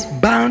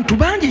bantu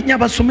bangi nnyo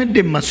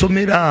abasomedde mu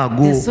masomero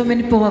ago so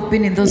many people have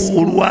been in those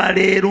schools.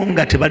 Olwaleero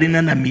nga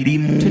tebalina na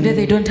mirimu. Today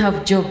they don't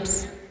have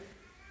jobs.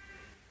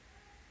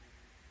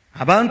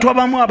 Abantu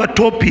abamu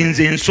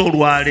abatopinze ensi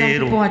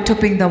olwaleero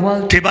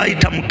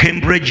tebayita mu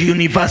Cambridge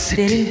University.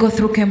 They didn't go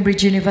through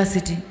Cambridge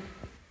University.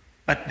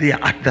 But they are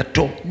at the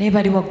top.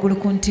 Nebali waggulu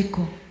ku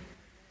ntiko.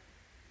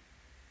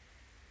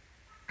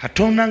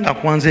 Katonda nga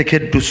kwanzeeko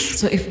eddusu.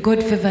 So if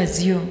God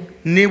favors you,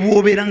 ne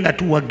bw'obeera nga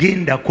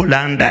tuwagendako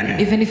London,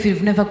 even if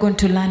you've never gone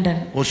to London,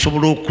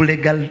 osobola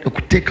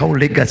okuteekawo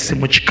legacy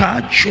mu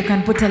kika kyo. You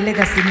can put a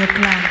legacy in your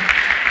clan.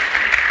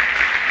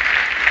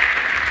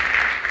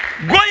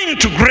 Going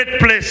to great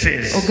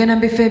places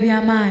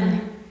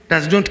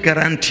does not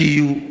guarantee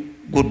you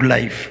good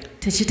life.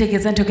 There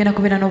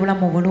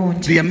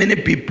are many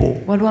people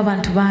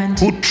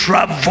who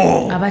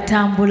travel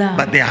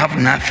but they have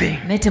nothing.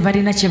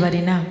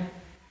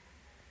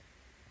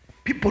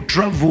 People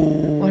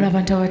travel.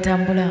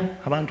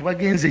 Abantu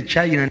bagenze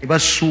China ne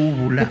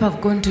basuubula. People have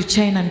gone to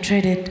China and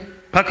traded.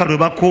 Paka lwe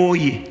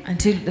bakooye.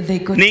 Until they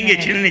got ninga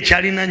ekinene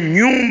kyalina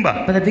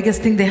nnyumba. But the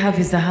biggest thing they have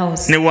is a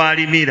house. Ne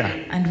waalimira.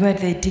 And where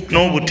they dig.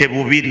 N'obute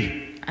bubiri.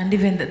 And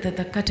even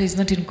the cattle is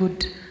not in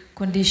good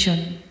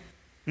condition.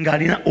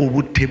 Ng'alina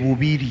obute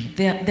bubiri.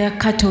 Their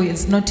cattle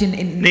is not in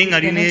ninga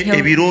alina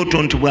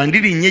ebirooto nti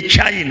bw'andirinnye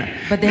China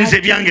nze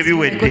ebyange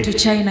biwedde. Go to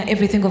China,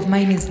 everything of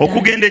mine is done.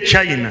 Okugenda e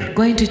China.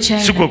 Going to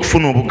China. Si kwe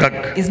kufuna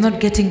obugagga. Is not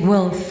getting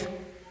wealth.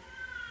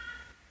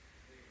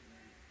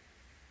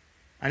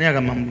 Ani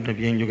agamba mbuto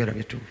byenjogera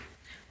bituufu.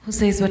 Who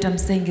says what I'm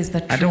saying is the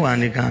truth? Ate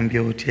waanigambye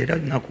oti era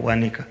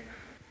nakuwanika.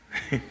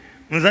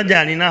 Musajja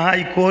alina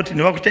high court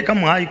ne bakuteeka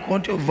mu high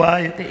court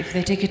ovaayo. If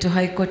they take you to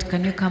high court,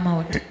 can you come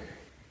out?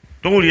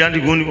 Towulira nti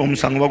gundi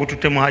omusango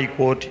bakututte mu high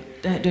court.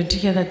 Don't you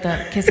hear that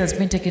the case has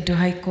been taken to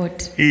high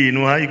court?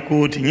 No high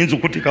court nyinza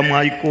okuteeka mu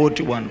high court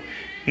wano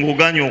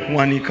ng'oganya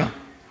okuwanika.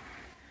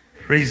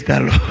 Praise the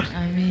Lord.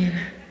 Amen.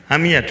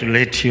 I'm here to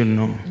let you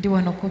know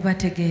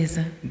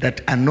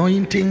that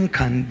anointing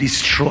can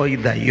destroy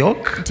the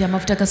yoke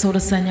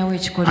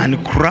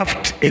and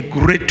craft a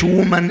great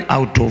woman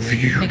out of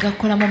you.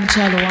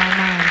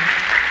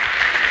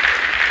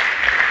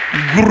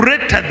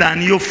 Greater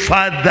than your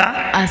father,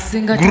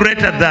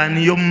 greater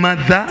than your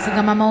mother,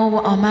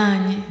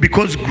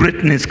 because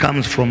greatness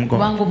comes from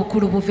God.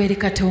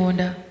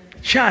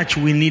 Church,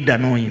 we need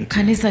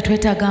anointing.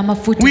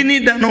 We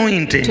need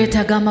anointing.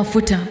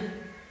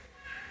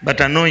 But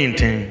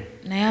anointing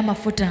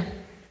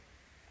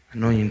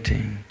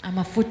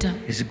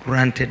is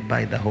granted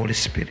by the Holy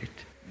Spirit.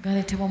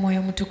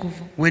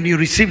 When you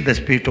receive the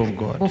Spirit of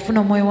God, the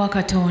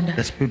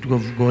Spirit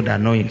of God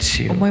anoints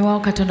you. And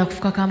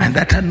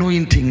that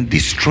anointing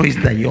destroys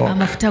the yoke.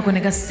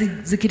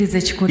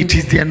 It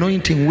is the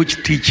anointing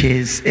which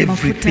teaches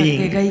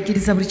everything.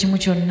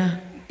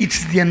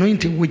 It's the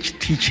anointing which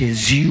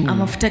teaches you.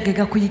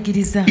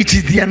 It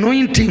is the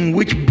anointing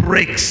which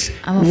breaks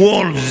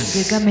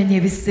walls.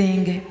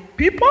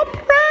 People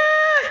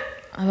pray.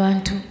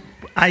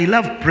 I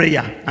love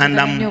prayer and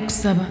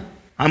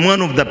I'm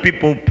one of the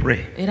people who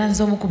pray.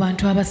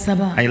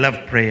 I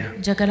love prayer.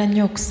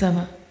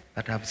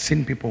 But I've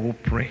seen people who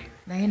pray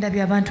when they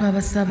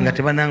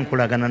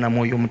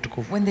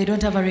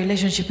don't have a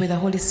relationship with the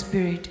Holy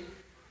Spirit.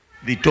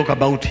 They talk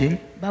about him.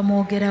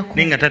 Bamwogerako.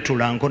 Ninga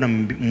tatulangona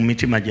mu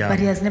mitima gyabwe. But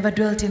he has never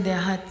dwelt in their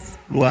hearts.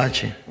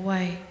 Lwaki?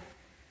 Why?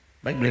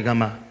 Bible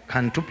egamba,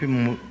 can two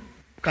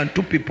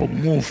people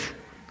move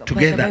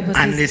together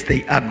unless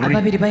they agree?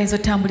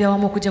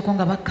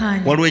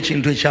 Waliwo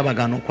ekintu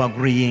ekyabagaana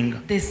okuagreeing.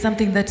 There's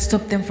something that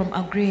stopped them from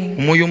agreeing.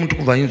 Omwoyo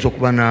omutukuvu ayinza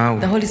okuba naawe.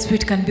 The Holy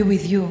Spirit can be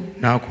with you.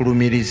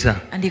 N'akulumiriza.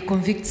 And he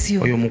convicts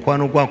you. Oyo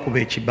mukwano gwakuba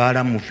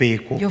ekibaala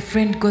muveeko. Your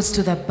friend goes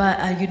to the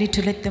bar, you need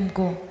to let them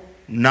go.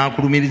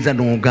 N'akulumiriza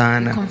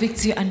n'ogaana.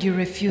 Convicts you and you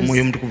refuse.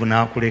 Omwoyo omutukuvu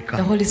n'akuleka.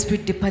 The Holy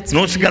Spirit departs from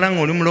you. N'osigala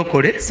ng'oli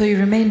mulokole. So you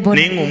remain born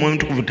again. Naye ng'omwoyo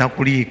omutukuvu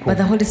takuliiko. But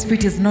the Holy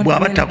Spirit is not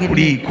dwelling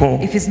in you.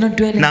 If it's not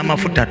dwelling in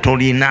n'amafuta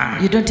tolina.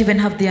 you, you don't even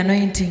have the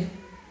anointing.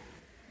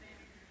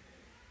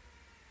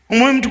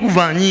 Omwoyo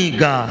omutukuvu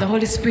anyiiga. The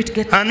Holy Spirit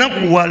gets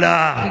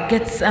anakuwala. He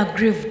gets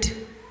aggrieved.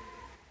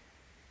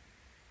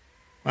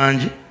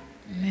 Anji.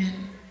 Amen.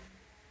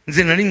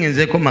 Nze nali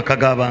ngenzeeko maka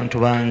g'abantu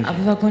bangi.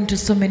 I've ever gone to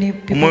so many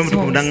people's homes.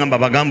 Omwoyo omutukuvu n'agamba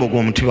bagamba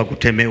ogw'omuti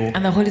bagutemewo.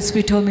 And the Holy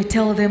Spirit told me,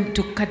 tell them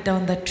to cut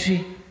down that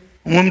tree.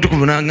 Omwoyo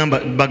omutukuvu n'agamba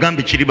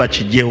bagambe kiri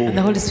bakijjewo. And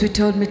the Holy Spirit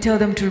told me, tell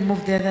them to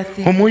remove the other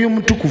thing. Omwoyo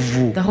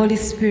omutukuvu the Holy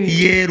Spirit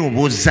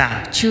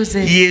yeeroboza,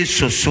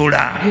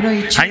 yeesosola.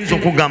 Ayinza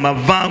okugamba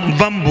va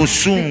mu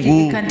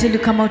busungu,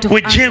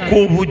 weggyeko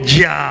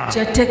obujja,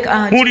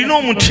 olina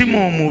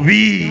omutima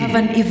omubi,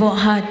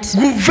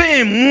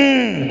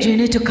 guveemu.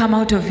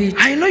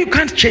 I know you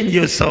can't change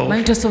yourself,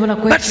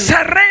 but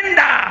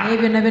surrender.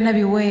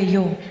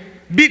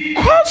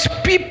 Because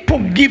people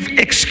give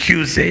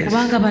excuses,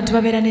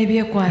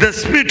 the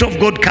Spirit of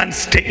God can't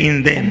stay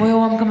in them.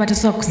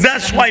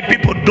 That's why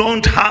people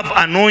don't have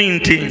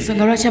anointing. The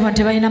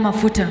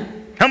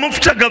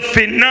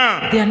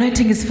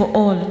anointing is for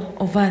all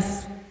of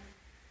us.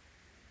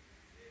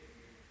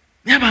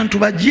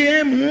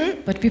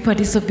 But people are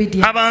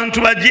disobedient.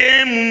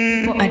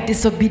 People are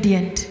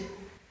disobedient.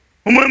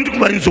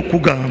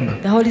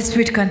 The Holy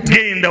Spirit can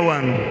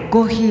tell,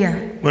 go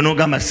here. And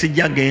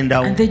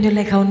then you're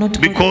like, I will not go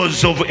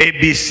because of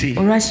ABC.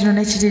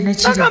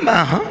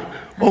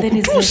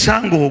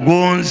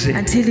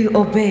 Until you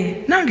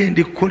obey,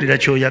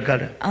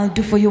 I'll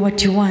do for you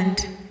what you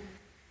want.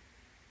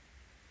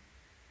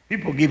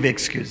 People give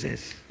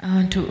excuses.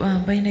 Are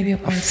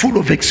full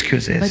of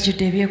excuses.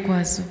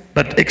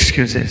 But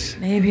excuses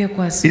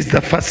is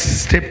the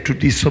first step to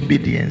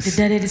disobedience.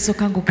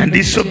 And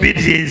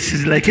disobedience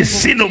is like a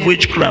sin of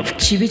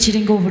witchcraft. You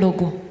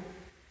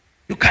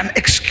can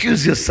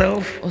excuse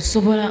yourself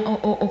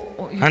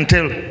and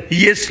tell,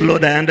 yes,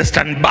 Lord, I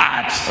understand, but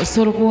I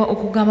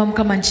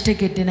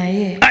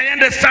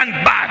understand,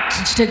 but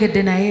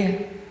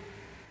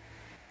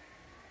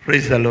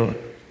praise the Lord.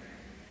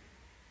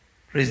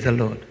 Praise the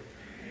Lord.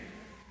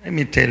 Let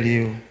me tell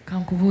you,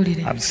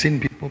 I've seen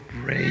people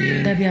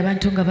praying.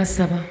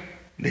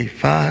 They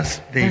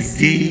fast, they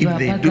give,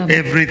 they do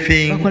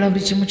everything,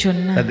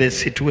 but their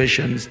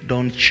situations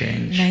don't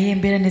change.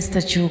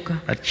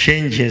 But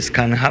changes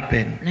can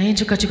happen.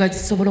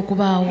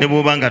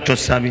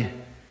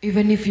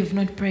 Even if you've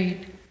not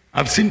prayed.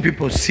 I've seen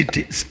people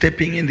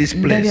stepping in this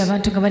place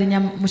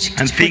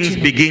and things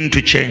begin to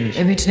change.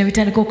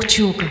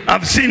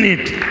 I've seen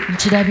it.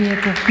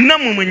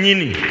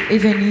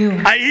 Even you.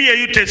 I hear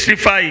you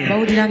testifying.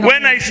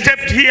 When I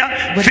stepped here,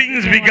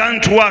 things began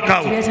to work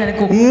out.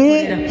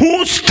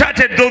 Who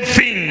started those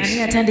things?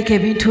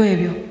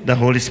 The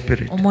Holy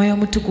Spirit.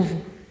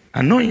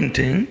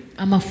 Anointing.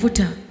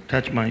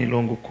 Touch my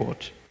long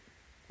coat.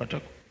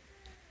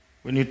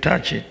 When you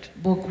touch it,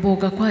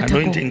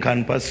 anointing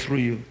can pass through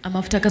you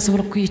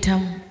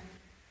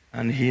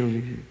and heals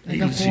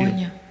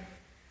you.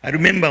 I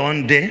remember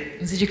one day,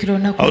 I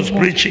was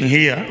preaching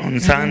here on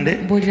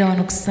Sunday.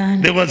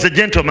 There was a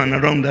gentleman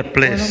around that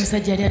place.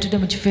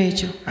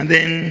 And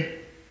then,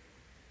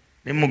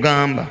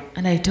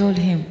 and I told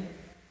him,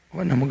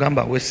 maybe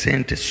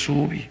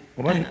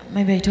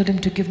I told him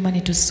to give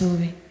money to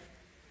Subi.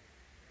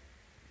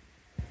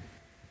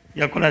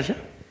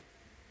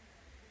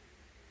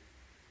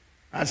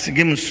 I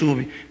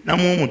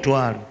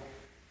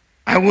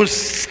was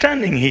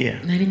standing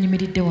here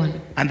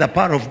and the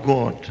power of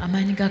God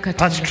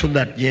passed through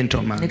that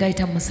gentleman. There are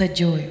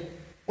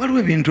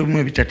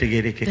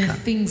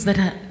things that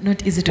are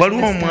not easy to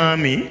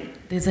understand.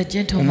 There's a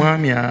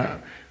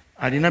gentleman.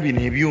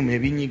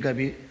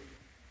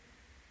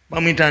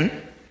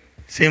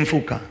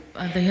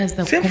 And he has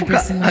the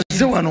compressing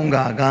machines.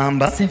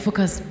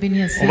 Senfuka's been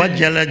here saying,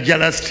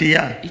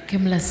 he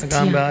came last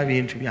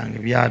year.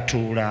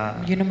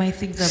 You know, my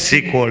things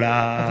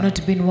have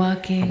not been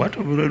working.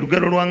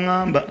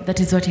 That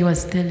is what he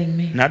was telling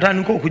me. And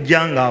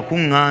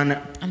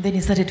then he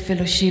started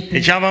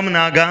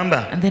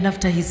fellowshipping. And then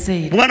after he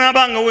said,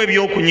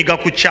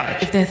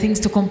 if there are things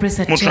to compress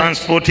at church,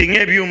 transport the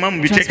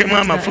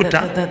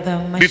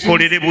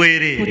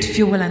machines, put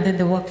fuel and then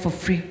they work for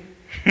free.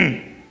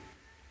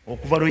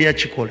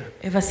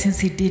 Ever since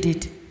he did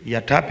it,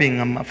 yatapping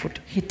amafuta.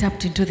 He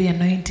tapped into the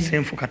anointing.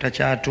 Senfuka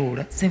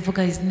takyatuula.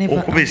 Senfuka is never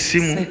okuba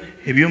essimu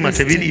ebyuma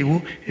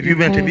tebiriiwo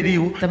ebyuma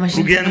tebiriiwo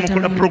tugenda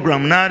mukola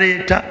program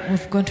n'aleeta.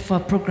 We've gone for a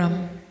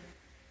program.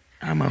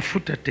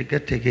 Amafuta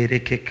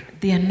tegategeerekeka.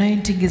 The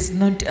anointing is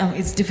not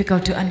it's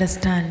difficult to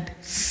understand.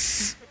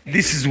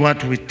 This is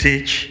what we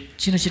teach,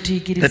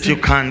 that you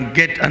can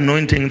get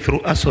anointing through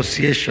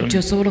association.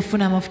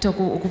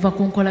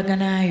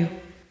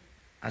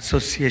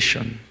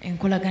 Association.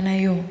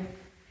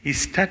 He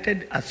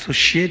started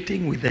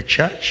associating with the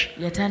church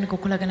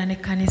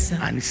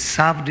and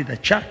served the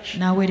church.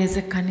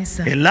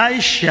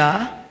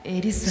 Elisha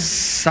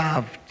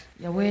served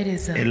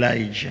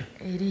Elijah,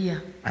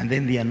 and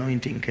then the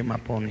anointing came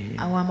upon him.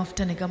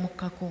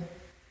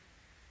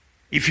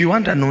 If you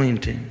want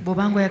anointing,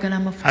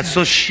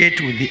 associate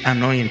with the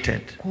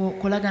anointed.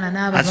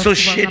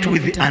 Associate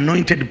with the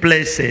anointed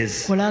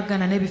places. God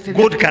can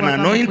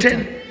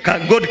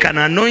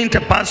anoint a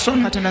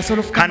person,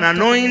 can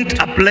anoint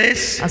a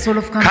place,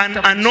 can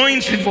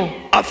anoint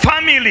a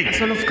family,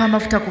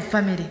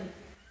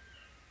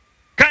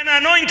 can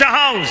anoint a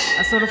house.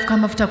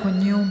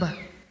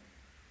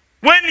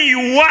 When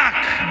you work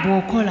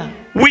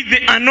with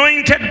the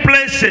anointed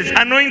places,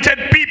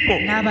 anointed people,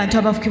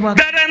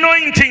 that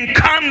anointing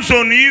comes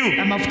on you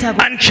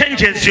and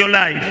changes your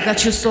life.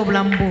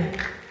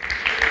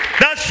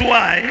 That's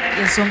why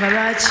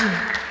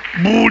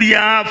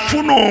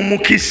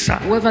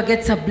whoever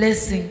gets a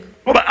blessing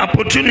or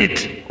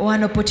opportunity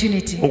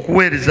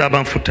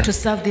to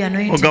serve the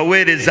anointing,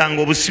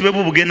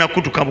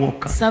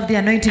 serve the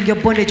anointing, your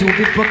bondage will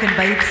be broken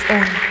by its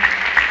own.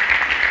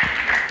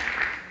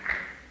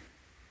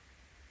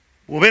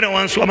 When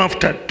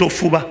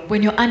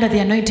you're under the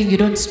anointing, you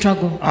don't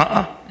struggle.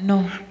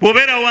 No. When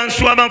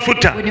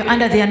you're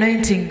under the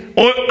anointing,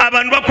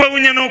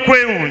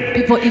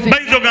 people even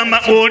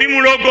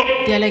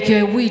they're like,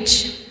 you're a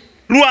witch.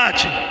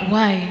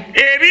 Why?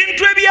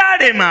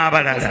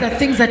 It's the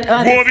things that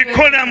others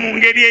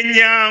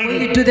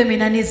when you do them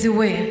in an easy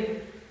way.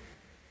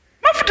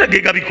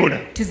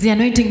 It is the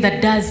anointing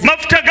that does.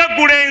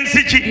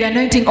 The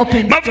anointing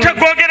opens doors. The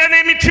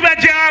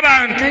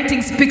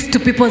anointing speaks to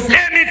people's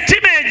hearts. The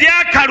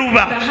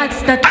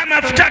hearts that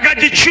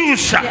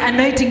the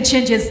anointing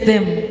changes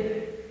them.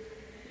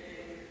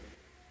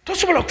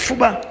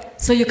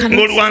 So you can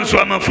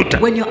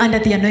when you're under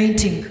the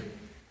anointing.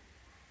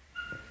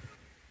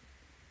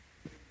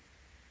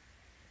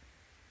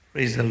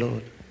 Praise the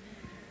Lord.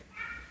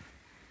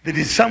 There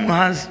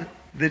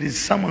is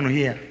someone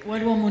here.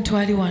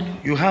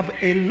 You have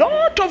a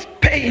lot of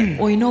pain.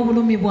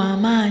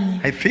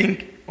 I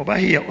think over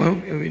here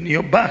in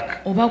your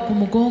back.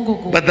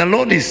 But the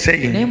Lord is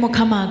saying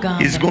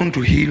He's going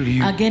to heal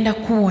you.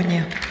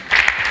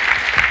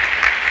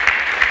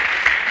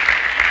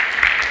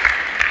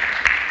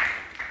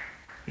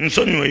 Please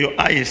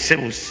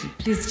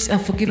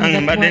forgive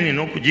me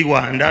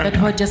that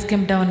word just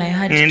came down. I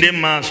had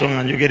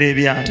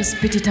to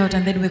spit it out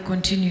and then we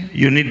continue.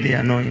 You need the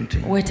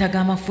anointing. You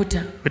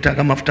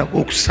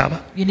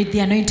need the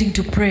anointing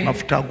to pray.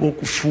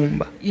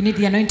 You need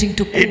the anointing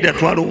to cook. We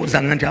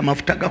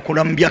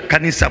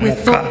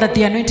thought that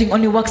the anointing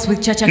only works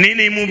with church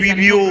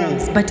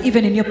activities, but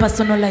even in your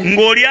personal life,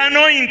 when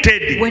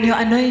you're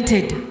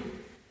anointed,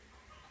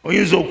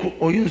 you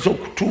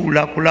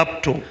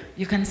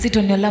can sit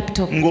on your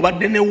laptop and you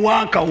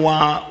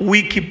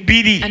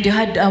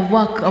had a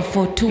work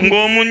for 2 weeks.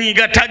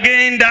 You're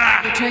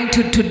trying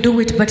to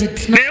do it, but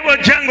it's not.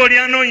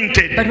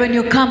 But when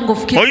you come, you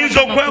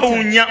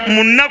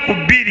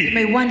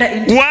may wander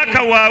into the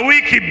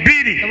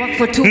work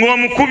for 2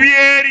 weeks,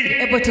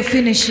 able to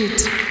finish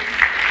it.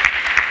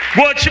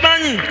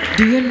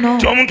 Do you know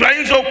that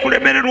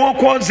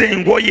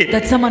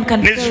someone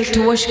can fail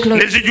to wash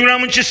clothes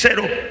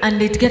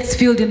and it gets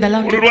filled in the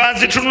laundry?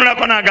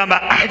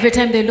 Every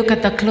time they look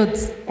at the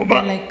clothes,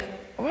 they're like,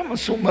 I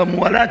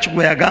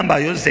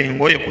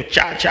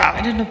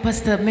don't know,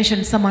 Pastor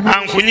mentioned someone who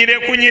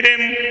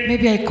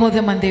maybe I call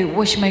them and they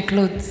wash my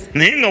clothes.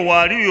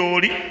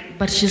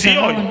 But she's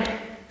around.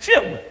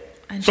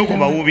 And she's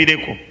around.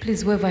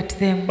 Please wave at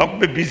them.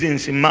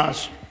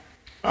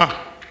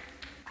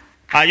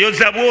 She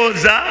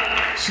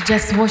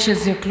just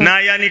washes your clothes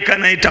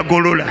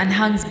and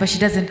hangs, but she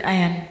doesn't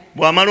iron.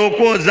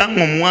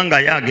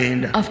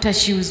 After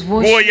she was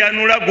washed, you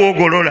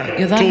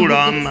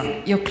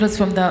then your clothes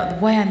from the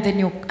wire and then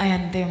you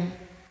iron them.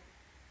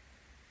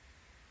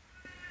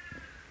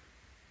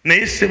 But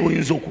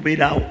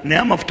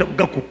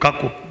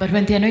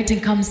when the anointing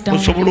comes down,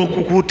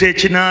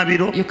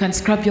 you can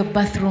scrub your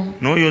bathroom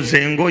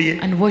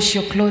and wash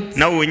your clothes.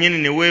 You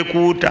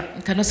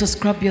can also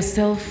scrub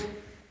yourself.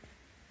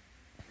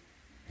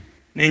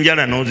 And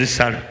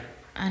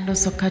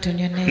also cut on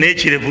your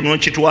nails.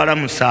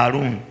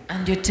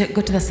 And you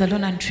go to the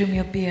salon and trim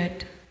your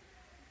beard.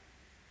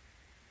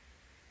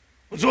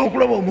 You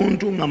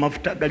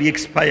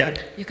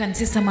can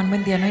see someone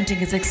when the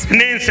anointing is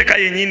expired.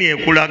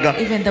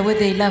 Even the way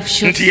they laugh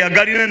shows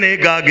that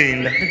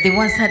they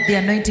once had the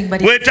anointing,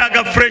 but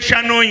it's fresh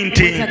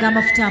anointing.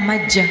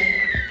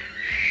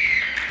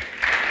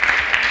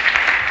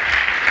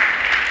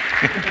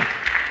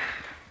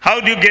 How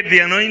do you get the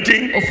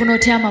anointing?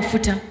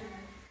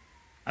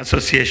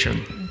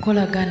 Association.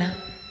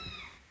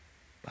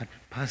 But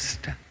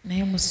pastor,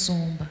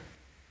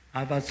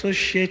 I've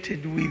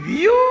associated with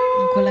you.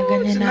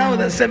 It's now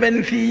the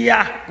 7th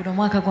year.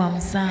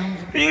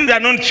 Things are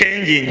not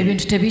changing. I'm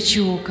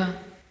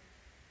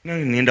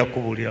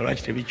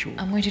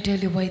going to tell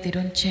you why they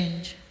don't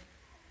change.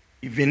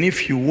 Even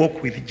if you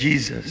walk with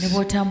Jesus,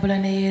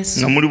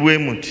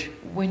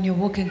 when you're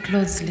walking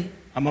closely,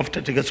 the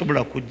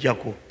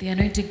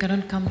anointing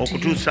cannot come to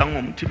you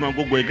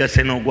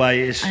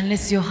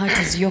unless your heart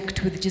is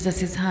yoked with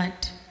Jesus'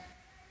 heart.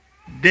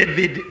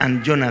 David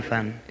and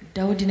Jonathan,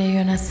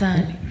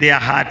 their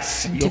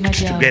hearts yoked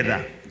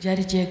together.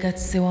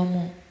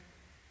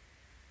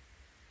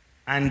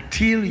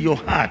 Until your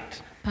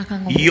heart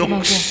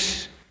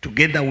yokes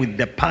together with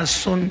the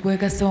person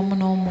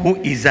who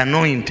is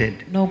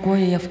anointed,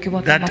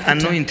 that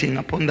anointing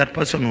upon that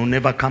person will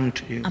never come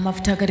to you.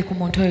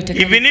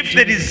 Even if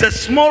there is a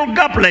small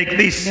gap like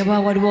this,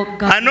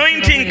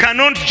 anointing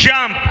cannot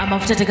jump.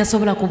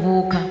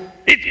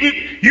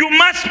 You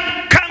must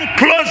come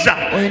closer,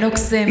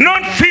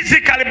 not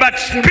physically but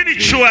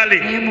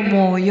spiritually.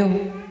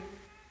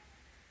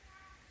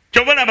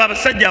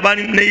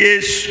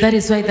 That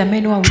is why the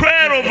men who are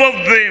 12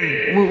 of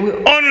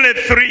them, only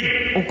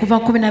 3.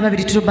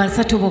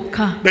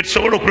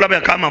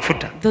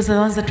 Those are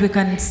the ones that we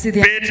can see.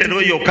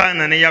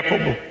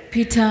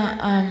 Peter,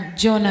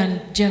 John,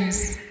 and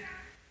James.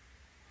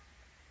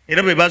 And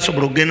they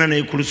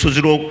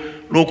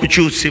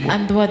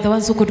were the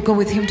ones who could go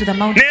with him to the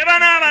mountain.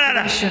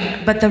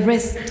 But the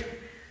rest,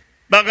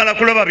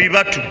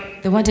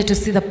 they wanted to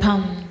see the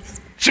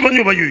palms.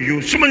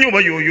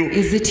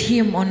 Is it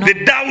him or not? The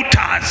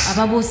doubters.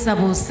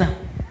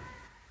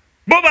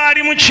 For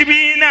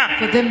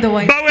them, they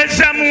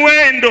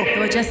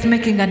were just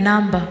making a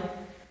number.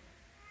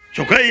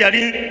 But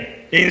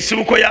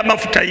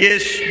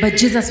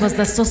Jesus was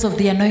the source of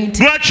the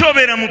anointing. So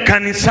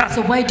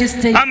why do you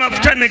stay?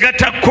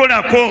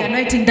 The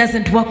anointing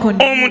doesn't work on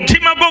you.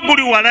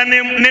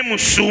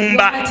 Your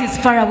heart is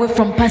far away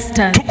from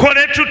pastors. So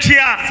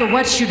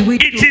what should we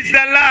do? It is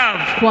the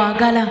love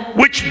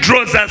which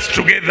draws us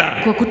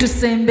together.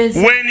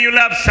 When you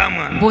love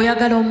someone,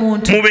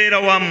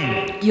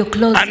 you're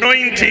close.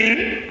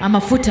 Anointing,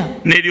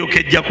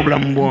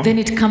 then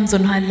it comes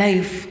on her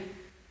life.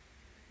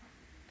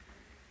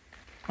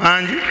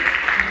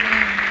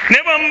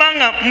 Never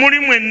manga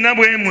mulimu enna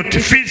bwe muti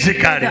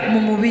physically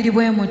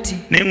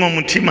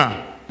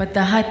but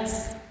the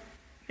hearts,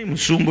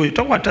 musumbu oyo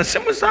takwata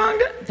simu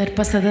zange that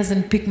pastor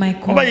doesn't pick my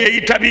call. Oba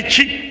yeyita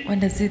biki? When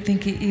does he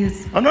think he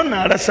is? Ono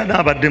n'alasa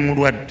n'abadde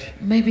mulwadde.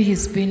 Maybe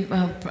he's been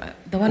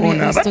the one who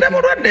is talking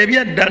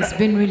has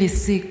been really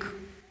sick.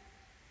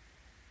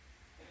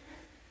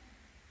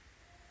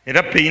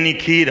 Era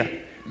painkiller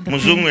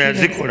muzungu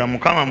yazikola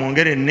mukama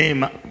mwongere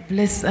neema.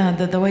 Bless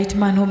the white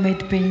man who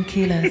made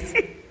painkillers.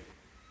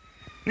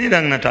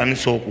 Nira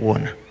natandise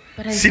okuwona.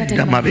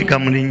 Sidda mabega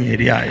mu linnya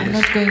erya Yesu. I'm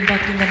not going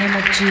back in the name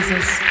of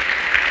Jesus.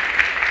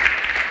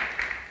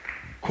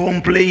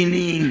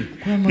 Complaining,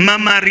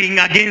 murmuring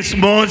against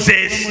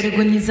Moses.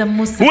 When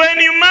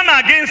you murmur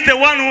against the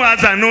one who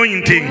has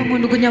anointing,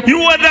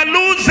 you are the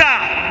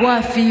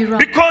loser.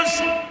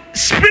 Because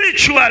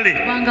spiritually,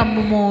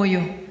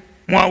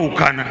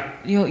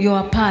 you're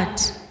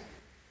apart.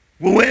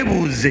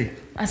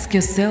 Ask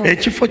yourself. I'm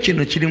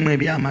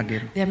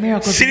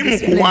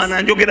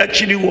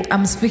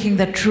speaking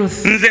the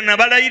truth.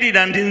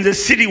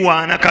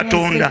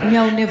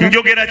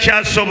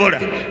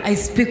 I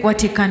speak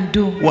what he can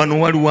do.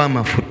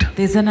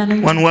 There's an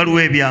anointing.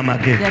 There are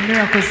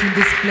miracles in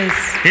this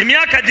place. The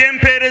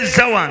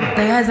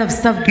years I've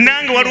served,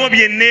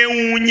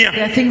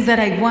 there are things that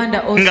I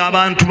wonder also.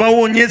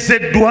 When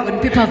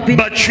people have been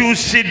people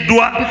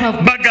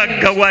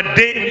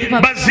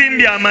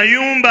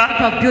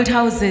have built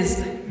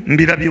houses.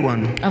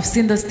 I've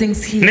seen those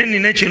things here. But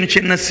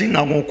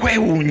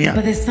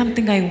there's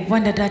something I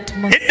wondered at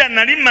most.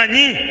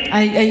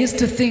 I used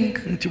to think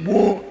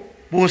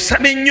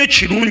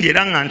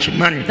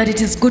that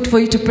it is good for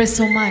you to pray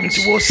so much.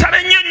 You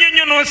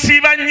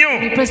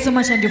pray so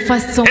much and you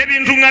fast so much.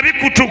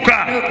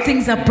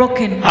 Things are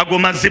broken.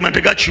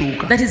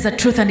 That is the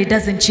truth and it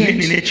doesn't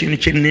change.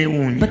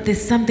 But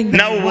there's something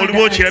that you wonder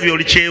at.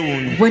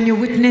 When you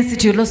witness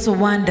it, you'll also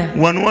wonder.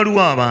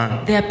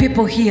 There are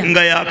people here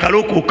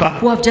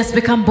who have just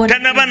become born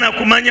again.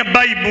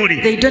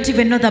 They don't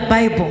even know the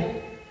Bible.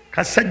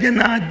 kasajja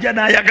n'ajja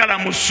n'ayagala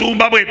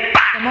musumba bwe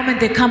The moment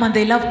they come and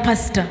they love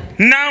pastor,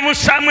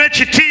 n'amusaamu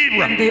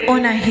ekitiibwa and they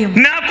honor him,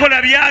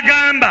 n'akola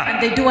by'agamba,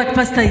 and they do what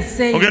pastor is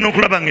saying, ogenda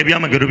okulaba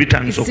ng'ebyamagero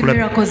bitandise you see okulaba.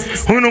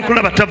 miracles. Ogenda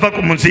okulaba tava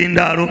ku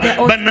muzindaalo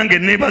bannange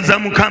neebaza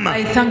Mukama.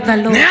 I thank the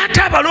Lord. Naye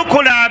ate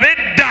abalokole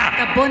ab'edda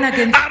The born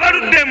again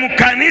abaludde mu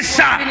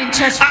kanisa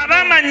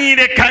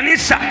abamanyiira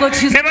ekkanisa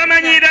ne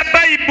bamanyiira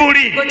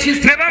bayibuli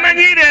ne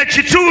bamanyiira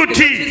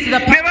ekituuti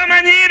ne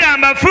bamanyiira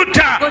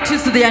amafuta got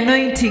used to the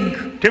anointing.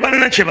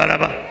 tebalina kye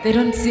balaba. They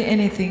don't see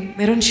anything.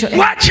 They don't show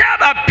anything. Lwaki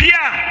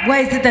abapya Why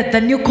is it that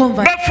the new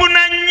convert, bafuna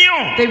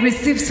nnyo they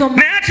receive so much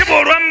naye ate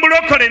bw'olwa mu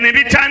bulokole ne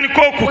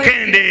bitandika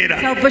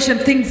okukendeera? salvation,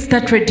 things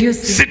start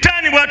reducing?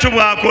 Sitaani bw'atyo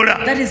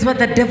bw'akola. That is what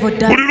the devil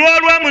does. Buli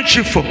lw'olwa mu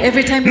kifo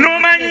Every time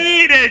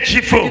n'omanyiira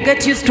ekifo you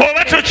get used to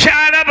oba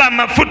tokyalaba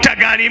amafuta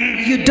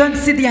galimu. you don't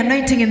see the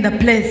anointing in the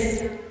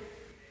place.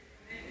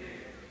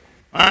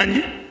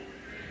 Anyi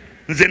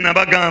nze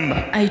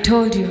nabagamba I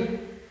told you,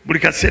 buli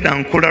kaseera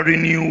nkola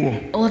renewal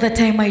all the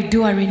time I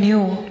do a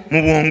renewal.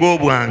 mu bwongo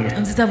bwange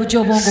Nzita bujja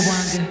obwongo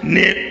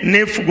bwange,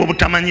 neefuga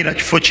obutamanyira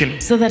kifo kino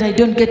so that I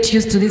don't get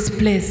used to this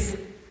place.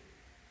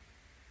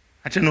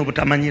 ate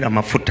n'obutamanyira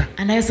mafuta.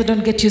 And I also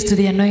don't get used to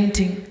the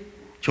anointing.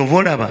 Kyova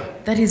olaba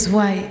That is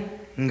why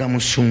nga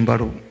musumba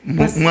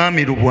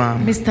mwami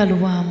Lubwama Mr.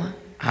 Lubwama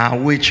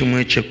awa ekimu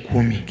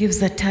eky'ekkumi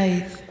gives a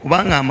tithe,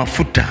 kubanga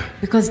amafuta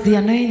because the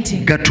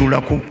anointing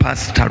gatuula ku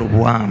pasita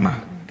Lubwama.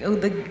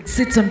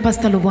 sits on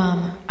Pastor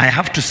Lubwama. I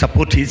have to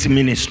support his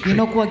ministry.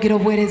 Yina okuwagira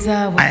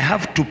obuweereza bwe. I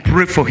have to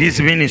pray for his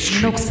Yina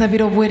ministry.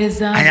 okusabira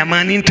obuweereza I bwe. am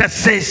an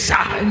intercessor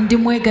Ndi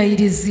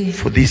mwegayirizi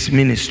for this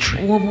ministry.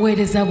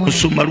 w'obuweereza bwe.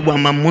 Musumba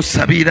Lubwama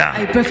musabira.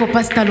 I pray for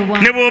Pastor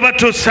Lubwama. Ne bw'oba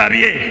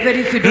tosabye Even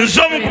if you don't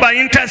nze omu ku ba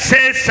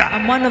intercessor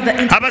I'm one of the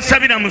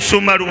abasabira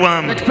Musumba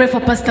Lubwama. that pray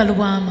for Pastor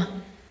Lubwama.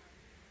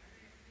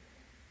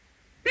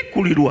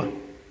 Bikkulirwa.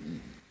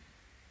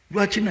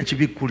 Lwaki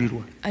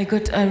nakibikkulirwa? I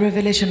got a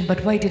revelation,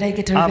 but why did I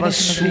get a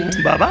revelation of it?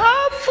 Abasumba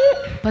baafu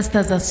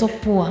Pastors are so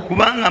poor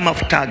kubanga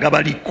amafuta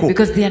agabaliko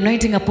because the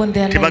anointing upon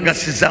their lives,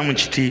 tebagasizzaamu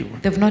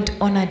kitiibwa. they've not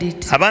honored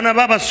it. Abaana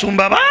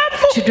b'abasumba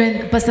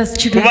baafu Pastors'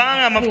 children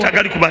kubanga are amafuta poor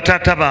gali ku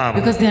bataata baabwe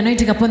because the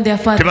anointing upon their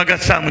father,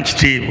 tebagassaamu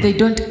kitiibwa. they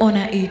don't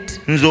honor it.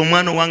 Nze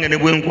omwana wange ne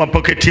bwe nkuwa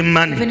pocket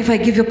money Even if I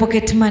give you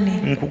pocket money,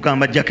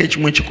 nkugamba jjako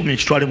ekimu ekikumi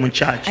ekitwale mu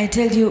kyaki. I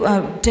tell you,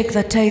 take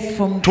the tithe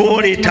from that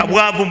Twoleeta money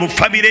bwavu mu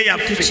famire to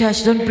yaffe.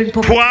 church. Don't bring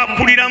poverty.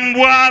 Twakulira mu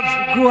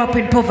bwavu. Grew up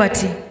in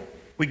poverty.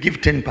 We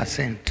give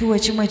 10%. Tuwa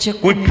ekimu We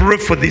eky'ekkumi. pray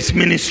for this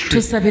ministry.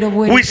 Tusabira We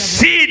obuweereza bwe.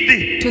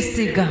 seed.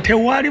 Tusiga.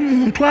 Tewali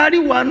muntu ali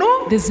wano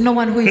There's no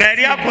one who is nga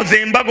yali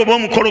akoze embaga oba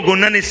omukolo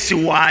gwonna ne who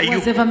siwaayo.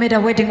 has ever made a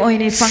wedding or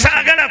any function.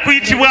 Saagala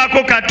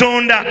kuyitibwako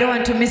Katonda I don't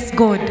want to miss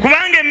God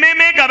kubanga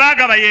emmeeme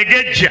gabaagaba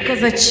yeegejja.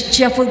 because a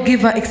cheerful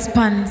giver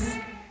expands.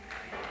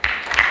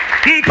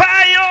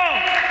 Mpaayo.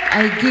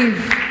 I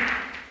give.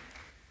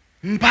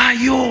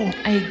 Mpaayo.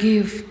 I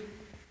give.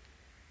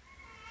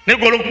 Ne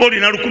gwe olwokuba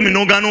olina 1,000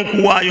 n'ogaana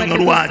okuwaayo But nga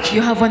because lwaki?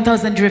 you have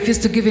 1,000, you refuse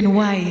to give in.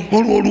 Why?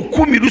 Olwo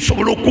 1,000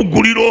 lusobola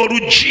okuggulira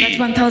oluggi. That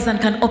 1,000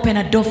 can open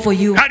a door for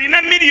you.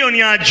 Alina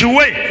miliyoni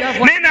agiwe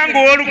naye nange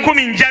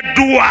ow'olukumi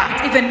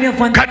njadduwa. Even me of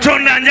 1,000,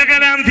 Katonda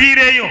njagala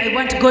nviireyo. I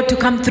want God to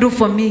come through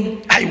for me.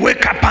 I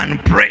wake up and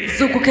pray.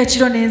 Zukuka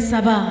ekiro ne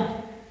nsaba.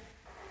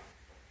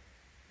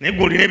 Naye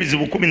gwe olina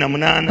ebizibu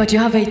 18 But you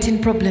have 18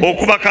 problems.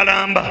 okuba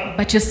kalamba.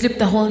 But you sleep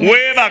the whole night.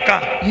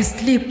 Weebaka You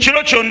sleep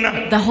kiro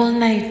kyonna. the whole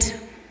night.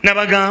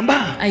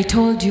 Nabagamba I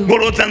told you.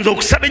 golowooza nze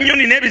okusaba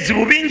ennyoni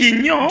n'ebizibu bingi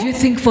nnyo. Do you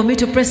think for me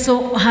to pray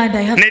so hard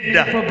I have so Nedda.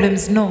 many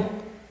problems? No.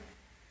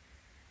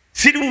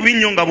 Siri bubi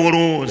nnyo nga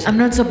bw'olowooza. I'm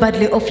not so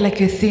badly off like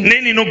you think.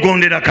 Naye nina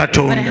okugondera But I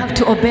Katonda have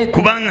to obey God.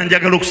 kubanga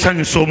njagala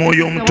okusanyusa Omwoyo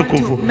I want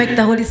Omutukuvu. to make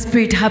the Holy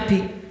Spirit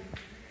happy.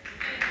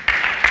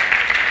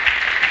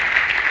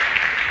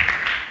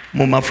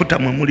 Mu mafuta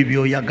mwe muli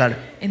by'oyagala.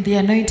 In the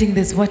anointing,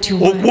 there's what you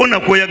want. Okuwona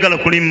kw'oyagala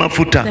kuli mu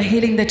mafuta. The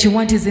healing that you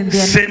want is in the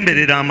anointing.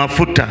 Semberera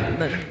amafuta.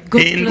 Go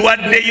close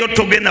Endwadde yo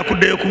togenda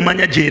kuddayo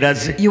kumanya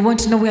gy'eraze. You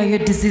won't know where your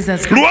disease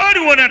has come.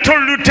 Lw'oliwona You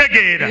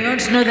tolutegeera.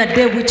 don't know the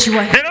day which you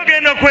are healed, Era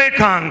ogenda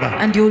kwekanga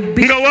and you will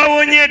be nga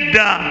wawonye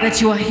dda. that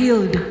you are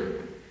healed.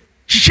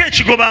 Kiki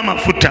ekigoba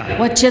amafuta?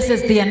 What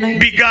chases the anointing?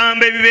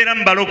 Bigambo ebibeera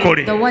mu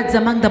balokole. The words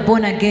among the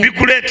born again.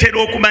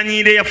 Bikuleetera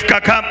okumanyiira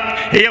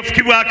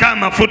eyafukibwako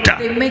amafuta.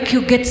 They make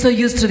you get so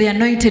used to the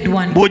anointed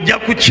one. Bw'ojja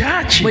ku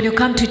kyaki When you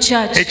come to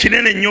church,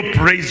 ekinene nnyo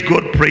praise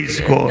God, praise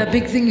the God.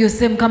 big thing you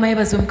say, Mukama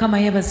yebazibwe, Mukama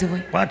yebazibwe.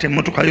 Kwata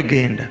emmotoka yo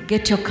genda.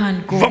 Get your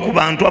can, Va ku go.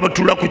 bantu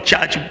abatuula ku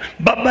kyaki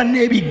baba The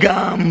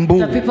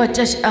n'ebigambo. people at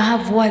church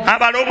have words,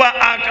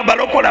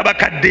 Abalokole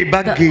abakadde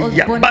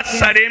bageya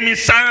basala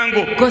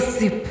emisango.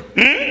 gossip.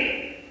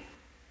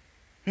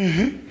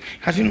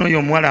 Kati n'oyo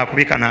omuwala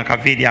akubika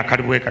n'akaviiri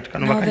akali bwe kati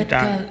kano Now that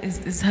bakayitaani.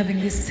 girl is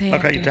having this hair.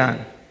 Bakayitaani.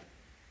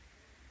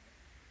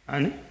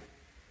 Ani?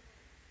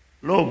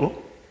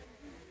 Logo?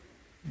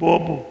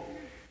 Bobo.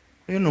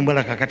 Oyo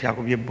nombala kakati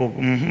akubye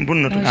bobo.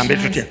 Mbuno tugambe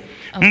tutya.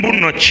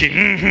 Mbuno ki?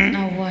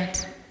 Now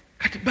what?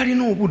 Kati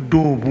balina obudde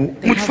obwo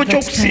mu kifo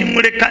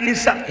ky'okusiimula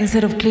ekkanisa.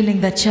 Instead of cleaning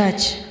the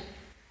church,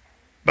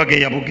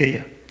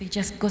 They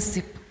just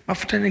gossip.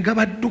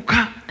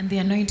 And the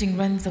anointing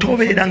runs away.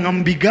 Tobeeranga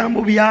mu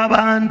bigambo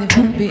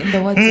by'abantu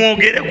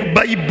mwogere ku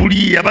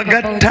bayibuli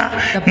yabagatta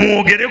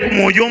mwogere ku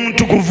mwoyo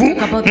omutukuvu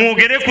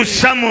mwogere ku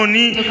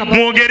samoni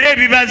mwogere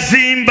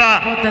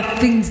ebibazimba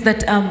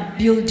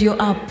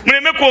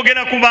muleme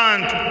kwogera ku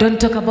bantu. Don't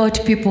talk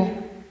about people.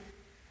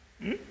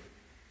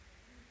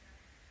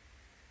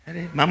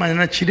 Mama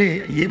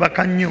Nachire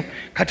yebaka nnyo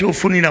kati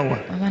ofunirawa.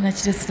 Mama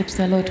Nachire sleeps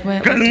a lot.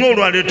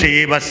 Ng'olwaliro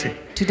teyeebase.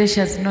 Today she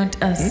has not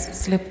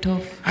slept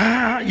off.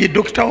 Ye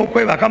doctor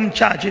okwebaka mu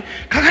church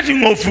kakati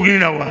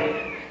ng'ofunirawa.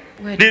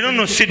 They don't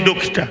know see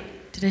doctor.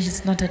 Today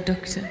she's not a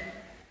doctor.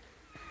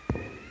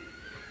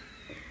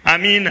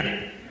 Amina.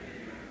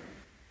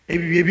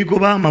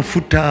 Ebigoba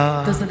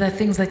amafuta. Those are the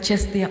things that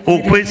chase the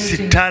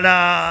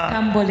okwesitala.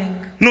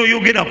 Stumbling.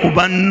 N'oyogera ku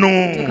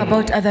banno. Talk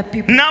about other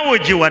people. Naawe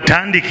gye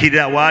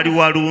watandikira waali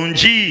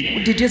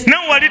walungi.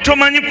 Naawe wali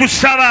tomanyi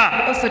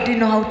kusaba. Also didn't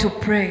know how to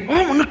pray.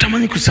 Omuntu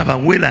tamanyi kusaba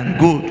well and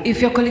good.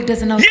 If your colleague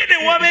doesn't know. Ye ne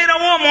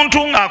wabeerawo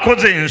omuntu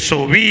ng'akoze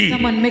ensobi.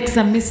 Someone makes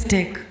a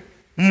mistake.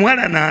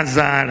 Muwala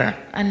n'azaala.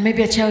 And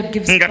maybe a child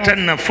gives birth. Nga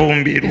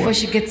tannafumbirwa. Before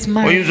she gets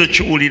married. Oyinza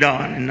okiwulira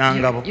wano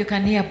Nangabo. You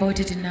can hear about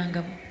it in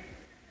Nangabo.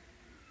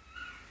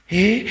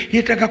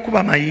 Yetaaga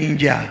kuba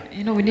mayinja.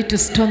 You know, we need to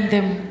stone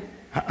them.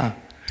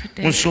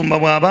 Musumba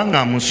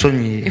bw'abanga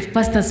amusonyiye. If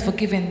pastors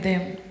forgiven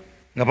them.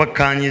 Nga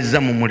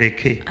bakkaanyizza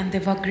mumuleke. And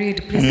they've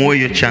agreed, please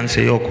mumuwe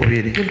chance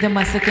ey'okubiri. Give them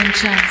a second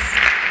chance.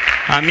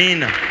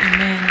 Amina.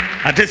 Amen.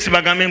 Ate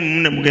sibagambe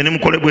mune mugende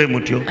mukole bwe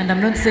mutyo. And I'm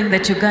not saying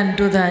that you can't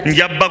do that.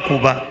 Njabba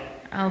kuba.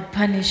 I'll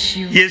punish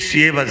you. Yesu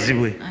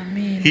yeebazibwe.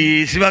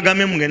 Amen.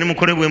 Sibagambe mugende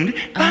mukole bwe muti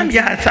bambi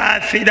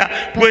asaasira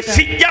bwe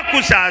sijja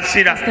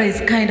kusaasira. Pastor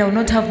is kind. I will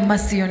not have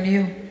mercy on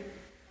you.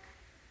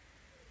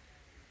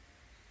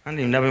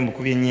 Andi ndabe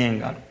mukubye nnyo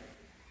engalo.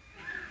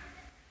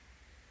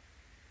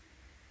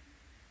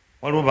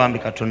 Waliwo bambi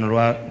Katonda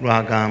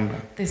lwagamba.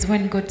 There's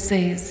when God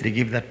says, they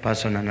give that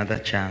person another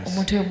chance.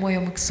 Omuntu oyo mwoyo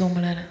omukisa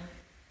omulala.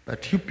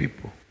 But you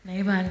people,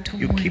 naye bantu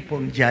you keep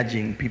on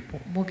judging people,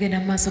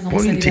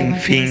 pointing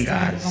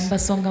fingers.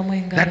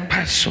 That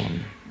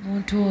person,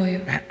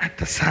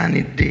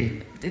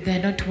 they are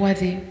not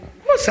worthy.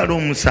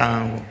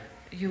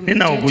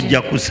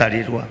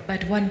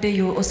 But one day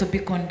you will also be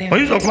condemned.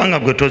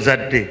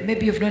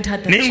 Maybe you've not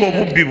had that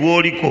child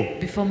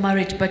before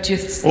marriage, but you're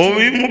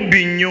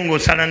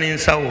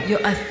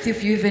a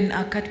thief, you even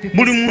cut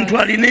people's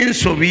throats.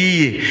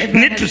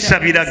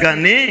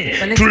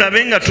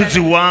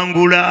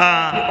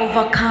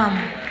 Overcome.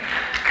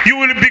 You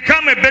will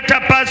become a better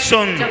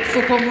person.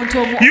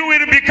 You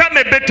will become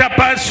a better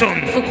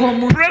person.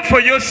 Pray for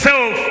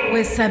yourself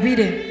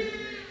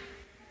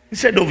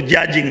instead of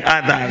judging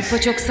others. We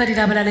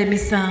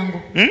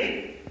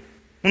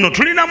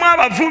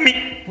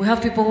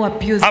have people who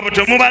abuse.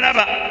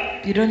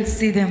 You don't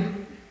see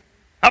them.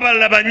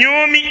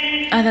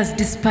 Others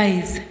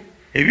despise.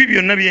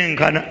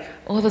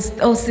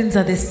 All sins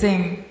are the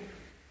same.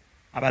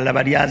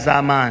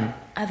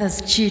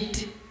 Others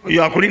cheat.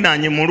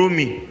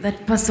 That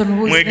person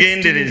who is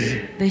next to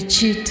you, they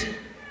cheat.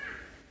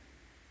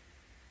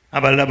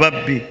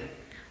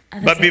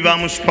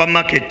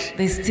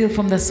 They steal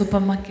from the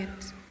supermarket.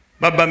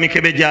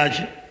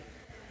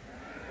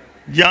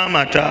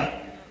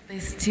 They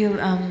steal.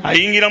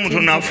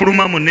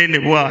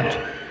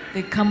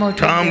 They come out.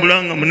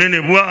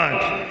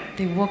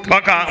 They walk.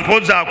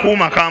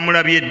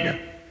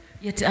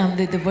 Yet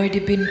they've already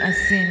been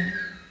seen.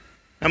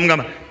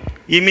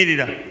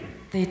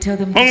 They tell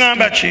them.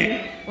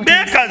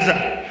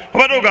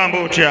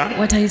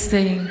 What are you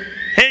saying?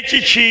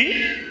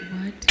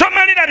 Don't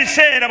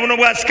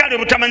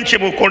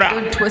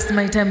waste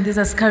my time. These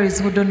are scars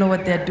who don't know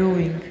what they're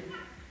doing.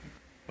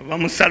 Who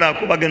put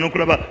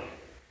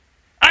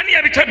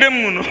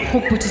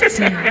it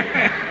in?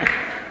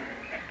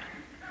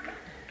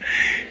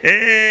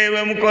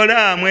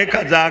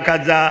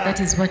 That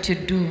is what you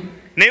do.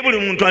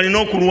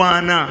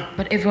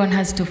 But everyone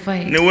has to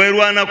fight.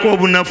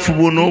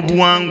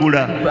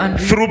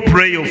 Through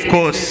prayer, of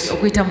course. And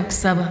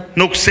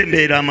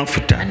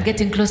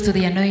getting close to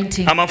the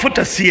anointing.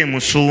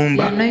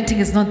 The anointing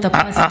is not the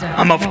pastor.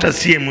 The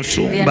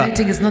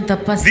anointing is not the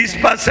pastor. This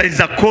pastor is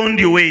a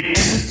conduit.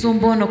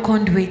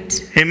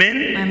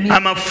 Amen.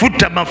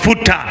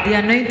 The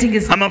anointing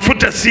is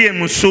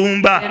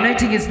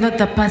not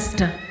the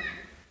pastor.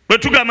 When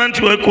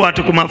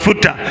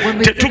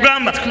we get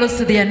close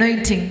to the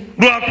anointing,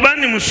 says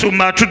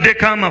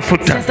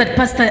that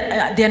pastor,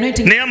 the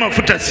anointing,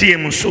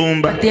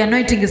 but the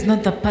anointing is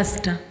not the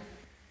pastor.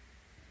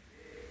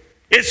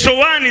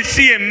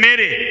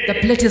 The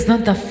plate is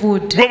not the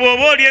food.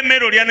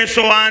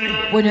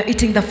 When you're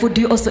eating the food,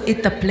 you also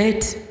eat the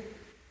plate.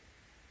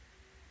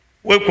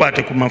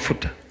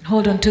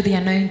 Hold on to the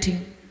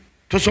anointing.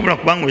 You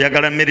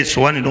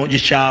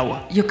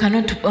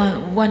cannot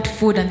want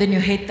food and then you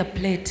hate the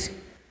plate.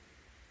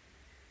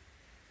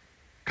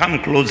 Come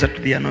closer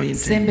to the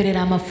anointing.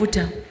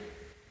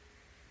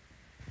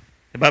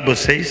 The Bible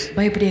says,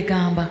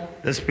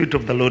 The Spirit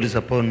of the Lord is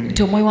upon me.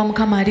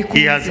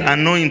 He has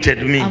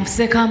anointed me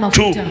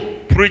to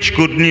preach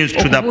good news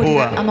to the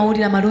poor.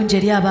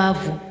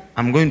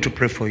 I'm going to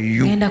pray for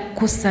you. I'm going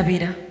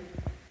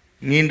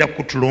to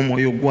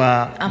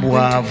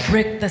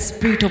break the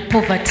spirit of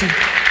poverty.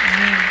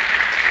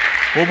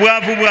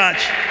 Obwavu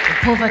bwaki?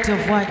 Poverty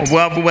of what?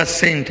 Obwavu bwa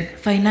ssente.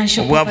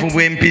 Financial poverty. Obwavu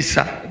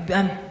bw'empisa.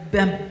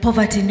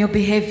 Poverty in your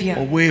behavior.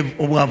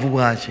 Obwavu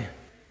bwaki?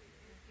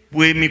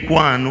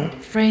 Bw'emikwano.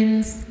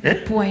 Friends,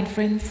 poor in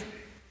friends.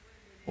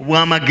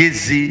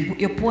 Obw'amagezi.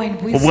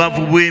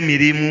 Obwavu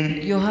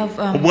bw'emirimu.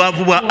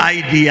 Obwavu bwa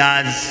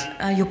ideas.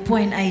 You're poor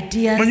in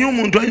ideas. Manyi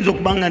omuntu ayinza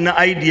okubanga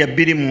na idea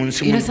bbiri mu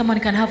nsi. You know someone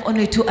can have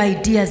only 2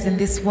 ideas in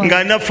this world.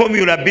 Nga na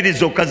formula bbiri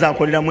zokka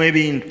z'akoleramu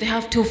ebintu. They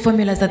have 2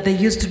 formulas that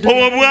they use to do.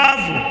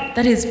 Obwavu.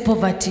 That is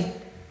poverty.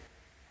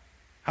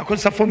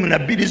 Akozesa formula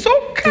bbiri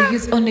zokka. They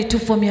use only 2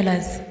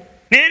 formulas.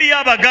 N'eri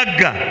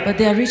abagagga. But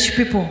they are rich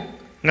people.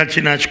 Nga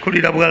kino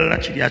akikulira bwalala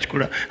kiri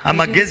akikulira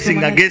amagezi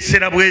nga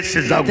geesera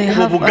bweseza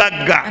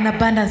obugagga. An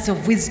abundance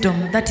of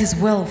wisdom, that is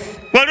wealth.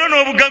 Waliwo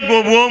n'obugagga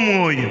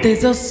obw'omwoyo. There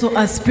is also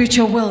a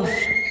spiritual wealth.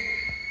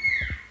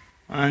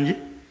 Anji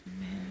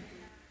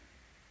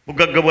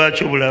bugagga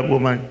bwaki obulala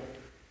bw'omanyi?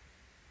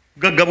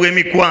 Bugagga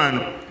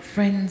bw'emikwano.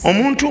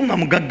 Omuntu nga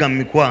mugagga mu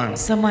mikwano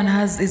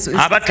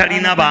aba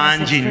talina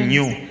bangi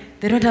nnyo.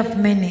 They don't have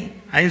many.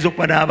 Ayinza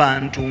okuba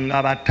n'abantu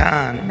nga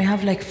bataano. May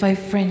have like 5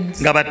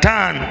 friends. Nga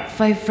bataano.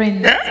 5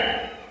 friends.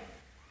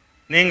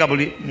 Naye nga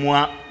buli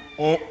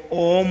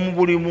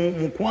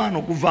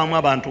mukwano guvaamu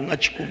abantu nga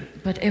 10.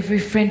 But every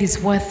friend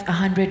is worth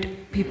 100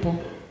 people.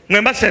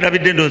 Mwe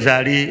mbaseerabidde ndowooza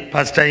ali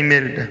Pastor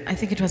Imelda. I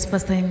think it was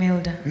Pastor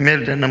Imelda.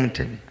 Imelda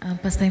Namutebi.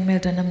 Pastor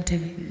Imelda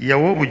Namutebi.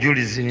 Yawa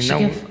obujulizi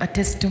ninawo. She gave a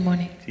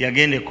testimony.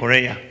 Yagenda e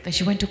Korea. That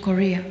she went to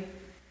Korea.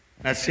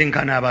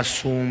 Nasinkana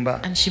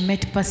abasumba. And she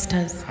met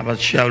pastors.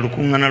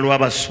 Abakyalukungana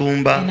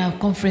lw'abasumba. In a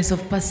conference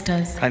of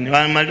pastors.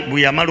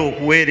 Bwe yamala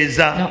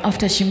okuweereza. Now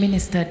after she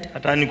ministered.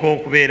 Atandika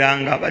okubeera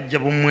nga bajja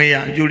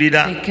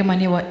bumweyanjulira. They came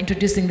and they were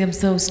introducing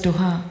themselves to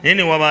her. Naye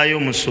ne wabaayo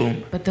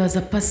omusumba. But there was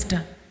a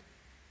pastor.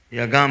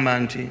 Yagamba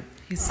nti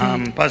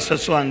Pastor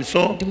so and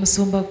so.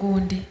 Musumba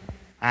gundi.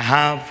 I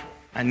have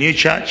a new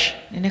church.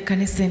 Nina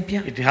kanisa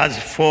empya. It has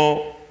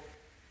 4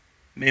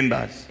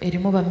 members.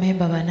 Erimu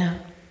bamemba bana.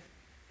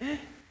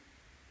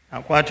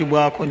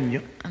 Akwatibwako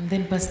nnyo. And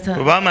then Pastor.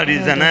 Bwe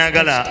baamaliriza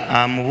n'ayagala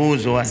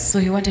amubuuze wano. So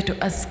he wanted to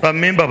ask.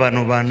 Bamemba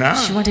bano bana.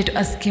 She wanted to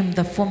ask him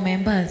the 4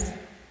 members.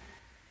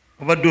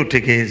 Obadde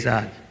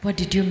otegeeza. What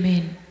did you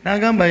mean?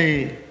 N'agamba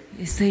ye.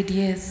 He said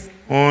yes.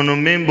 Ono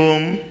memba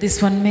omu.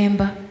 This one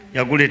member.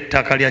 Yagula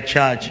ettaka lya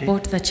church.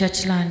 Bought the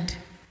church land.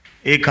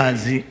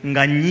 Acres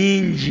nga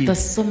nnyingi.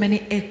 There's so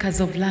many acres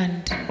of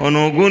land.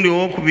 Ono ogundi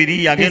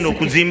owokubiri yagenda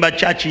okuzimba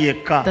church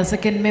yekka. The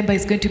second member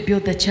is going to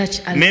build the church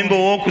alone. Memba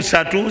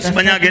owokusatu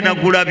simanyi agenda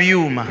kugula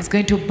byuma. Is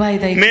going to buy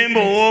the equipment. Memba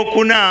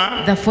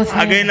owokuna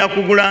agenda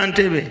kugula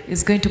ntebe.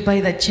 Is going to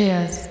buy the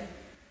chairs.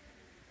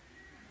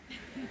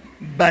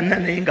 Banna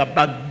naye nga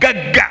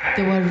bagagga.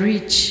 They were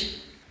rich.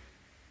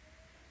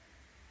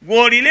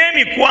 Gw'olina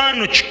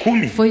emikwano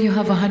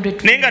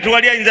 10 naye nga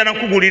tewali ayinza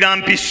nakugulira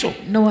mpiso.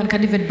 No one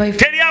can even buy.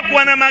 Teri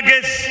akuwa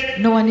n'amagezi.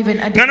 No one even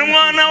nga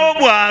n'omwana wo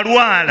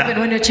bw'alwala even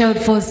when your child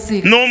falls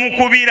sick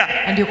n'omukubira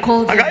and you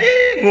call them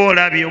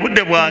ng'olabye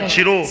obudde bwa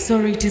kiro.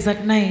 Sorry, it is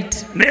at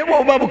night. Naye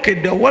bw'oba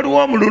bukedde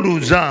waliwo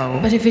omululuuza awo.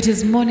 But if it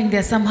is morning there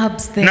are some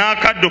hubs there.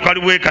 N'akaddo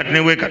kali bwekati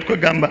ne bwekati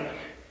kwegamba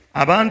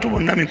abantu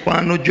bonna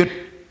mikwano gyo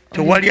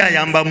tewali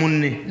ayamba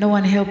munne. No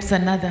one helps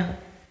another.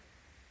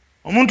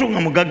 Omuntu nga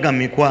mugagga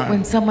mikwano.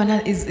 When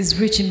someone is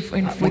rich in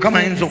Mukama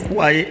ayinza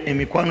okuwaayo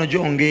emikwano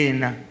gyo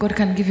ng'ena. God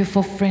can give you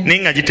 4 friends. Naye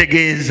nga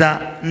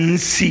gitegeeza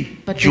nsi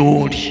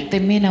gy'oli. They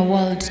mean a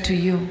world to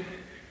you.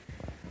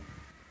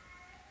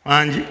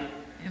 Anji.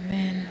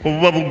 Amen.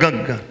 Obuba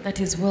bugagga. That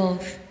is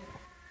wealth.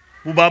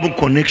 Buba bu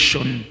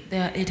connection.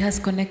 It has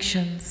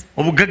connections.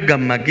 Obugagga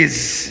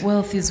magezi.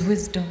 Wealth is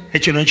wisdom.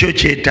 Ekyo nakyo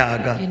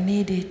kyetaaga. You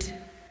need it.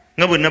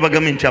 Nga bwe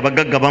nabagambye nti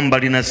abagagga bamu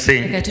balina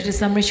ssente. Like I told you,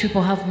 some rich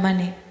people have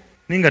money.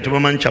 Ninga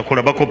tebamanyi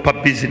kyakola bakoppa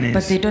business.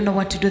 But they don't know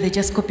what to do, they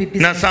just copy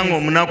business. Nasanga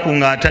omunaku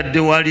ng'atadde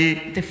wali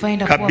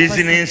ka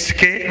business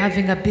ke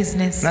having a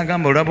business.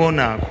 Nagamba olaba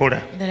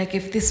onaakola. They're like,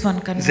 if this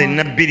one can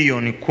Zenna work,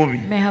 billion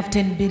 10. may have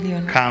 10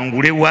 billion.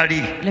 Kangule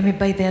wali. Let me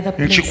buy the other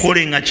place.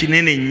 Nkikole nga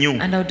kinene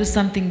nnyo. And I'll do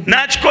something big.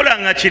 N'akikola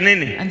nga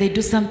kinene. And they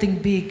do something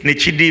big. Ne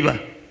kidiba.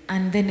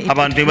 And then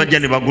abantu ne bajja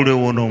ne bagula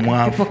ewono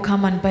omwavu. People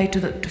come and buy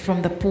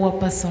from the poor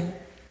person.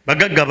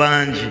 Bagagga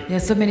bangi. There are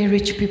so many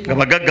rich people.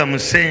 Bagagga mu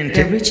ssente.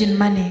 They're rich in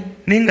money.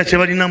 Ninga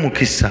tebalina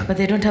mukisa. But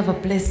they don't have a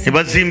blessing. Ne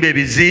bazimba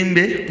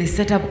ebizimbe. They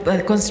set up,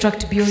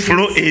 construct buildings.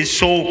 Floor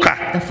esooka.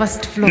 The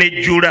first floor.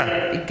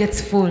 Nejjula. It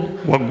gets full.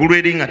 Waggulu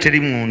eri nga teri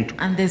muntu.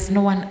 And there's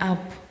no one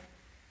up.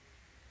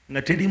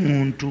 Nga teri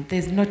muntu.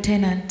 There's no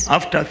tenant.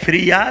 After 3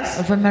 years.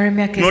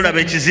 N'olaba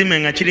ekizimbe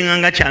nga kiringa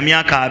nga kya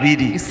myaka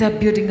 2. You start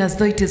building as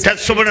though it is.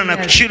 Tasobola na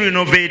kuki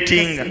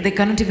renovating. They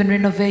cannot even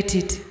renovate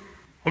it.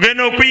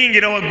 ogenda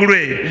okuyingira waggulu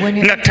eyo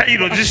nga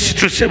tayiro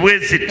zisituse bwe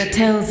ziti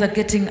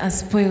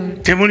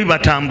temuli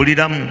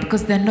batambuliramu.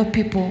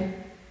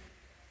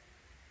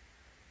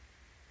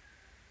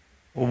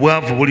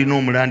 Obwavu bulina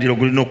omulandiro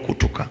gulina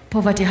okukutuka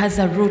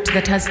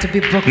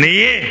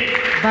naye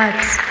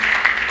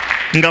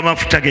nga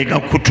amafuta ge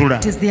gakutula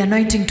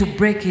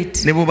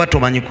ne bw'oba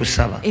tomanyi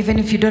kusaba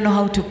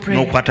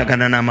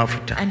n'okwatagana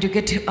n'amafuta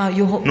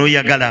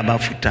n'oyagala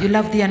amafuta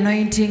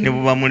ne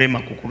bw'oba mulema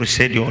ku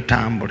kuruseedi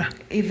otambula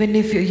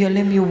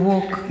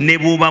ne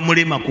bw'oba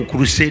mulema ku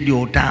kuruseedi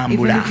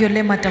otambula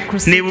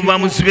ne bw'oba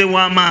muzibe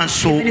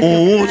w'amaaso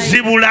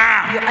ozibula.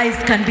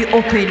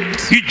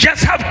 You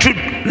just have to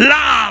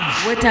love.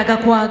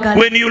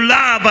 When you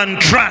love and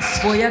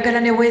trust,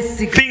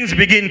 things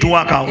begin to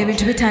work out.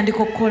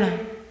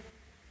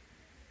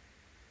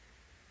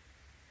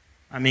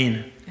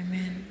 Amen.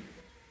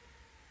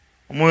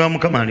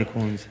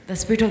 The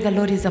Spirit of the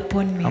Lord is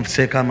upon me.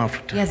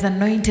 He has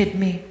anointed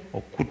me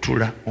to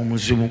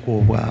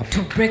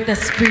break the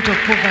spirit of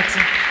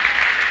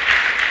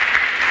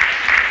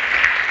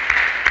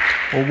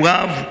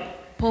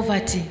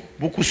poverty.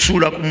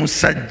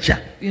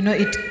 You know,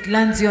 it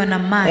lands you on a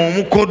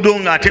man,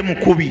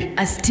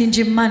 a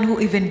stingy man who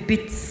even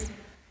beats.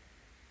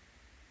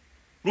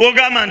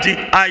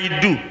 I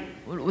do.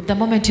 The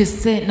moment you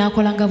say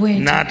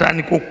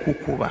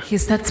he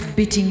starts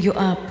beating you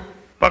up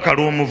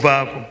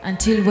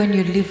until when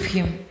you leave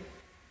him.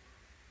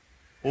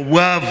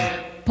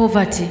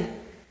 Poverty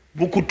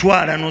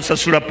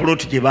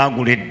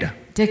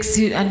takes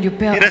you and you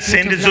pay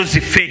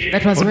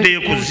that was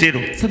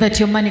right, so that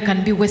your money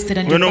can be wasted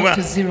and you go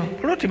to zero.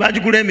 And like the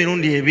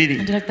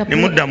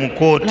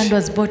land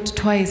was bought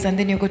twice and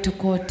then you go to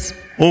court.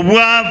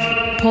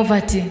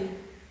 Poverty.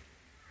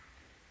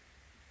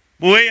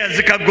 When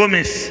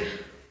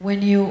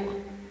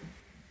you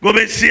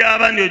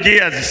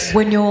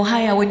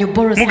hire, when you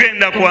borrow something,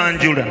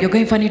 you're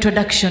going for an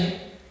introduction.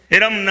 If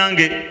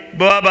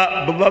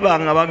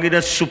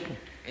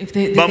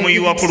they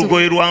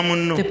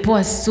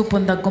pour soup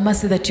on the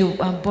gomasi that you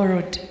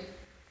borrowed.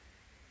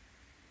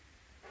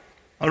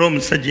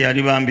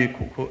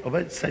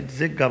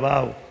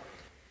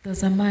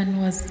 There's a man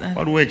who was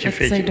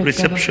outside of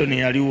reception.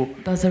 There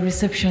was a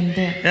reception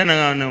there.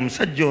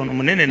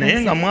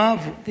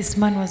 This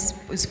man was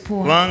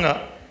poor.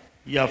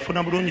 He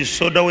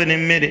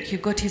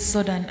got his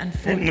soda and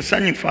food. He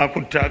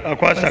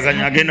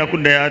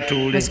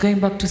was going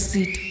back to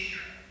sit.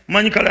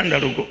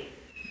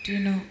 Do you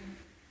know?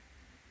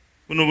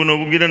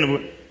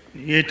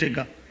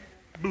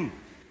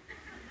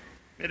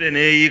 Then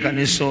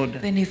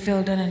he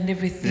fell down and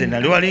everything. I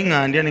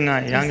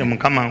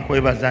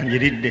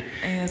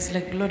was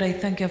like, Lord, I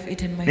thank you for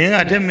eaten my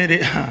food.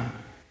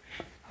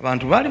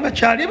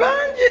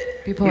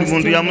 People were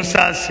still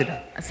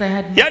so I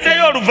had he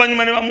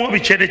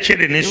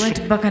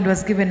went back and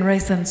was given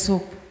rice and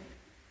soup.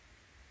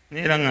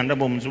 But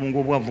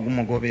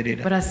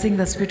I seeing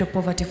the spirit of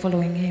poverty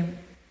following him.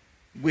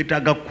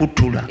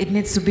 It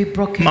needs to be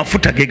broken. It's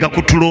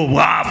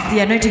the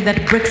anointing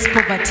that breaks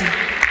poverty.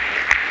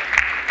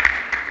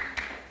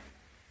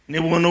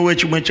 You will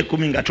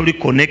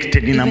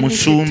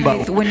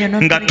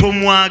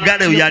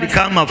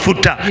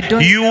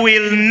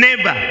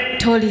never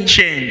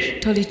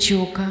change.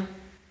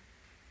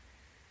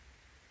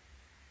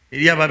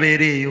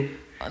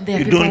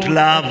 You don't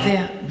love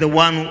the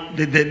one,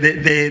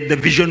 the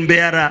vision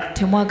bearer.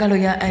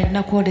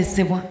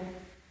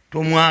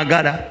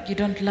 You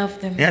don't love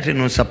them,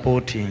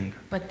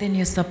 but then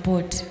you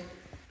support.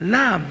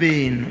 Love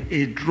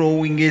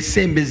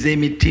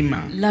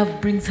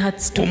brings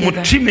hearts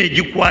together.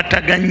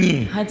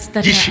 Hearts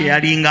that are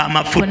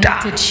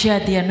connected share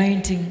the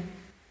anointing.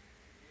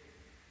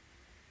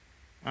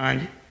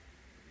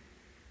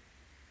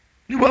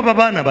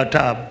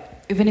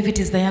 Even if it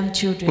is the young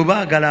children,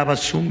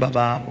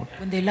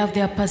 when they love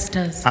their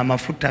pastors, the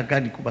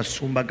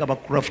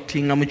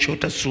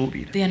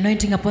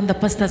anointing upon the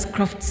pastors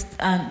crafts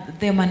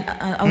them and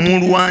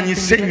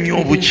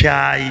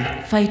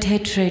fight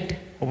hatred.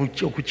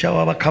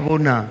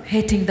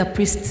 Hating the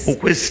priests,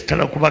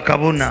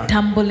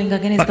 stumbling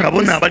against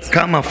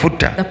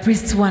the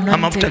priests who are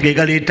anointed. It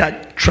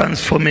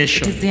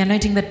is the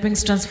anointing that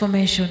brings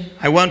transformation.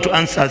 I want to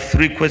answer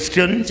 3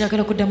 questions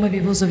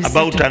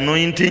about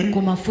anointing.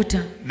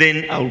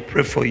 Then I will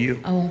pray for you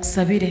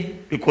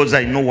because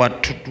I know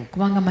what to do.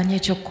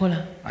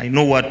 I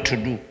know what to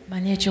do.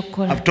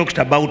 I've talked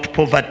about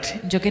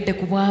poverty.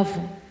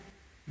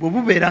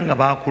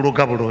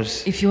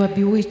 If you are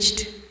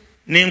bewitched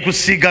and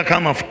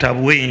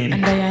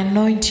I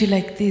anoint you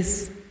like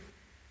this,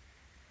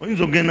 you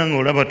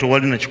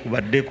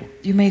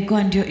may go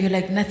and you're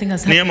like nothing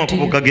has happened to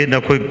you,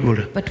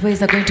 but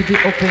ways are going to be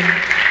open.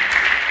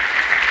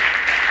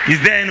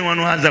 Is there anyone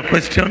who has a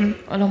question?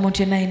 Ivan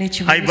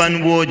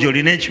Bojo,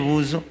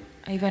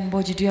 Ivan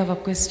Bojo, do you have a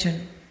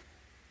question?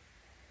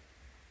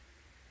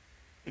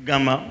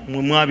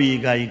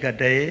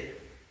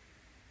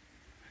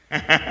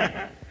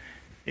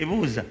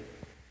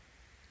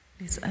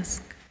 Please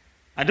ask.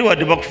 ate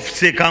wadde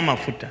bakufuseeko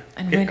amafuta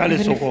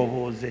kale sooka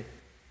obooze.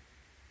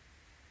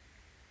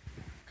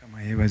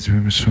 Kama yeebazibwe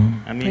Musumba.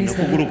 Amiina.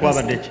 Okugulu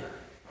kwabadde ki?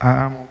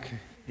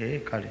 Okay.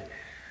 Kale.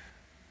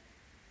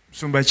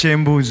 Musumba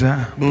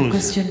kyembuuza. The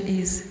question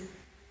is,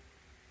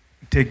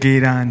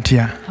 ntegeera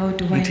ntya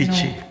nti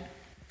ki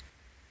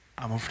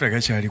amafuta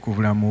gakyali ku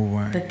bulamu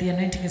bwange. that the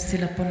anointing is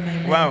still upon my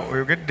life? Wow,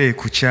 oyogedde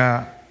ku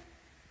kya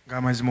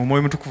ng'amazima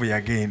omwoyo mutukuvu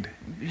yagenda.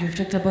 You've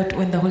talked about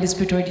when the Holy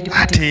Spirit already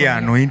departed Ate from you,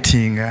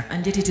 anointing.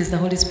 and yet it is the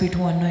Holy Spirit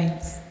who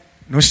anoints.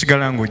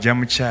 N'osigala ng'ojja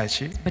mu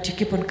kyaki. But you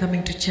keep on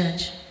coming to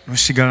church.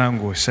 N'osigala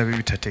ng'osaba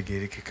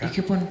ebitategeerekeka. You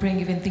keep on praying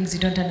even things you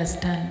don't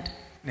understand.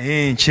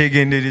 Naye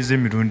nkyegendereza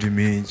emirundi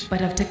mingi.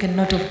 But I've taken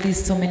note of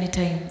this so many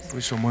times.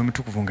 Kusa omwoyo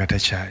mutukuvu nga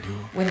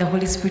takyaliwo. When the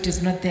Holy Spirit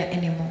is not there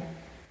anymore.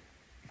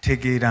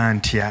 Ntegeera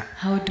ntya.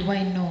 How do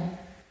I know?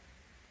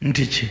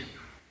 Nti ki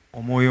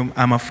omwoyo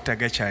amafuta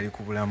gakyali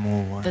ku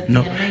bulamu bwange. That the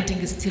anointing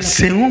is still upon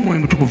singa omwoyo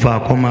mutukuvu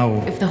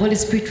akomawo If the Holy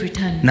Spirit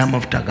returns,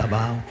 n'amafuta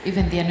gabaawo.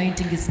 even the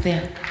anointing is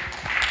there.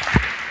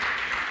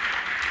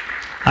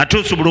 Ate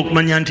osobola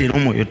okumanya nti era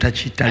omwoyo And you can know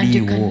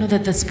takitaliiwo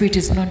that the Spirit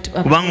is not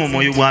kubanga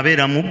omwoyo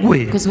bw'abeera mu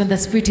ggwe because when the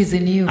Spirit is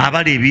in you,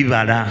 abala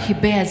ebibala He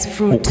bears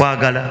fruit,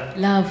 okwagala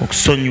love,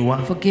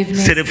 okusonyiwa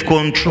forgiveness, self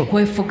control.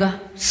 okwefuga.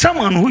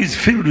 Someone who is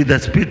filled with the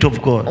Spirit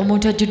of God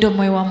Omuntu ajjudde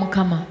omwoyo wa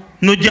Mukama.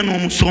 n'ojja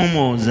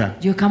n'omusoomooza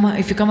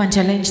If you come and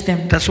challenge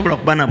them, tasobola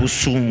kuba na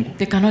busungu.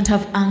 they cannot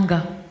have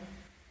anger.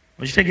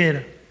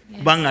 Okitegeera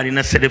kubanga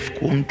alina self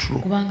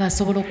control. Kubanga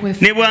asobola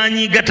okwefuga. Ne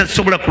bw'anyiiga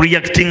tasobola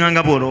kureactinga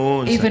nga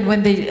bw'olowooza Even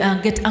when they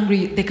get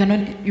angry, they cannot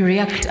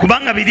react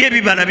kubanga biri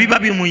ebibala biba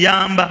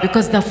bimuyamba.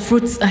 because the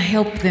fruits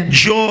help them.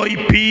 Joy,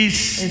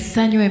 peace.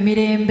 Essanyu,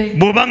 emirembe.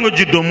 Bw'obanga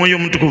ojjudde omwoyo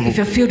If omutukuvu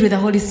you're filled with the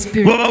Holy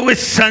Spirit, wabaawo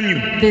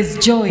essanyu, there's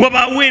joy,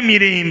 wabaawo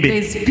emirembe,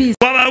 there's peace,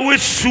 wabaawo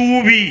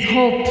essuubi.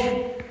 hope.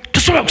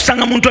 Tosobola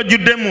kusanga muntu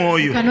ajjudde You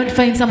mwoyo cannot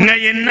find someone nga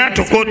yenna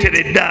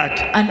atokooteredde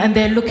ati and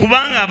they're looking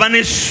kubanga aba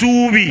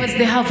n'essuubi because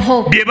they have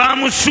hope, bye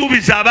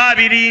baamusuubiza aba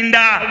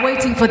abirinda.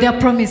 waiting for their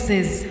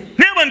promises.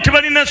 naye abantu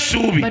tebalina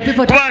ssuubi But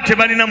people kuba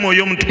tebalina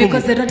mwoyo Because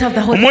they omutukuvu. don't have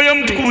the Holy omwoyo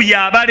Spirit. omutukuvu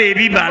y'abala The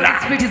ebibala. Holy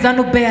Spirit is the one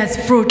who bears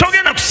fruit.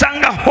 Togenda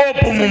kusanga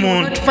hope mu You will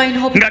muntu not find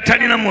hope nga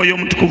talina mwoyo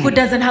who omutukuvu.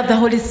 doesn't have the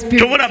Holy Spirit.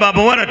 Tobolaba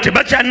abawala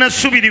tebakyalina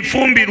ssuubi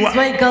lifumbirwa That's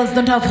why girls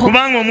don't have hope.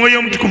 kubanga omwoyo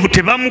omutukuvu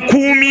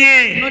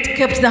tebamukuumye. Not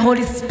kept the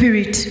Holy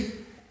Spirit.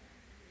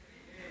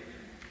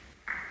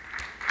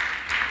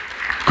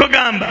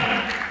 Kogamba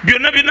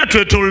byonna byonna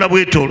twetolola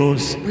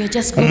bwetoloozi. We are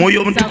just going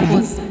Omwoyo in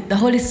omutukuvu circles. The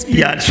Holy Spirit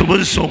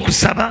yasobozesa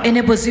okusaba,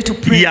 enables you to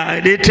pray,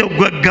 yaleeta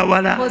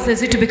ogwaggawala,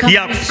 causes you to become rich,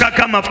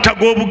 yakufukako amafuta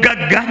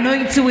g'obugagga,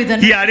 anoints you with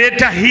an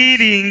yaleeta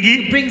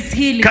healing. brings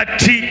healing.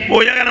 Kati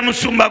oyagala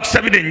musumba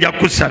akusabire nja If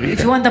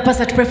kukusabira you want the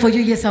pastor to pray for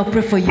you, yes, I'll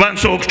pray for you. kuba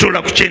nsobola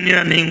okutoola ku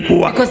kyenina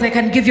n'enkuwa Because I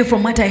can give you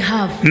from what I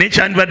have. naye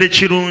kyandibadde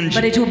kirungi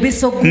But it will be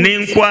so good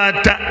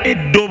n'enkwata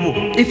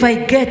eddobo if I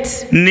get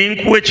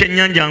n'enkuwa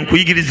ekyennyanja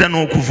nkuyigiriza a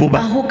n'okuvuba.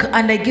 hook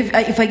and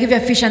if I give you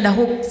a fish and a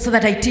hook so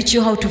that I teach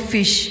you how to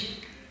fish.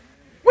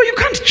 Well, you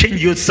can't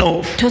change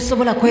yourself.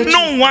 Tosobola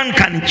No one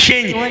can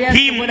change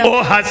him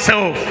or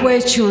herself.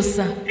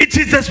 kwekyusa. It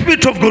is the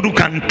Spirit of God who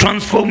can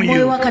transform Omwoyo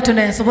you. wa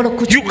Katonda yasobola You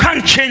okukyusa.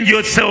 can't change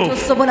yourself.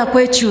 Tosobola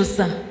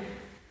kwekyusa.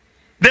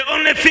 The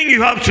only thing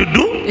you have to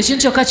do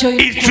Ekintu kyokka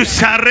ky'olina is to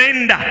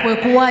surrender.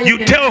 Kwekuwaayo You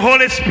tell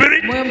Holy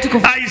Spirit, Mwoyo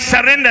Mutukuvu, I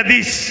surrender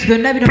this.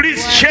 byonna bino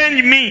Please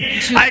change me.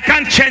 I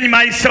can't change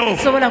myself.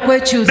 tosobola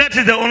kwekyusa. That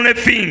is the only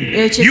thing.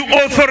 Ekyo- You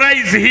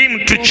authorize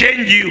him to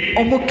change you.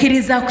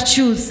 Omukkiriza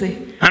akukyuse.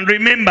 And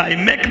remember, I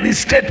make this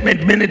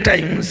statement many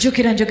times.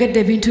 Jjukira njogedde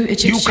ebintu You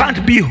ekintu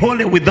can't be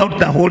holy without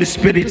the Holy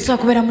Spirit. tosobola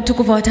kubeera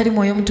mutukuvu awatali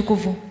mwoyo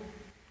mutukuvu.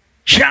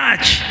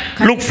 Church,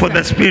 look for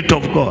the Spirit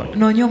of God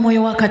Noonya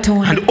omwoyo wa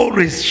Katonda. and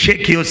always check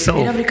Era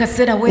yourself buli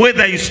kaseera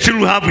whether you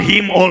still have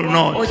him or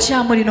not.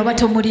 okyamulina oba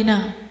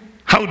tomulina.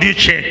 How do you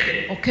check?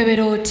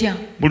 Okebera otya?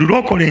 Buli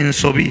lw'okola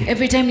ensobi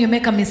Every time you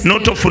make a mistake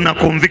n'otofuna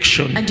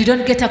conviction, and you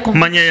don't get a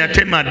manya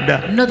conviction, yatema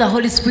dda. know the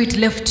Holy Spirit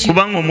left you.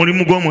 Kubanga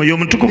omulimu gw'omwoyo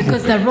omutukuvu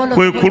Because the role of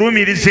kwe God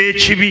kulumiriza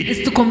ekibi.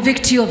 is to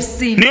convict you of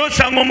sin. Naye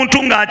osanga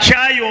omuntu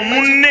ng'akyaye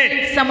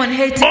omunne Someone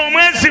hating,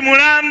 omwezi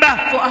mulamba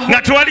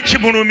nga tewali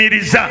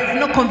kimulumiriza. there's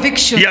no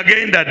conviction.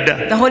 Yagenda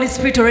dda. The Holy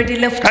Spirit already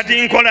left you.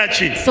 Kati nkola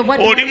ki? So what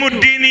do Oli I mu do?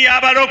 ddiini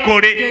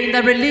y'abalokole. You're in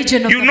the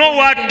religion of You the know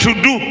what Holy to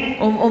Spirit. do.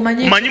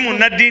 Omanyi Manyi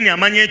munnaddiini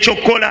amanya a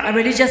ekyokukola.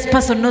 religious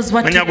person knows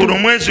what Manya to guno do.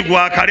 omwezi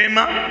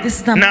gwakalema This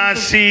is the month of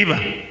n'asiiba.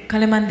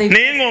 Kaleman they,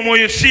 Naye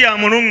ng'omwoyo si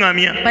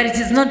yamulungamya. but it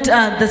is not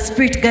the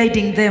Spirit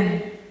guiding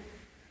them.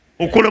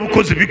 Okola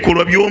bukozi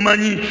bikolwa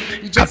by'omanyi.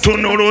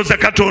 Katonda olowooza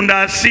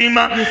Katonda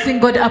asiima. You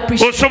think God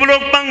appreciates. Osobola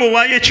okuba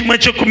ng'owaayo ekimu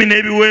eky'ekkumi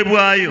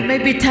n'ebiweebwayo.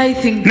 Maybe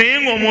tithing. Naye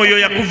ng'omwoyo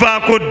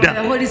yakuvaako The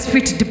dda. Holy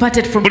Spirit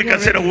departed from Buli you.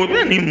 kaseera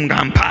webani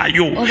nga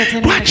mpaayo. All the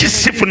time Lwaki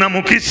sifuna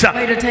mukisa?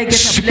 Why don't I get a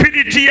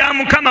Sipiriti ya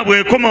Mukama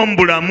bw'ekoma mu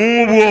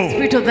bulamu bwo.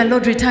 Spirit of the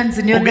Lord returns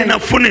in your Ogenda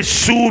life. kufuna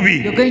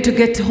essuubi. You're going to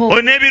get hope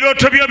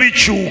N'ebirooto byo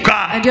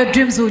bikyuka. and your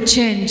dreams will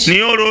change.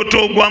 Naye oloota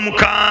ogwa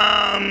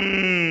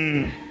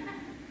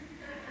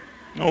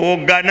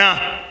owoggana.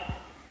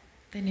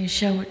 Then you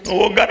shout.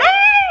 Owoggana.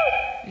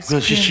 You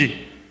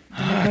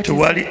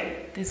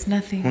There's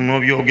nothing. How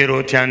are you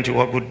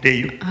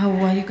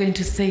going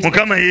to say? Ask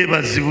your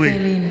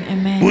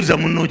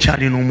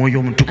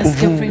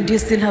friend, do you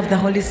still have the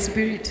Holy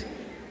Spirit?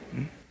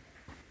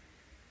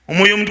 The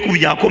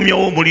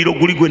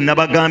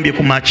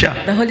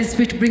Holy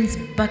Spirit brings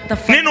back the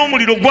fire.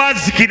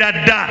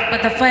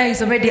 But the fire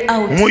is already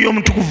out.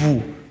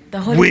 The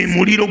Holy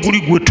Spirit is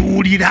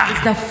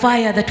the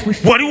fire that we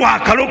feel.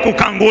 Let's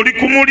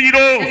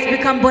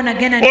become born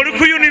again and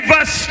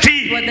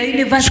university.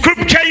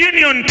 Scripture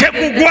union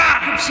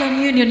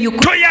union, you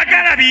want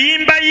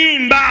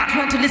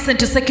to listen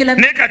to secular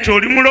music. But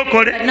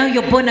now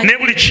you're born again.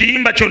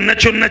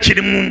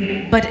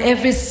 But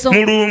every song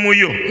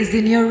is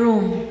in your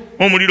room.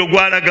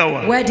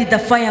 Where did the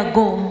fire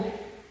go?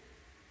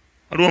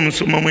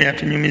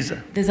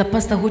 There's a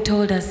pastor who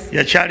told us,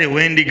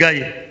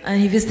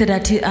 and he visited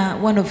at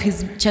one of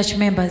his church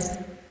members.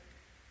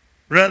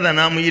 He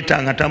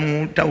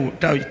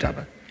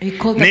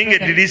called the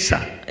brother.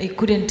 He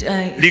couldn't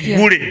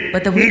hear,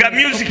 but the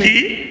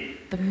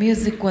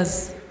music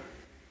was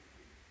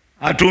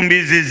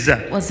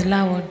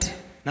loud.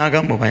 And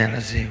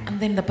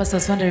then the pastor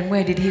was wondering,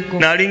 where did he go?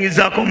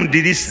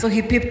 So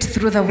he peeped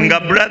through the window.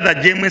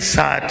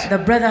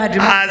 The brother had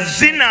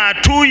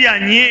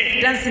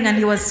removed dancing and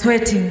he was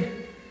sweating.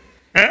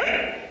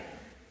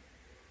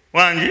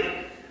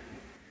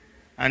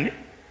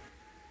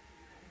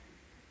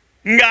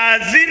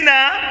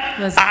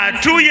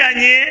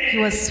 He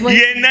was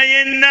sweating.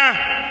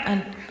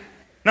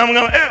 And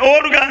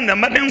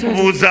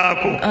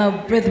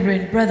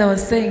brother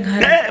was saying,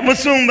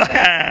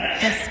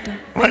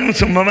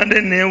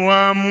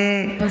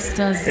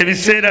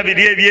 ebiseera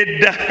biri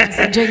ebyedda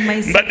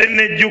mbadde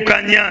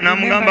nejjukanya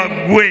namugamba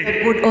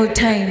gwe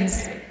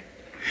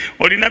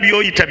olina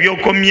byoyita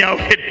byokomyawo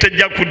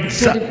etajja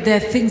kudza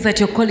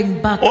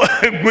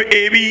gwe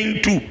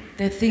ebintu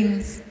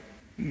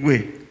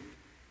gwe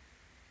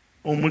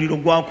omuliro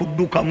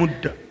gwakudduka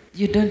mudda.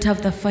 You don't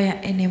have the fire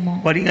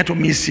anymore.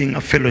 Missing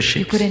a fellowship.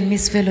 You couldn't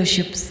miss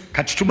fellowships.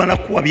 Now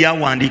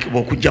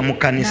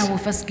we'll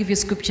first give you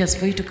scriptures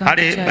for you to come to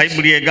church.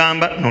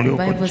 The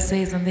Bible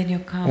says and then you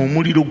come.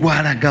 Where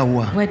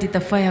did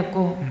the fire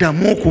go? You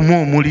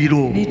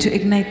need to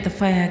ignite the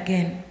fire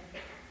again.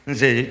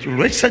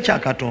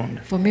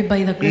 For me,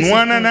 by the grace of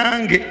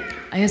God,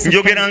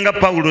 njogeranga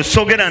Paulo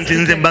sogera nti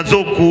nze mbaze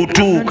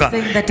okutuuka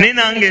naye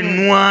nange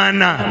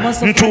nwana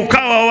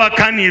ntuuka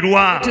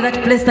wawakanirwa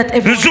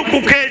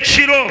nzukuka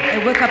ekiro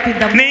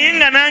naye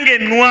nga nange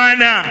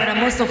nwana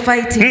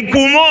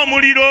nkuuma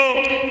omuliro.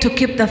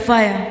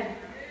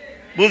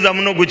 Buuza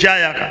muno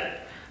gukyayaka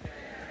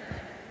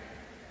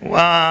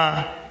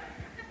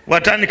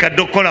watandika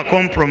dde okukola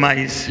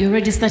compromise. You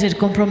already started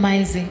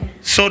compromising.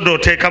 Soda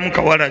oteekamu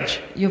kawalagi.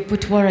 You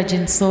put warrage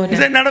in soda.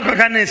 Nze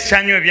nalokoka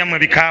n'essanyu ebyammwe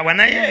bikaawa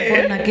naye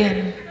born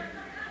again.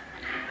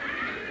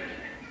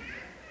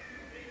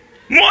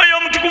 Mwoyo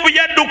omutukuvu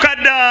yadduka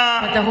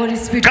dda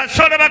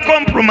kasolaba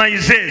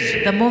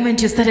compromises. The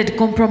moment you started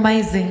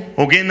compromising,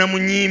 ogenda mu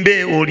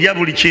nnyimbe olya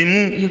buli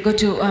kimu. You go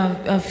to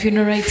a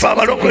funeral. Fe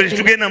abalokole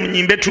tugenda mu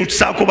nnyimbe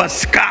tusaako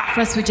basika.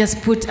 First we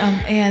just put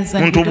airs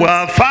and muntu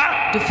bw'afa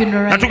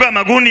natuga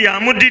magundi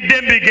yamuddidde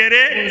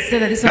embigere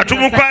nga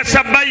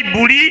tumukwasa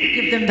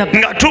bayibuli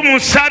nga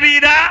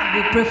tumusabira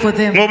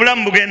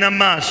ng'obulamu bugenda mu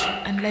maaso.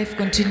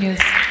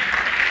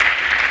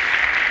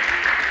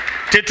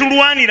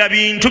 Tetulwanira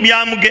bintu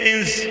bya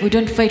mugenzi.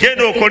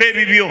 Genda okole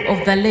ebibyo.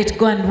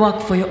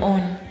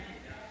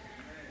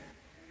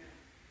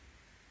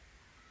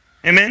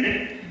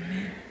 Amen.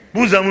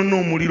 Buuza munno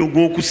omuliro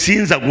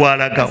gw'okusinza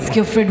gwalagawa.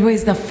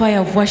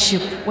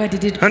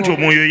 Anti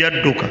omwoyo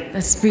yadduka.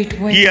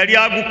 Ye yali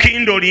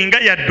agukindolinga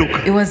yadduka.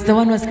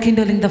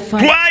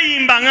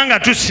 Twayimbanga nga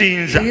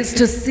tusinza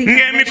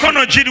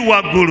ng'emikono giri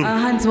waggulu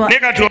naye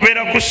kati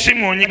obeera ku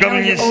ssimu onyiga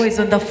bunyisi.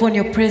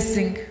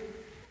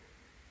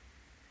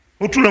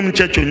 Otula mu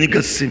church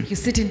onyiga ssimu.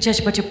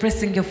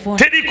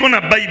 Teriko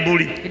na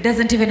bayibuli.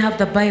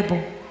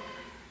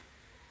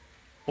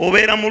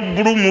 Obeera mu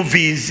blue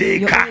movies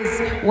eka.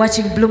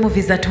 Watching blue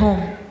movies at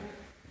home.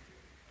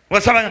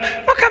 Wasaba,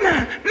 oh come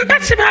on, mpa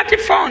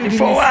smartphone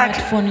for what?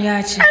 I want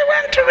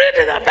to read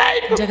the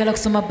Bible. Njagala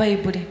kusoma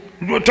Bible.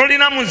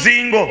 Tolina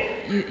muzingo.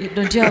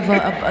 Don't you have the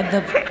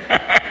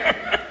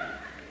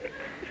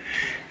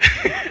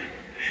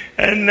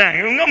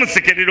nga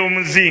musekerera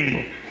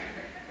omuzingo.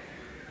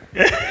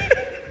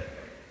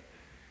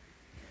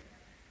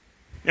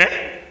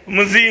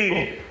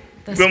 Muzingo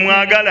gwe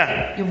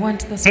mwagala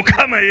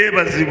Mukama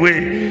yeebazibwe.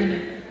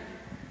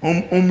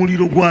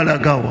 Omuliro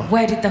gwalagawa.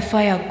 Where did the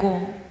fire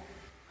go?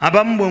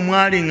 Abamu bwe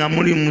mwali nga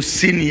muli mu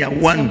senior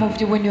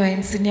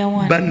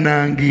 1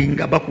 bannange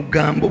nga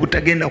bakugamba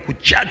obutagenda ku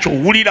church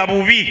owulira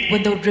bubi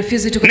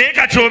naye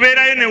kati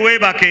obeerayo ne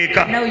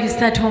weebakeeka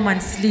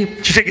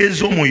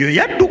kitegeeza omwoyo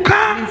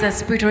yadduka.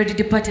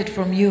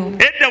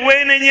 Edda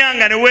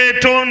weenenyanga ne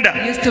weetonda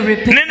ne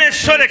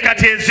n'essole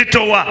kati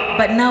ezitowa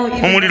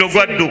omuliro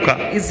gwadduka.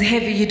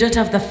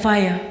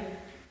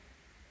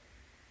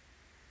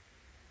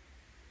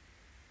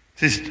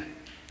 Sister,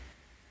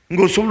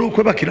 Ng'osobola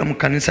okwebakira mu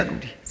kkanisa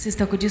luli.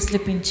 Sister, could you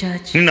sleep in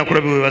church? Nina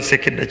kulaba bwe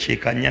baseka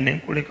eddakiika nnya ne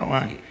nkuleka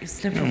wange.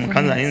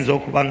 Omukazi ayinza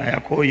okuba nga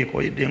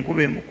yakooyekooyedde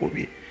enkuba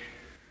emukubye.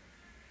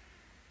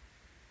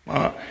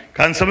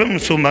 Kansabe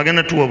musumba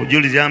agenda tuwa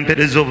obujulizi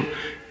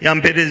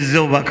yamperezza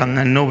obubaka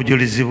nga nina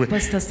obujulizi bwe.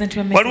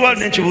 Waliwo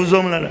alina ekibuuzo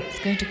omulala?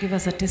 He's going to give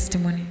us a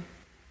testimony.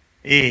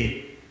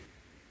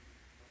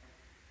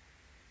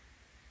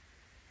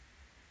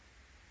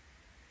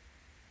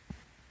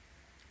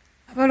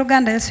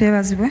 Abooluganda Yesu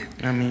yeebazibwe.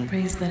 Amen.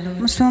 Praise the Lord.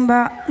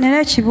 Musumba nina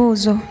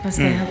ekibuuzo. First,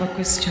 I have a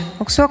question.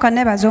 Okusooka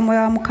neebaza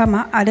Omwoyo wa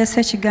Mukama aleese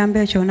ekigambo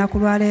ekyo olunaku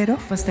lwa leero.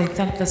 First, I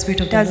thank the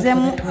Spirit of the Lord for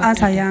Tazeemu that word.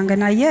 ansa yange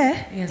naye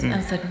He has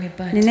answered me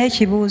back. nina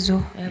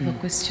ekibuuzo. I have a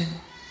question.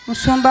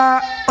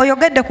 Musumba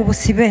oyogedde ku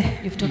busibe.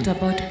 You've talked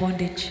about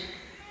bondage.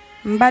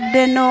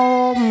 Mbadde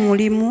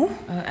n'omulimu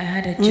I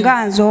had a job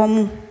nga nze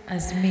omu.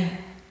 as me.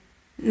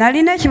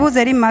 Nalina ekibuuzo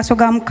eri mu maaso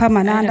ga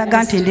Mukama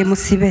n'andaga nti ndi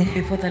musibe.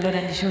 Before the Lord,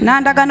 and he showed me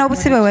N'andaga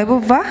n'obusibe we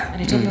buva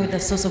and he told me the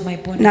source of my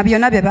bondage na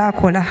byonna bye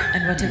baakola.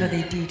 and whatever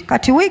they did.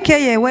 Kati wiiki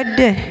eyo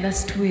ewedde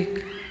Last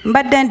week,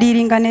 mbadde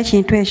ndiiringa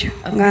n'ekintu ekyo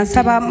nga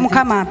nsaba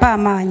Mukama ampe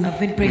amaanyi I've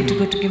been praying to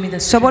God to give me the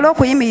sobole strength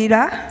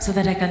okuyimirira so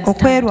that I can stand,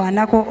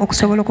 okwerwanako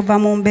okusobola okuva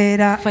mu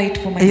mbeera fight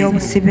for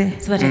ey'obusibe.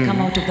 myself, so that I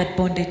come out of that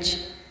bondage.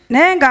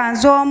 Naye nga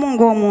nze omu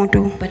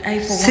ng'omuntu But I,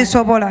 for one,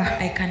 sisobola.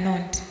 I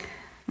cannot.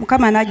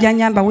 Mukama n'ajja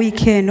nnyamba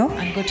wiiki eno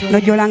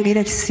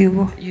n'ogyolangirira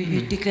ekisiibo.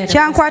 You declared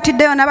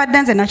Kyankwatiddeyo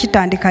nabadde nze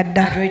nakitandika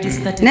dda. I'd already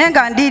started Naye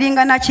nga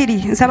ndiiringa nakiri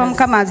nsaba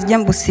Mukama anzigye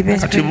mu busibe.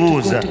 to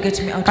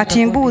get me out of Kati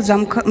the bondage. mbuuza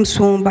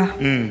Musumba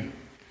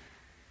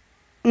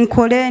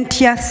nkole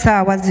ntya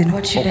ssaawa zino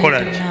What should I Okola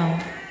do ki? now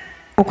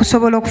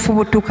okusobola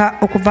okufubutuka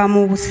okuva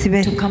mu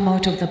busibe to come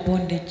out of the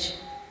bondage?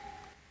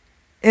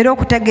 era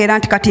okutegeera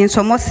nti kati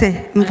nsomose And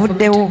for me to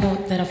nvuddewo. know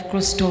that I've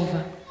crossed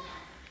over.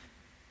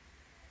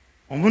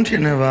 Omuntu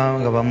yenna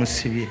nga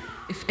bamusibye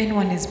If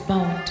anyone is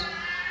bound,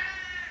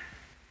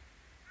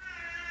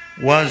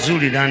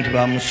 waazuulira nti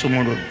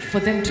bamusumuludde. for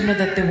them to know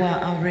that they were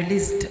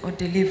released or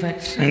delivered.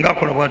 Singa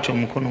akola bw'atyo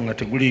omukono nga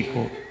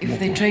teguliiko If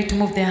they try to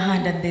move their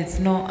hand and there's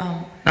no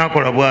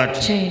n'akola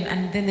bw'ati chain,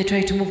 and then they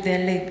try to move their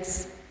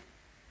legs,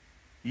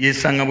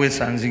 yeesanga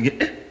bwesanzige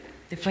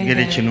they find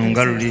kigere kino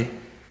nga luli themselves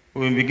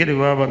bwe ebigere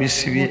baba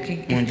babisibye walking.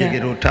 mu If njegere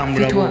their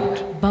otambula feet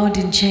bw'oti were bound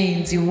in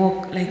chains, you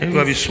walk like ebi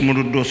biba this.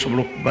 bisumuludde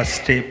osobola okuba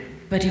step.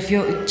 But if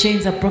your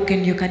chains are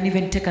broken, you can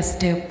even take a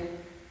step.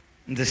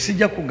 Nze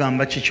sijja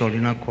kugamba ki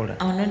ky'olina kukola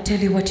I'll not tell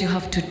you what you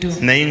have to do,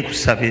 naye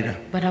nkusabira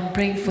but I'm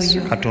praying for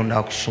you Katonda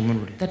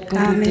akusumulule that God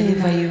will Amen.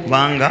 deliver you,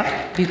 kubanga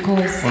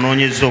because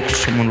onoonyezza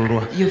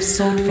okusumululwa. you've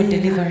sought for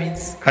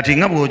deliverance. Kati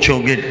nga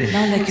bw'okyogedde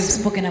Now, like you've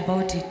spoken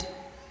about it,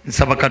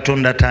 nsaba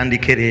Katonda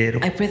atandike leero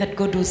I pray that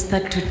God will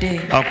start today.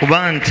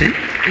 akuba nti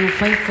He will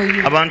fight for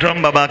you. abantu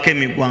abamu babaako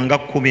emigwa nga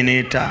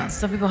 15.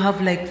 Some people have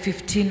like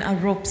 15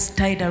 ropes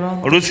tied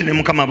around them. Oluusi ne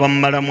Mukama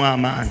bamumalamu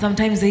amaanyi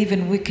Sometimes they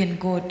even weaken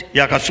God.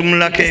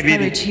 yakasumulako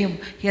ebiri Discourage him.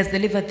 He has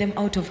delivered them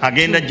out of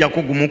agenda two.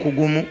 ajjaku gumu ku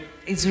gumu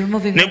He's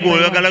removing ne one gwe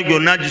by oyagala one.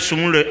 gyonna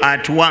agisumulule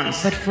at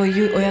once. But for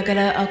you,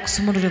 oyagala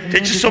akusumulule ku mulundi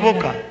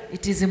Tekisoboka. gumu.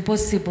 It is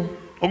impossible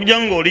okujja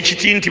ng'oli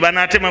kiti nti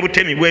banaatema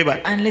butemi bwe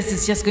bati. unless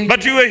it's just going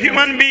But to. you are a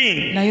human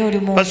being. Naye oli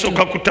muntu.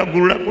 Basooka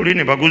kutagulula kuli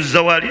ne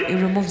baguzza wali. He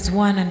removes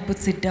one and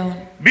puts it down.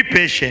 Be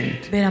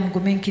patient Beera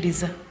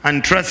mugumiikiriza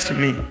and trust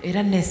me.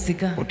 era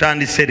neesiga.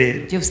 Otandise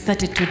leero. You've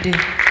started today.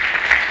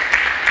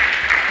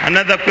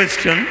 Another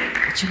question.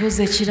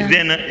 Ekibuuzo ekirala.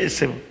 Then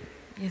esebo.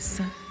 Yes,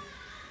 sir.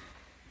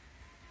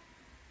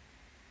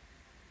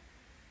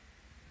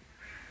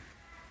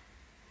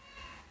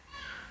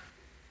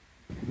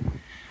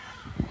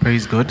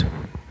 Praise God.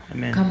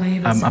 Amen. Kama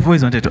yeebazibwe. I've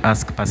always wanted to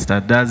ask,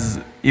 Pastor,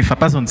 if a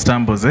person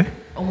stumbles,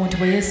 Omuntu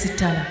bwe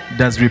yeesittala,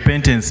 does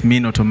repentance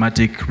mean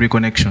automatic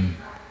reconnection?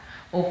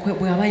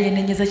 bw'aba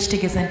yeenenyeza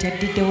kitegeeza nti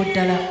addiddewo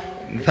ddala.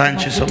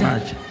 Thank you so amafuta.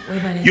 much.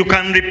 Weebale. You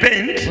can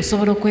repent,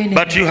 Osobola okwenenya.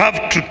 but you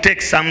have to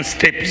take some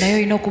steps. Naye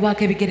olina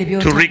okubaako ebigere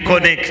To by'otambula.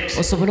 reconnect.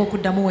 Osobole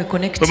okuddamu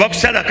weeconnect. Bwe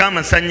bakusalako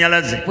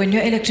amasannyalaze When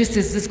your electricity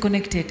is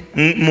disconnected,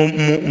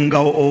 nga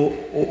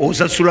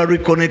osasula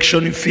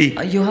reconnection fee.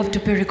 you have to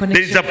pay There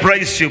is reconnection. a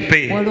price you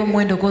pay Waliwo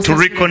omuwendo to gw'osasula.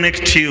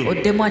 reconnect you.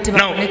 Oddemu ate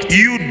Now, baconnect.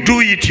 you do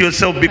it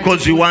yourself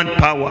because you want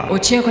power.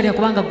 Okyekolera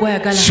kubanga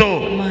gw'ayagala.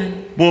 So, Man.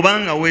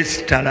 bw'obanga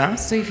weesitala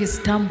So if you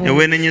stumble ne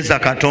weenenyeza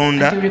and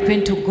Katonda, you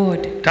repent to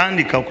God,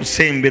 tandika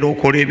kusembera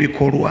okola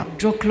ebikolwa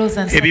draw close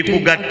and start doing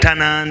ebikugatta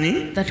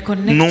n'ani that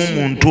connect you,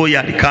 n'omuntu oyo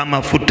aliko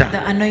amafuta.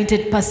 the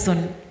anointed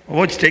person.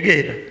 Oba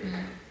okitegeera?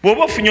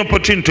 Bw'oba ofunye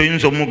opportunity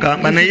oyinza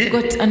omugamba If naye you've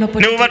got an ne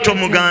opportunity bw'oba to tell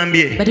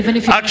tomugambye, them, but even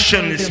if you don't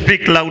action tell them,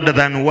 speak louder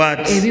than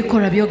words.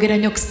 ebikolwa byogera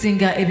nnyo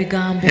okusinga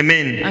ebigambo.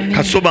 Amen. Amen.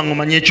 Kasoba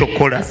ng'omanye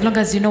ekyokukola. As long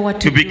as you know what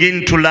to To do,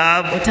 begin to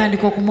love,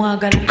 otandika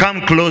okumwagala, to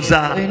come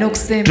closer, olina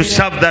okusembera, to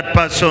serve that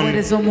person,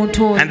 okuweereza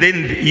omuntu oyo. and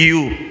then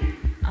you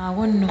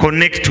Awo nno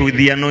connect with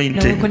the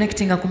anointing.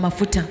 connectinga ku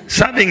mafuta.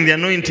 Serving the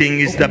anointing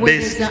is the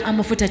best. Okuweereza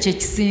amafuta kye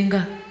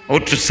kisinga. or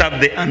to serve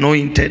the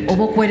anointed,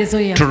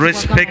 to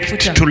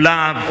respect, to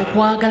love.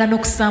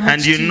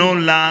 And you know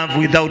love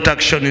without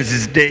action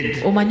is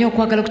dead.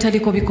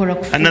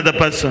 Another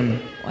person.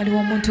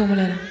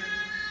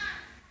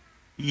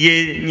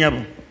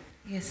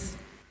 Yes.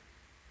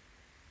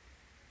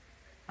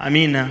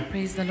 Amina.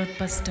 Praise the Lord,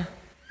 Pastor.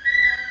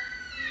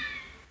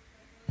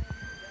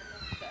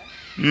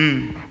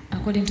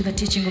 According to the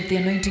teaching of the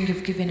anointing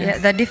you've given us. Yeah,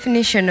 the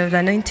definition of the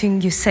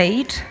anointing you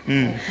said.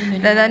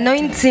 That the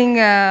anointing,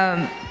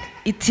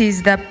 it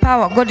is the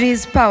power. God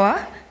is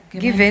power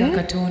given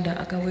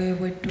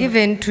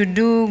to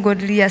do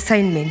godly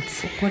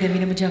assignments. My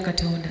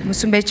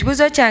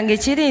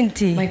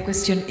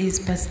question is,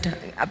 Pastor,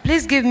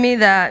 please give me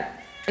the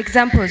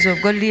examples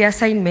of godly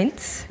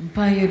assignments.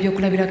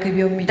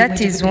 That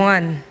is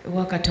one.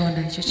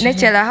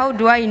 Naturally, how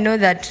do I know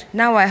that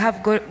now I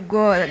have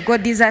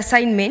got this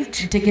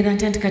assignment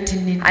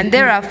and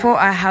therefore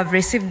I have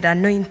received the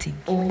anointing?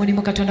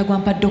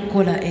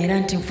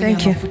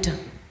 Thank you.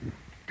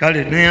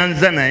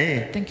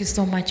 Thank you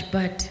so much,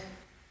 but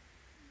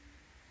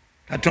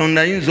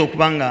Katonda yinza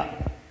okubanga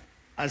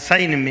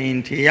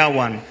assignment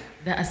eyawan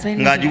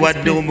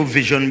ng'agiwaddewo mu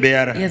vision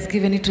bearer. He has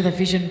given it to the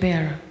vision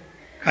bearer.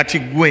 Kati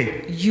gwe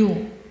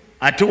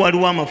ate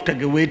waliwo amafuta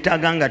ge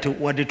weetaaga nga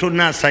wadde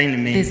tolina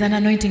assignment. There's an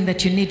anointing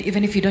that you need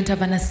even if you don't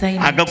have an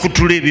assignment.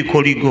 Agakutula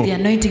ebikoligo. The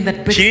anointing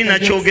that breaks the yokes. Kiina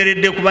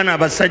kyogeredde ku bana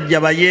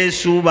abasajja ba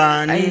Yesu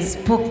baani. I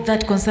spoke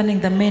that concerning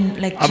the men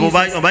like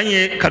Jesus.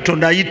 Abanye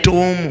Katonda ayita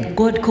omu.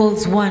 God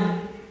calls one.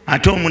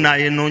 Ate omu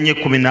n'ayenoonya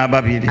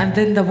 12. And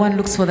then the one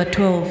looks for the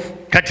 12.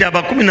 Kati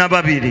aba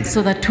 12.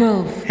 So the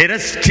 12. Era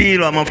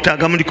still amafuta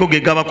agamuliko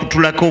ge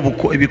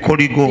gabakutulako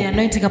ebikoligo. The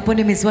anointing upon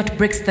him is what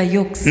breaks the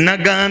yokes.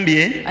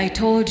 Nagambye I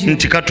told you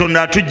nti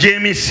Katonda atujja e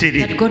Misiri.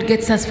 That God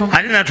gets us from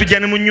ate n'atujja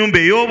ne mu nnyumba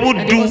ey'obuddu.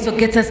 And he also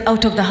gets us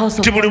out of the house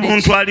of bondage. Buli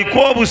muntu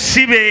aliko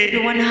obusibe.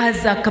 Everyone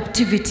has a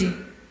captivity.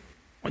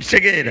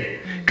 Okitegeera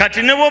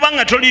kati ne bw'oba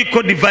nga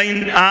toliko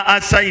divine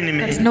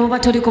assignment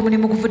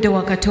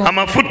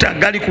amafuta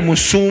gali ku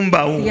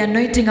musumba wo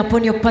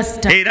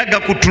era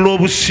gakutula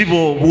obusibe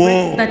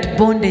obwo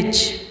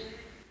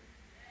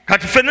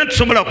kati ffenna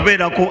tusobola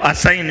kubeerako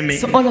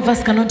assignment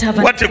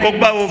wateeka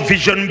okubaawo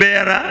vision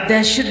bearer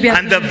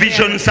and the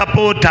vision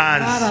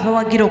supporters.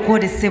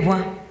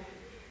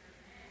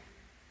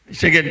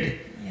 Kitegedde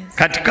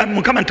kati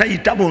Mukama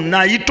tayita bonna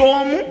ayita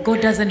omu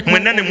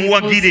mwenna ne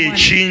muwagira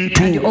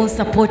ekintu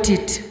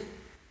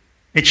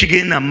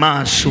ekigenda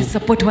maaso.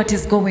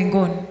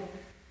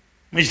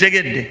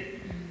 Mukitegedde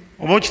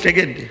oba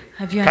okitegedde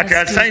kati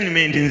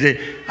assignment nze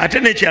ate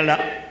nekyala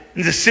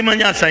nze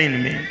simanya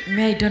assignment.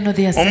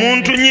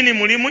 Omuntu nyini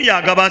mulimu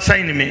yagaba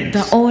assignment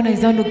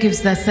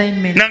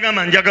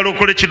nagamba njagala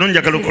okole kino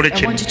njagala okole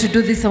kino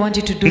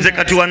nze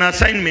kati wana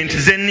assignment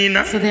ze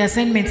nnina.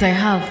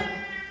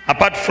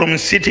 Apart from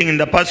sitting in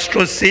the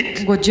pastoral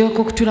seat, I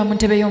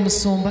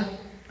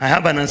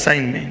have an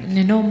assignment.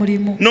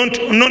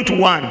 Not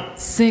one.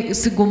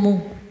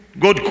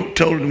 God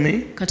told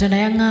me, I've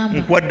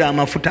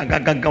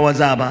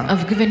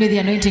given you the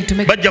anointing to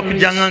make you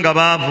rich.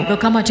 They'll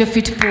come at your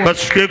feet poor.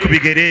 They'll be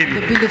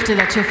lifted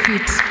at your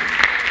feet.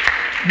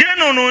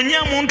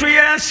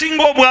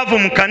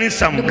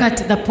 Look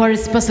at the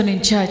poorest person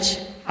in church.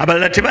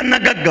 Others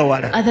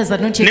are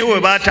not yet rich,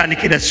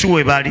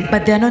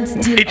 but they are not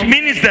still. It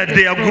means that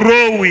they are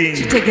growing.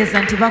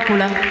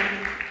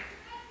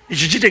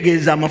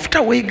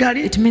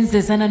 It means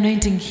there's an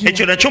anointing here.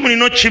 You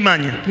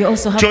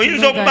also have to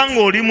know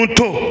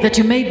that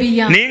you may be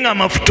young, but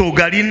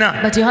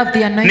you have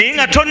the anointing,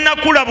 but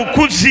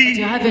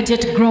you haven't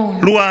yet grown.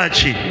 Why?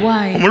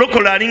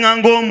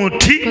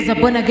 Because the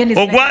born again is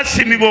like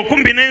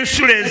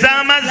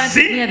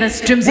near the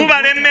streams of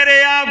water,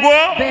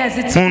 bears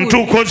its fruit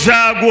in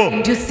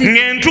due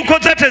season. For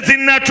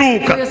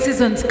your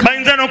seasons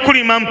come. You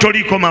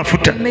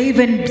may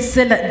even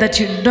say that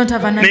you don't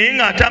have an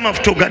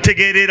anointing.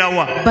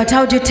 But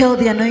how do you tell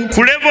the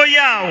anointing?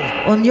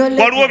 On your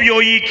level,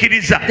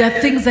 there are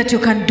things that you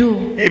can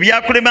do.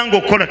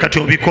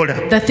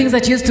 The things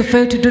that you used to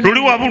fail to do.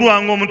 You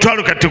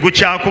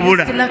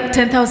lack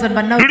 10,000,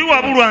 but now you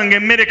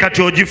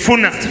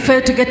used to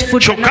fail to get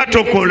food,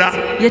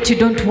 yet you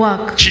don't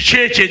work.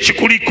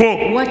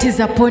 What is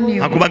upon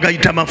you?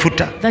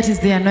 That is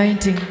the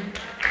anointing.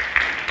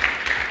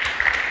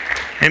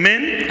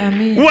 Amen.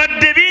 Amen.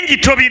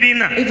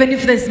 Even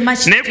if there's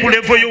much, but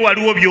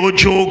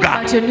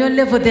on your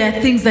level there are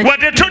things that even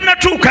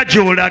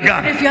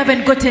if you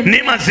haven't gotten there,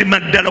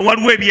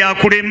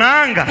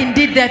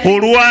 indeed there are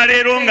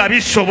things that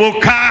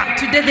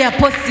today they are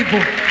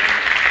possible.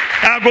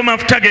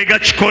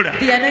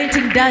 The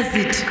anointing does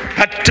it.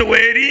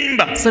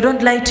 So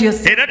don't lie to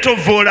yourself.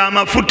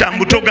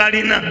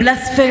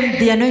 Blaspheme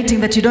the anointing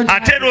that you don't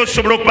have.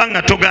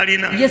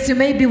 Yes, you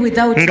may be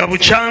without it. But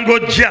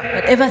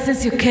ever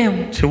since you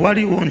came,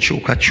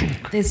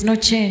 there's no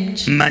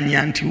change. Know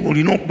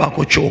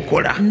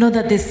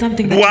that there's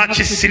something that you have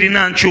to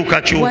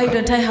do. Why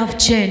don't I have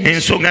change?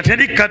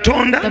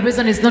 The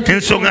reason is not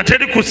with God. The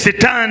reason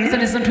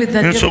is not with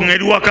the devil.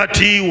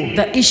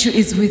 The issue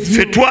is with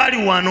you.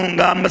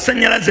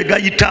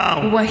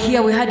 We were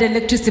here, we had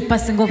electricity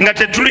passing over. We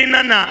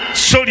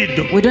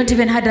don't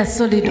even have a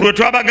solid.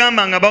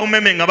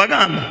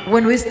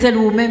 When we still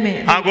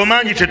umeme,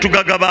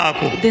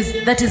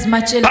 that is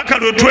much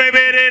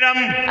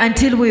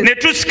until we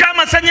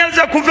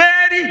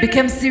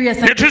became serious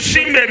and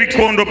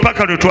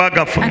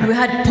we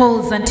had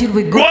poles until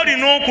we got. You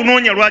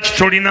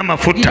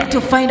need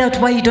to find out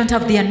why you don't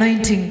have the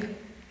anointing.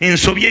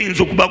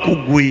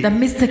 The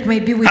mistake may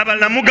be with you.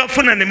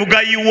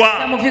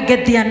 Some of you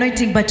get the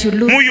anointing but you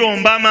lose. You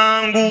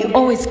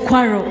always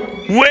quarrel.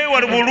 You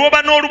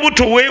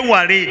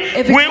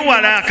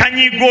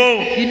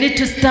need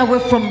to stay away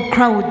from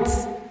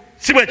crowds.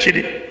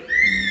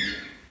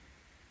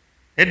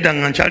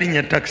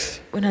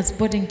 When I was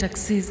boarding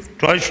taxis,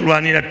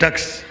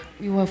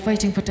 we were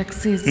fighting for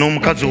taxis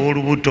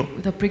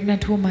with a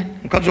pregnant woman.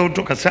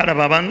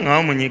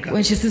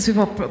 When she sees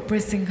people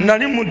pressing her, I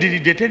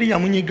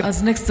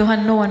was next to her,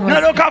 no one was.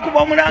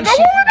 She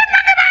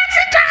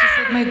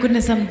said, my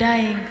goodness, I'm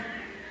dying.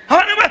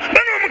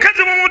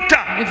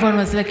 Everyone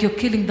was like, you're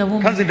killing the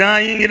woman.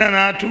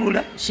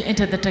 She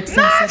entered the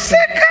taxi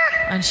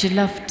and she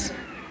laughed.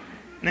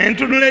 And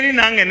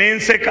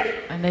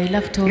I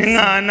laughed also.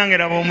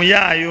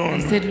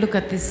 I said, look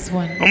at this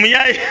one.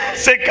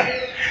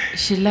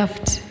 She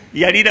laughed.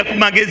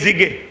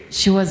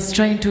 She was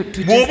trying to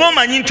just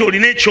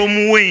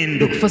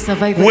look for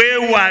survival.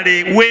 You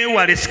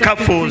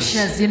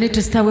need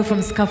to stay away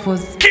from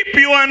scaffolds. Keep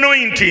your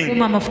anointing.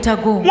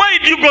 Why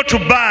do you go to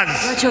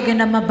bars?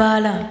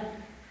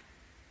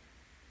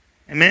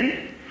 Amen.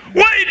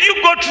 Why do you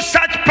go to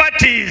such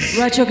parties?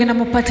 Why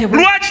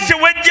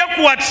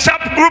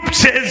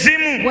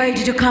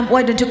did you come?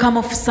 Why don't you come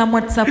off some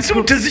WhatsApp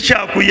groups?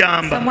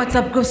 Some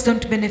WhatsApp groups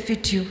don't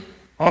benefit you.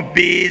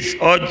 Obese,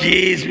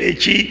 OGs,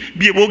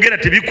 byebogera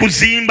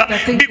tebikuzimba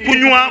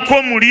bikunywako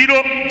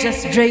omuliro.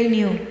 Just drain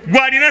you.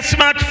 Gwalina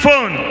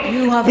smartphone.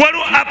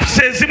 Waliwo apps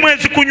ezimu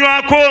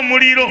ezikunywako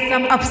omuliro.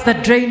 Some apps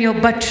that drain your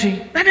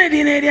battery.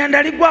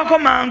 Ligwako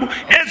mangu.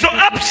 Ezo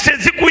apps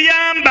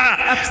tezikuyamba.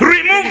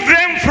 Remove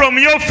them from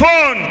your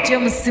phone.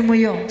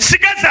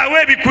 Sigazaawo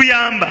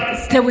ebikuyamba.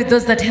 Stay with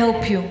those that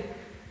help you.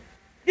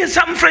 Yes,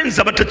 some friends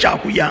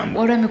abatakyaakuyamba.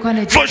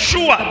 For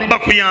sure,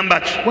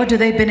 bakuyamba. What do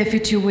they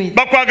benefit you with?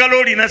 Bakwagala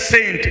olina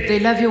sente. They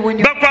love you when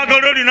you.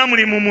 Bakwagala olina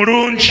mulimu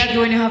mulungi. They love you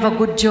when you have a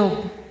good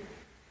job.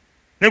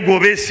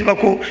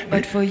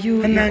 But for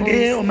you,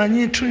 nange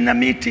omanyi tulina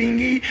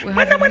meeting.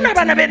 Mwana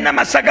abaana benna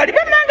masagali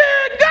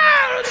bannange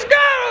girls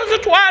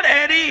twala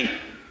eri.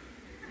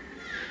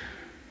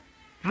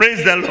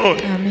 Praise the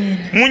Lord. Amen.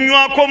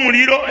 Munywako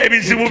muliro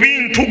ebizibu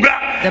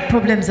bintuga. The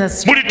problems are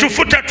strong. Buli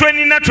tufuta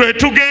twenina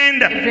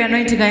twetugenda. Every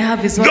anointing I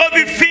have is what. Though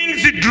the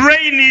things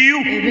drain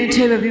you.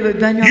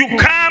 You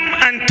come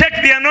and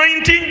take the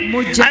anointing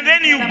and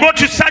then you go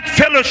to such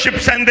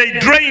fellowships and they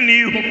drain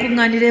you.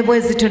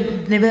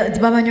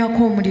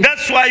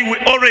 That's why we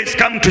always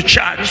come to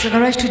church. To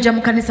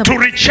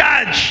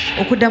recharge.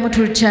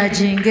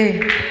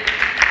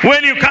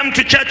 When you come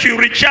to church, you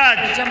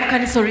recharge.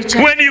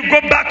 When you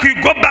go back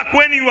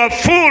when you are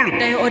full.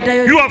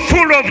 You are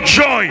full of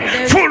joy,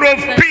 full of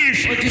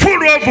peace,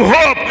 full of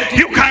hope.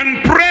 You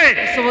can pray.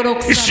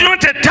 It's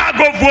not a tug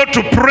of war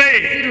to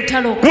pray.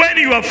 When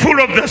you are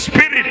full of the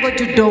Spirit.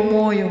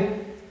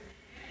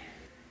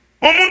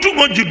 Omuntu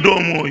ng'ojjudde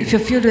omwoyo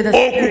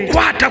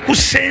okukwata ku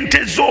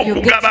ssente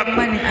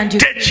z'okugabako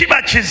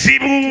tekiba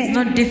kizibu.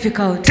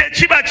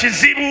 Tekiba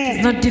kizibu.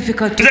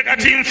 Nze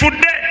kati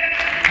nfudde.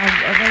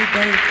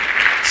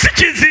 Si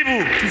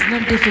kizibu.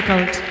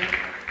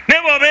 Ne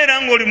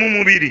bw'obeera ng'oli mu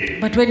mubiri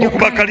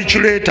okuba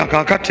kalikyuleeta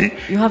kaakati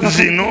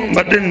zino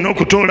mbadde nina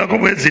okutoolako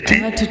bwe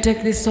ziti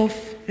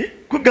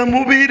kugamba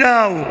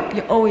obeeraawo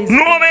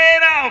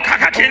n'obeeraawo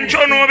kaakati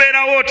enkyo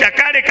n'obeerawo otya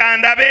kale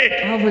kandabe.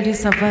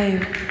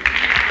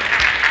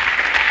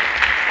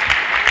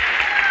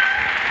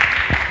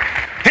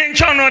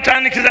 Enkyo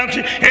n'otandikiza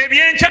nti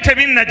ebyenkya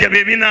tebinnajja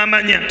bye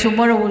binaamanya.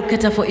 Tomorrow will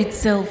cater for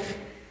itself.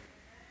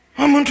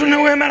 Omuntu ne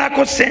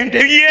weemalako ssente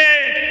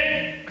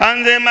ye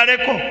kanze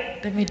emaleko.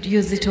 Let me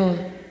use it all.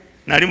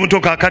 Nali muto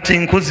kaakati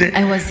nkuze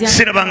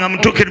sirabanga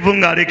mutuukirivu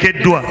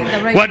ng'alekeddwa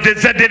wadde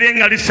ezzadde lye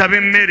nga lisaba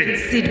emmere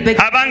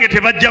abange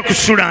tebajja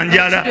kusula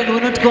njala.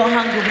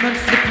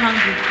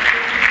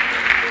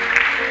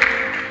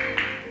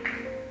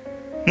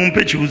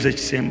 Mumpe ekibuuzo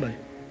ekisembayo.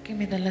 Give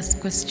me the last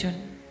question.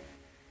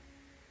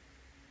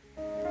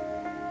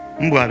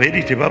 Mbw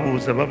abeeri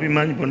tebabuuza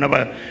babimanyi bonna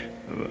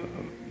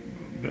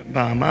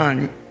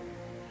b'amaanyi.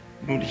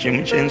 Buli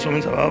kimu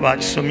kyensomesa baba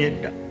bakisomye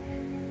dda.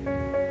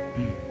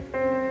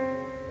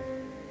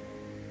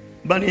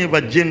 bani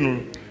ba general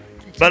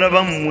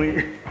balaba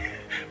mmwe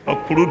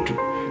bakulutu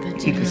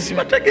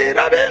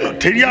sibategeera beno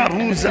teri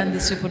abuuza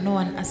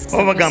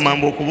obagamba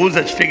mbu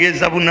okubuuza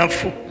kitegeeza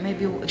bunafu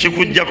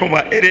kikujjako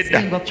bwa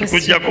ereda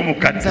kikujjako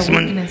mukadde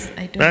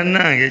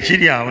bannange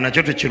ekiri awo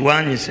nakyo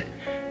tekirwanyise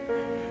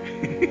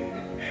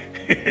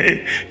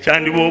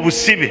kyandiba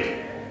obusibe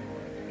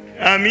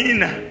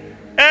amiina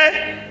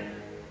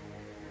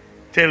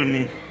tell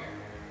me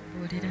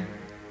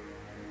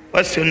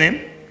what's your name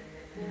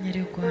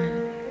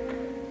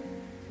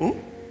who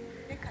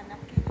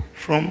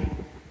from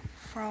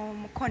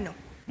Mukono.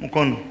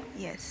 Mukono.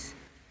 Yes.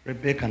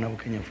 Rebecca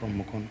Nabukenya from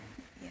Mukono.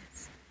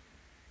 Yes.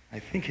 I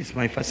think it's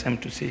my first time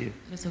to see you.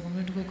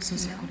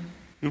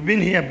 You've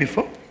been here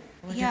before?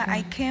 Yeah,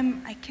 I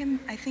came I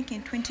think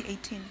in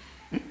 2018.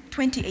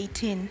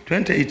 2018.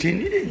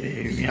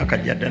 2018 miaka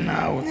jada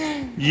nawe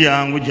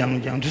jangu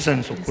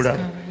tusanso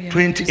kulaba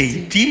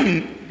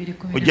 2018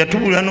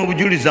 ojatubula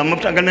n'obujuliza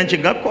amafuta gananche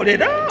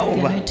gakolera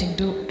oba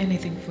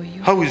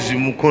how is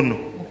Mukono?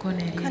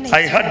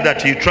 I heard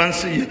that you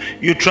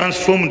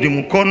transformed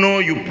Mukono,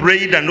 you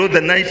prayed, and all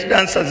the night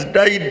dancers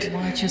died,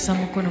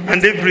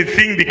 and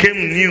everything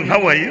became new.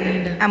 How are you?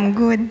 I'm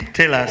good.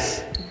 Tell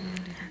us.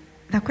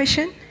 The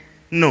question?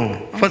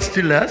 No. First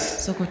tell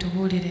us.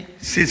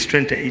 Since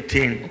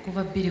 2018.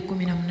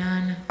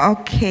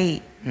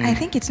 Okay. I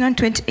think it's not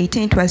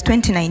 2018, it was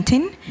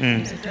 2019.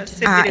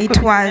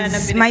 It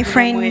was my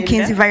friend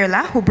Kinsey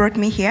Viola who brought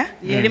me here.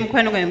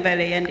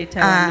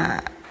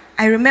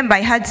 I remember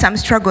I had some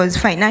struggles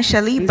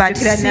financially, but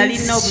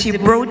since she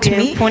brought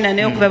me,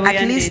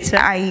 at least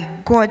I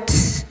got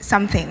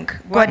something.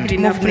 God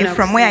moved me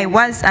from where I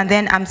was, and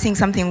then I'm seeing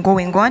something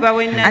going on.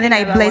 And then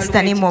I bless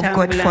the name of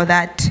God for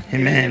that.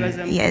 Amen.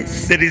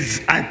 Yes. There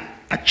is a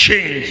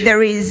change.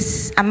 There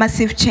is a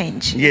massive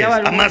change.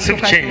 Yes, a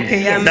massive change.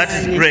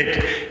 That's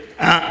great.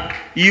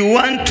 You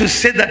want to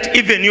say that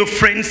even your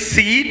friends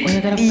see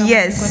it?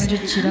 Yes,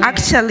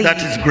 actually.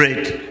 That is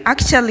great.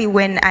 Actually,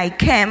 when I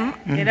came,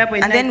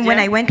 and then when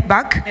I went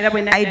back,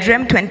 I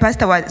dreamt when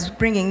Pastor was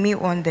bringing me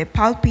on the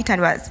pulpit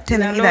and was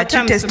telling me that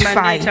to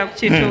testify.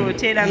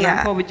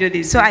 Yeah.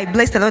 So I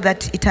bless the Lord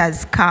that it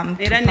has come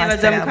to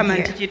pass that I'm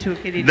here.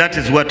 That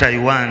is what I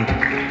want.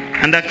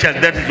 And actually,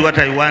 that is what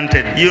I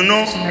wanted. You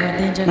know,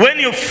 when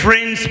your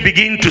friends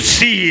begin to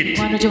see it,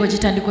 know that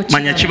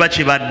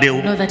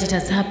it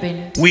has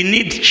happened. We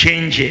need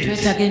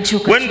changes.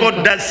 When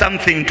God does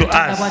something to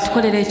us,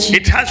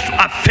 it has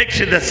to affect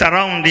the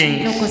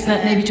surroundings.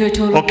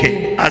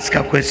 Okay, ask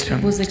a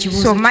question.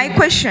 So my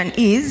question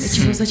is,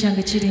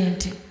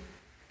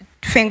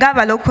 fenga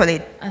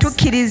abalokole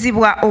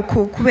tukirizibwa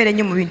okubeera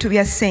ennyo mu bintu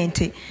bya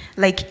ssente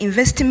like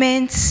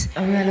investments,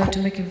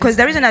 because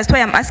the reason as to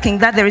why I'm asking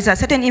that, there is a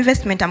certain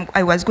investment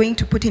I was going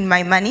to put in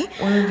my money,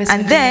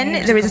 and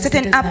then there is a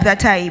certain app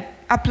that I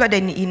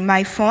uploaded in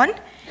my phone.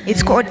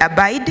 It's called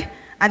Abide,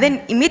 and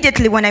then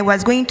immediately when I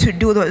was going to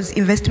do those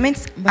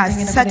investments, a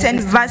certain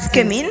verse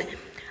came in,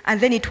 and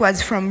then it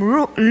was from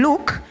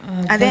Luke,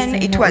 and then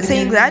it was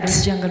saying that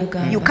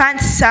you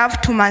can't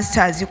serve two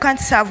masters, you can't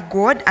serve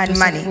God and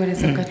money.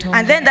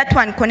 And then that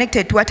one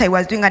connected to what I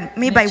was doing, and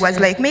maybe I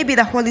was like, maybe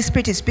the Holy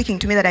Spirit is speaking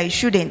to me that I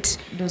shouldn't.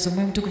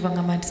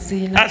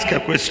 Ask a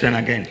question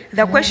again.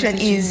 The question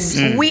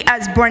is, we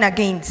as born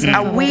agains,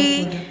 are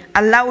we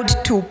allowed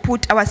to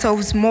put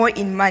ourselves more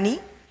in money?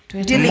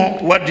 More,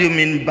 what do you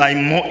mean by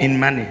more in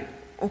money?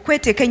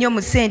 Okweteeka ennyo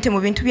mu ssente,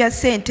 mu bintu bya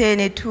ssente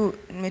ne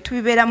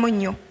tubibeeramu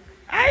nnyo.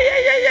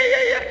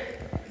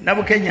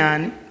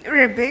 Nabukenyani.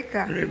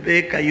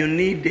 Rebecca, you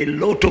need a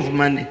lot of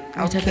money.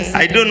 Okay.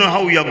 I don't know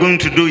how you are going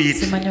to do it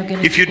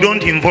if you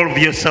don't involve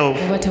yourself.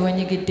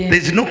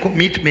 There's no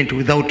commitment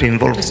without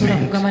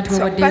involvement.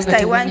 So, Pastor,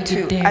 I want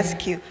to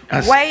ask you,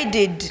 why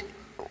did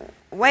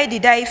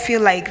I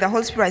feel like the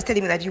Holy Spirit was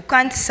telling me that you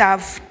can't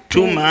serve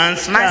two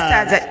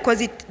masters?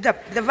 Because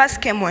the verse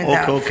came on the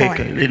phone.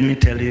 Okay, let me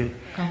tell you.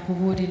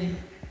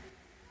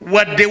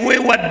 What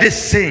they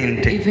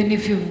send, even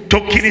if you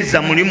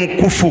tokkiriza mulimu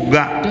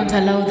kufuga. Don't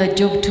allow the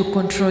job to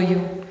control you.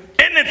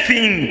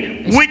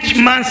 Anything which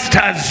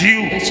masters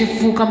you,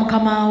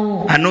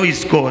 I know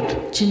is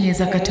God.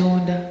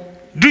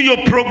 Do your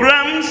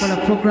programs,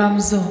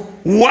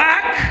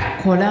 work,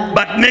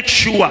 but make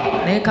sure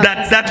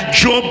that that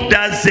job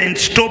doesn't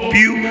stop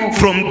you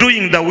from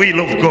doing the will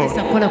of God.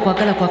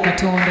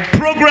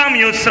 Program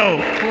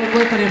yourself,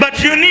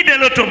 but you need a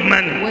lot of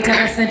money.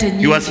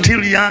 You are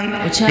still young,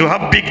 you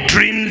have big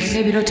dreams,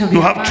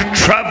 you have to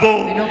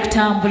travel,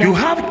 you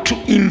have to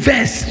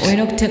invest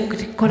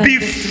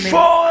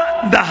before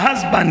the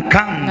husband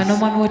comes.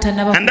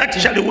 And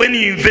actually when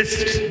you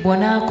invest,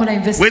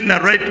 when the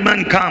right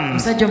man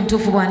comes,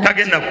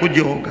 tagenda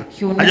kujoga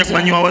aja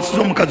kumanyiwa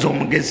wasizo omukazi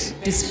omugezi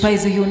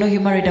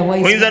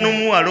oyinza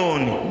n'omuwala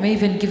oni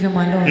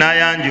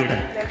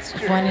n'ayanjula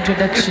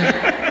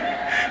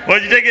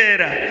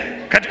okitegeera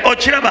kati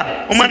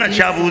okiraba omwana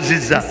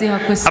kyabuuzizza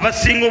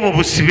abasinga obwo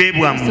busibe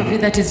bwammwe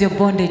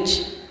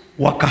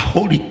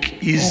workaholic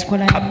is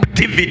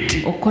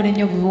captivity.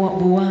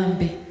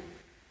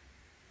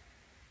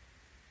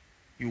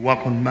 You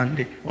work on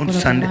Monday, on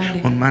Sunday,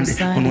 on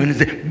Monday, on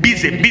Wednesday.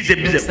 Busy.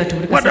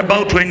 What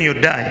about when you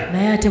die?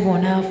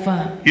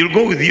 You'll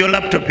go with your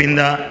laptop in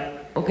the...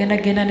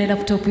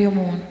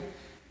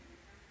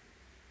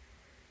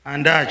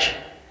 Andachi.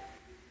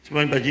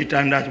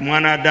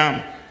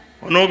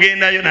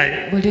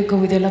 Will you go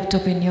with your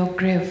laptop in your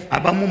grave?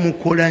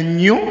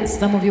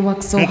 Some of you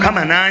work so hard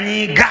and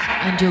you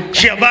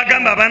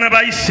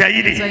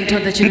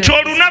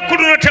don't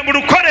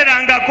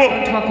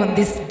work on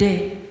this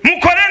day.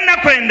 But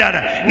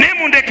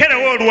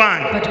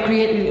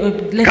create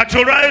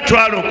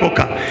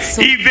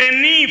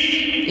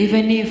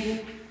even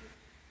if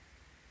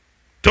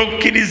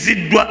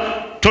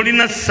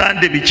tolina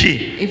sande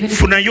biki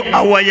funayo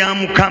awa ya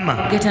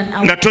mukama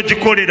nga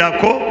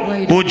togikolerako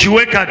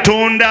ogiwe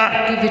Katonda.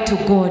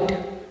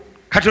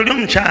 Kati oli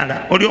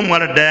omukyala oli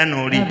omuwala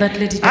Diana oli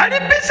ali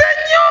bize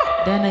nnyo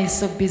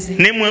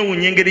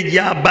nemwewunya engeri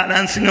gya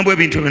balansinga bwe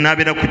ebintu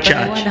binabeera ku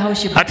church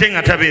ate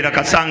nga tabeera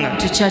kasanga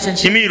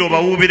imiira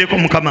obawuubireko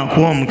mukama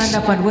akuwa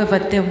omukisa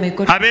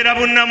abeera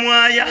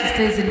bunnamwaya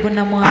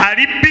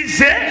ali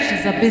bize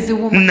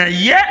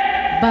naye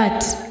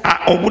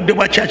obudde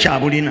bwa church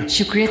abulina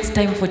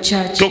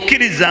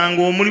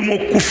tokkirizanga omulimu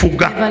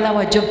okufuga.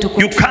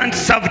 You can't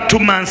serve two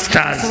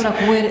masters.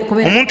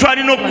 Omuntu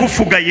alina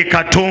okufuga ye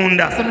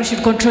Katonda.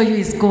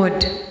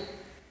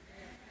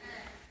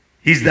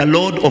 He's the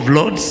Lord of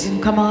Lords,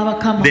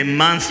 the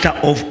Master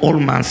of all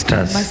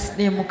masters.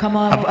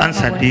 I've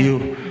answered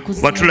you.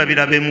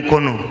 Batulabira be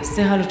mukono.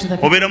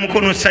 Obera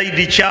mukono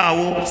side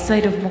kyawo.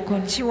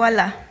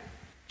 Chiwala.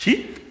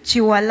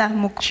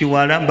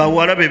 Chiwala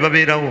bawala be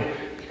babeerawo.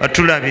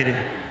 Batulabire.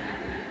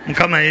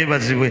 Mukama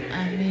yebazibwe.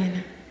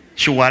 Amen.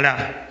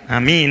 Chiwala.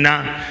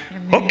 Amina.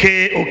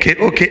 Okay.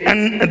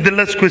 And the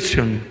last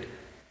question.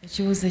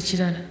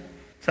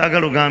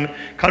 Sagalo game.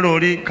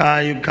 Kalori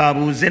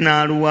kabuze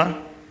naluwa.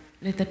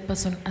 Let that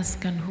person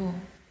ask and who.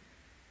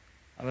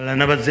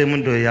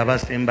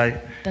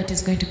 That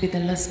is going to be the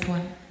last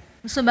one.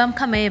 So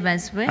Mukama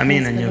yebazibwe.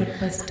 Amina.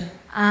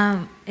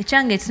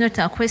 Echange, it's not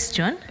a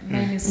question.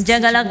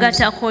 Njagala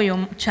gatako oyo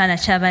mukyala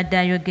kyabadde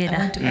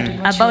ayogera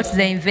about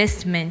the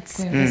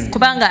investments.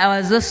 Kubanga I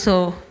was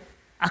also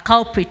a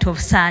culprit of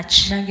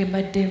such.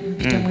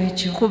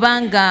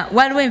 Kubanga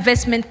waliwo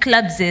investment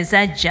clubs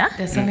ezajja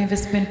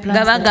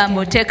nga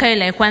bagamba oteekayo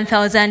like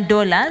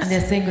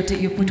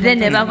 $1,000 then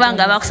ne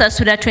babanga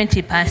bakusasula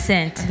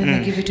 20%.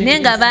 Naye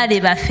nga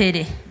baali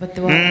bafere.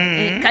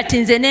 Kati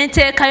nze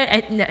nenteekayo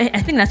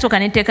I think nasooka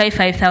nenteekayo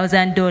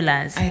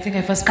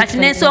 $5,000. Kati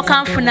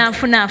nensooka nfuna.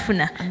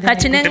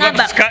 Kati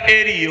neŋŋamba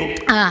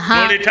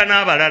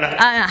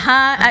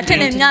ate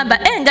neŋŋamba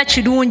nga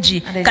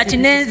kirungi. Kati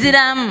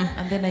nenziramu.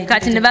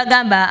 Kati ne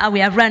bagamba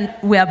we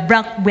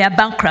are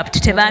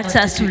bankrupt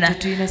tebasasula.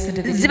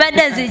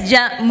 Zibadde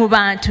zijja mu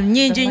bantu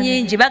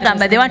nyingi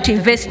bagamba they want to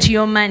invest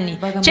your money.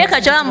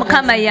 Kyeka kyala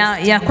Mukama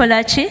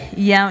yakola ki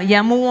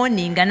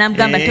yamuwoninga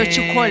namugamba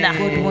tokikola.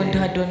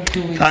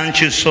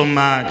 Thank you so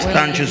much.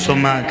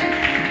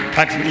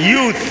 But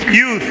youth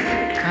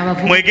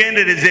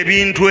mwegendereze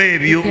ebintu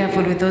ebyo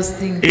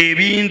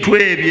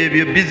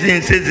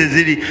businesses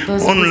eziri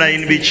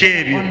online biki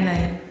ebyo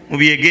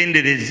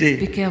mubyegendereze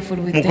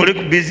mukole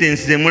ku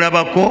business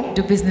zemulabako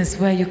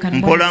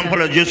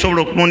mpola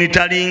gyosobola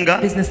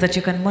okumonitaringa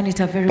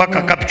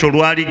paka capital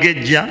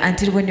lwaligejja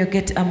ate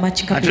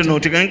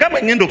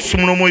notigamba ngenda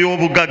okusumula omwoyo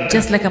w'obugagga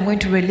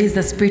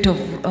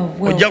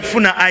ojja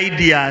kufuna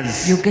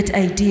ideas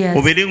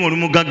obeere nga oli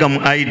mugagga mu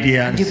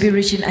ideas.